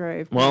to his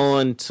grave. Well,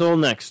 until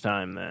next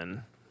time,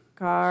 then.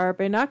 Carpe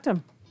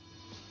Noctem.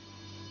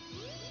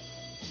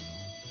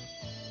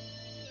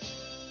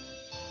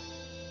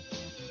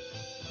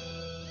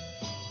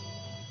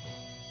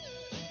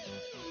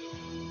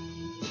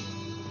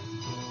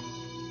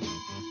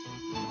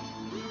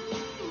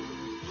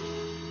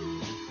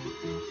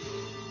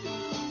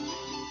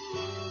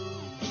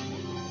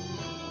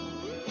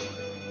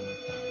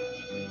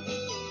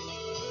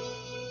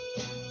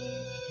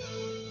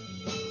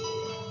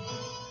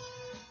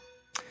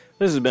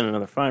 This has been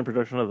another fine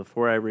production of the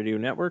 4i Radio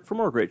Network. For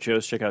more great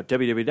shows, check out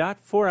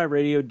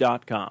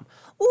www.4iradio.com.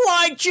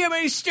 Like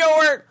Jimmy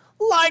Stewart!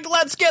 Like,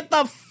 let's get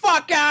the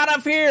fuck out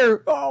of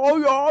here!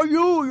 Oh,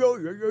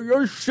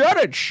 you said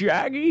it,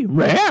 Shaggy.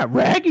 Yeah,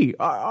 Raggy. You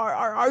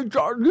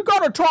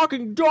got a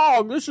talking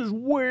dog. This is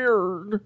weird.